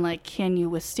 Yeah. And like, can you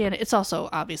withstand it? It's also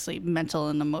obviously mental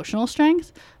and emotional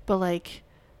strength. But like,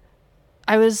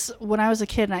 when I was a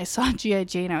kid and I saw G.I.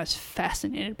 Jane, I was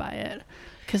fascinated by it.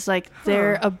 Because like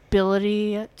their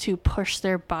ability to push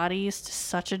their bodies to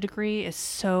such a degree is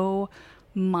so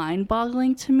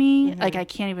mind-boggling to me. Like I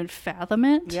can't even fathom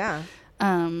it. Yeah.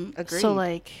 Agreed. So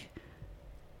like,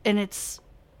 and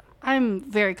I'm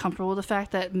very comfortable with the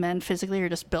fact that men physically are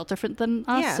just built different than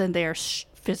us, Yeah. and they are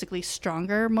physically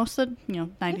stronger most of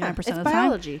 99% It's of the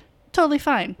biology. time. Totally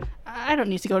fine. I don't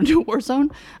need to go into a war zone.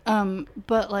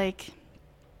 But like,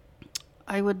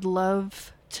 I would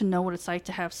love to know what it's like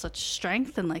to have such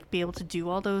strength and like be able to do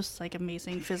all those like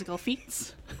amazing physical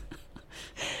feats.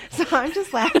 So I'm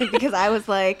just laughing because I was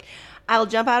like, I'll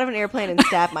jump out of an airplane and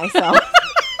stab myself.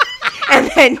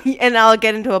 and I'll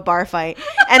get into a bar fight.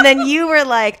 And then you were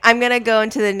like, I'm going to go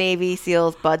into the Navy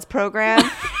SEALs Buds program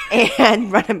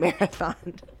and run a marathon.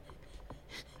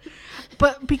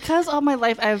 But because all my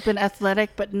life I've been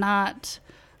athletic, but not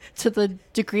to the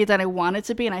degree that I wanted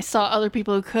to be, and I saw other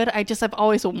people who could, I've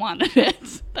always wanted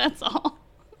it. That's all.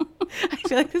 I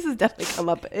feel like this has definitely come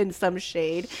up in some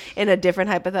shade in a different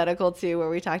hypothetical too, where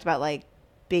we talked about like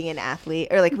being an athlete,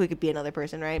 or like we could be another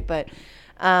person, right? But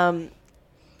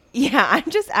yeah, I'm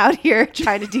just out here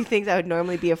trying to do things I would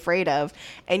normally be afraid of,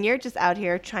 and you're just out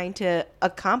here trying to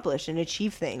accomplish and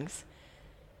achieve things.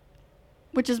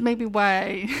 Which is maybe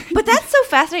why. But that's so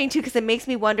fascinating too, because it makes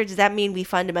me wonder, does that mean we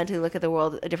fundamentally look at the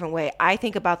world a different way? I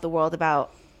think about the world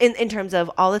in terms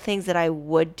of all the things that I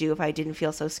would do if I didn't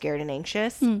feel so scared and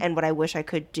anxious, and what I wish I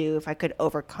could do if I could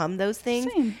overcome those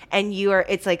things. Same. And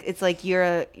it's like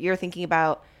you're thinking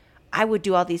about, I would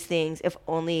do all these things if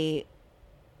only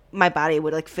my body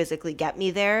would like physically get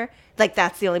me there. Like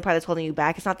that's the only part that's holding you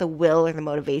back. It's not the will or the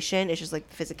motivation. It's just like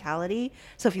the physicality.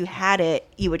 So if you had it,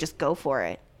 you would just go for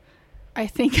it. I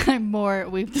think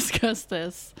we've discussed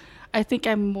this. I think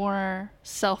I'm more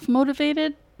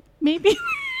self-motivated, maybe,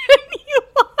 than you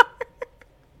are.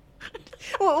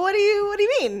 Well, what do you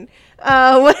mean?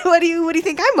 What do you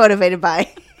think I'm motivated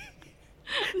by?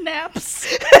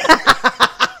 Naps.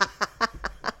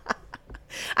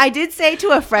 I did say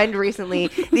to a friend recently,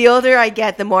 the older I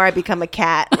get, the more I become a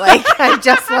cat. Like, I'm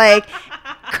just like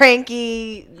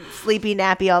cranky, sleepy,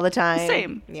 nappy all the time.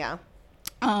 Same. Yeah.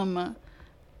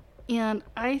 And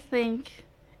I think,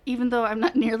 even though I'm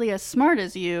not nearly as smart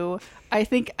as you, I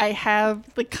think I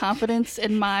have the confidence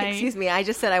in my... Excuse me, I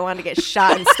just said I wanted to get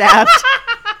shot and stabbed.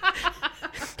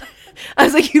 I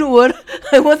was like, you know what?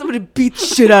 I want someone to beat the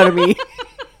shit out of me.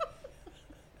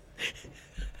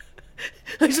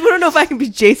 I just want to know if I can be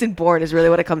Jason Bourne is really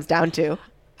what it comes down to.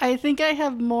 I think I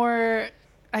have more,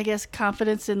 I guess,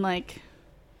 confidence in, like,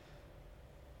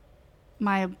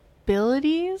 my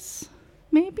abilities,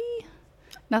 maybe?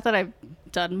 Not that I've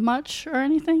done much or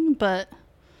anything, but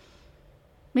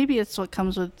maybe it's what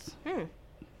comes with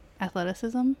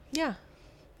athleticism. Yeah.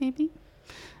 Maybe.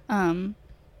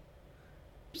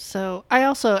 So I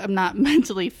also am not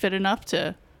mentally fit enough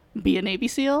to be a Navy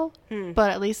SEAL,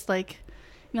 but at least, like,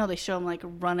 you know, they show them, like,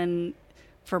 running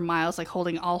for miles, like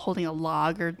holding a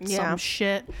log or some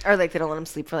shit. Or, like, they don't let them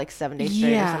sleep for, like, 7 days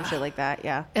straight or some shit like that,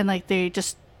 yeah. And, like, they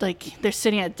just, like, they're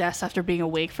sitting at desks after being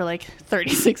awake for, like,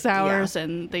 36 hours,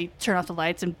 and they turn off the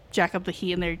lights and jack up the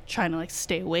heat, and they're trying to, like,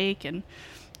 stay awake. And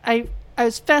I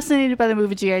was fascinated by the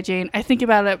movie G.I. Jane. I think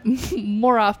about it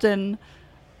more often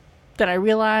than I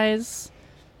realize.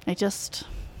 I just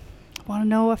want to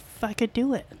know if I could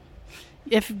do it,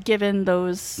 if given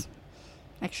those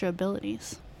extra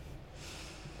abilities.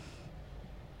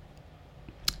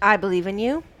 I believe in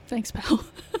you. Thanks, pal.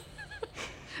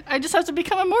 I just have to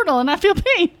become immortal and not feel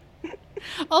pain.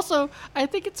 Also, I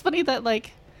think it's funny that,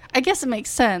 like, I guess it makes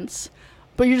sense,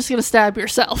 but you're just going to stab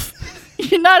yourself.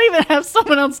 You're not even have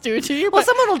someone else do it to you. Well,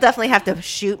 someone will definitely have to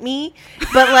shoot me,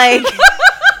 but, like...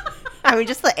 I mean,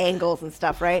 just the angles and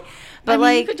stuff, right? But,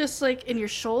 like... you could just, like, in your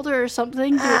shoulder or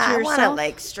something, do it to I yourself. want to,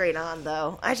 like, straight on,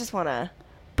 though. I just want to...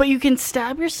 But you can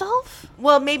stab yourself?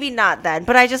 Well, maybe not then.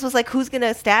 But I just was like, who's going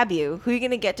to stab you? Who are you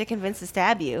going to get to convince to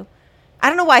stab you? I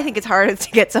don't know why I think it's harder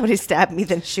to get somebody to stab me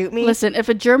than shoot me. Listen, if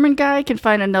a German guy can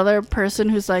find another person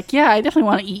who's like, yeah, I definitely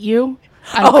want to eat you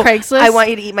on Craigslist. I want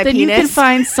you to eat my then penis. You can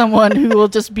find someone who will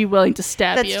just be willing to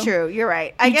stab you. That's true. You're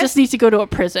right. I guess just need to go to a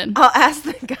prison. I'll ask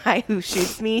the guy who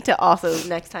shoots me to also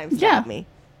next time stab me.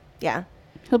 Yeah.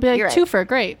 He'll be like, You're two for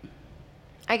great.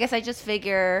 I guess I just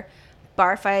figure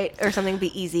bar fight or something would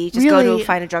be easy. Just go to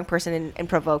find a drunk person and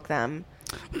provoke them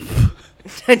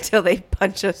until they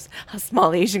punch a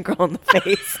small Asian girl in the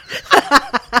face.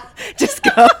 Just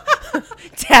go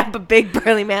tap a big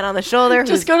burly man on the shoulder.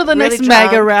 Just go to the really next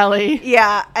MAGA rally.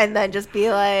 Yeah, and then just be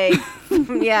like,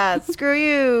 yeah, screw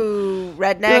you,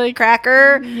 redneck like,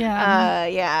 cracker. Yeah.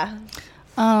 Yeah.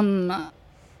 Oh,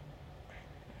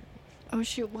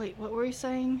 shoot. Wait, what were you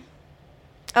saying?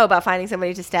 Oh, about finding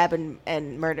somebody to stab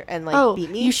and murder and, like, beat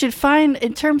me? You should find,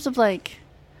 in terms of, like,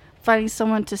 finding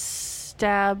someone to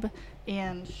stab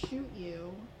and shoot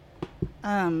you,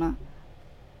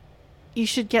 you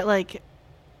should get, like,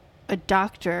 a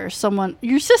doctor or someone,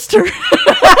 your sister.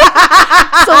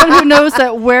 Someone who knows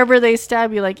that wherever they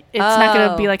stab you, like, it's not going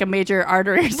to be, like, a major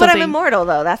artery or something. But I'm immortal,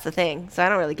 though. That's the thing. So I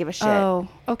don't really give a shit. Oh,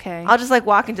 okay. I'll just, like,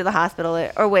 walk into the hospital.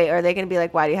 Or wait, are they going to be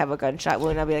like, why do you have a gunshot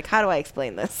wound? I'll be like, how do I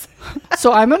explain this?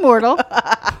 So I'm immortal.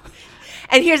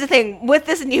 And here's the thing. With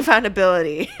this newfound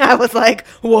ability, I was like,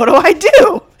 what do I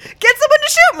do? Get someone to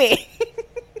shoot me.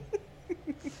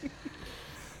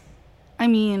 I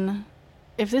mean,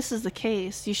 if this is the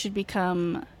case, you should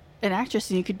become an actress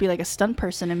and you could be like a stunt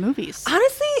person in movies.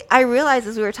 Honestly, I realized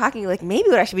as we were talking, like, maybe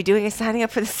what I should be doing is signing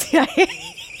up for the CIA.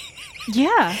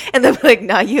 Yeah. And they're like,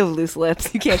 nah, you have loose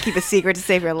lips. You can't keep a secret to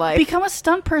save your life. Become a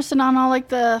stunt person on all, like,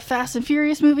 the Fast and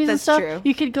Furious movies and stuff. That's true.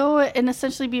 You could go and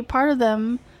essentially be a part of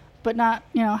them, but not,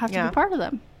 have to be part of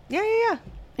them. Yeah.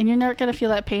 And you're not going to feel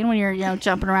that pain when you're,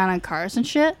 jumping around on cars and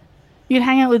shit. You can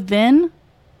hang out with Vin.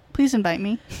 Please invite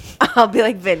me. I'll be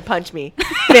like, Vin, punch me.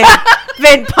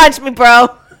 Vin, punch me,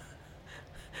 bro.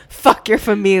 Fuck your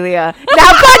familia.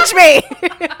 Now punch me.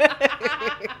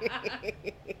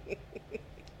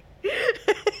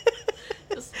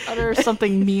 Just utter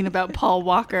something mean about Paul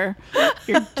Walker.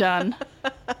 You're done.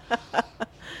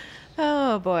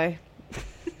 Oh, boy.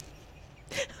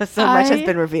 So much has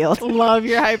been revealed. Love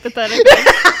your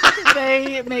hypotheticals.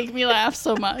 They make me laugh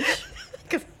so much.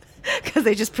 Because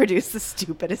they just produce the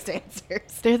stupidest answers.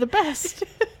 They're the best.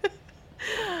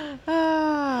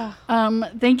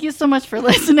 Thank you so much for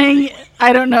listening.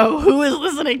 I don't know who is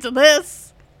listening to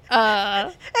this.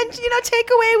 And, take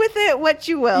away with it what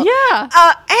you will. Yeah.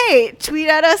 Hey, tweet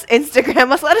at us,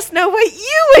 Instagram us. Let us know what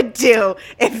you would do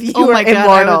if you were my God,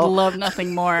 immortal. I would love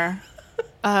nothing more.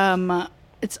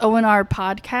 It's ONR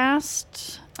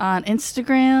Podcast on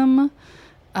Instagram.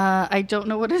 I don't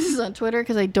know what it is on Twitter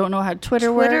because I don't know how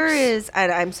Twitter works. Twitter is,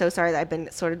 and I'm so sorry that I've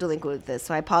been sort of delinquent with this,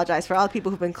 so I apologize for all the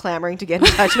people who've been clamoring to get in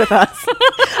touch with us.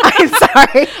 I'm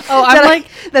sorry. Oh, I'm like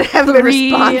that haven't been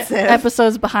 3 responsive.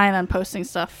 episodes behind on posting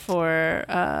stuff for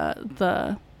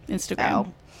the Instagram.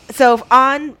 Oh. So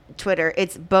on Twitter,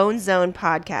 it's Bone Zone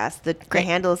Podcast. The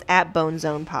handle is at Bone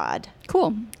Zone Pod.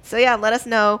 Cool. So yeah, let us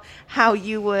know how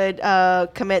you would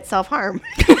commit self-harm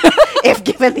if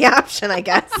given the option, I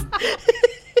guess.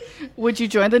 Would you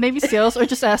join the Navy SEALs or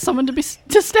just ask someone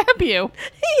to stab you?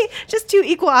 Hey, just 2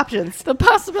 equal options. The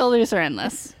possibilities are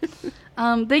endless.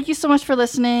 Thank you so much for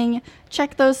listening.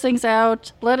 Check those things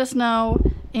out. Let us know,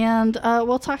 and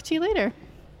we'll talk to you later.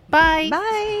 Bye.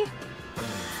 Bye.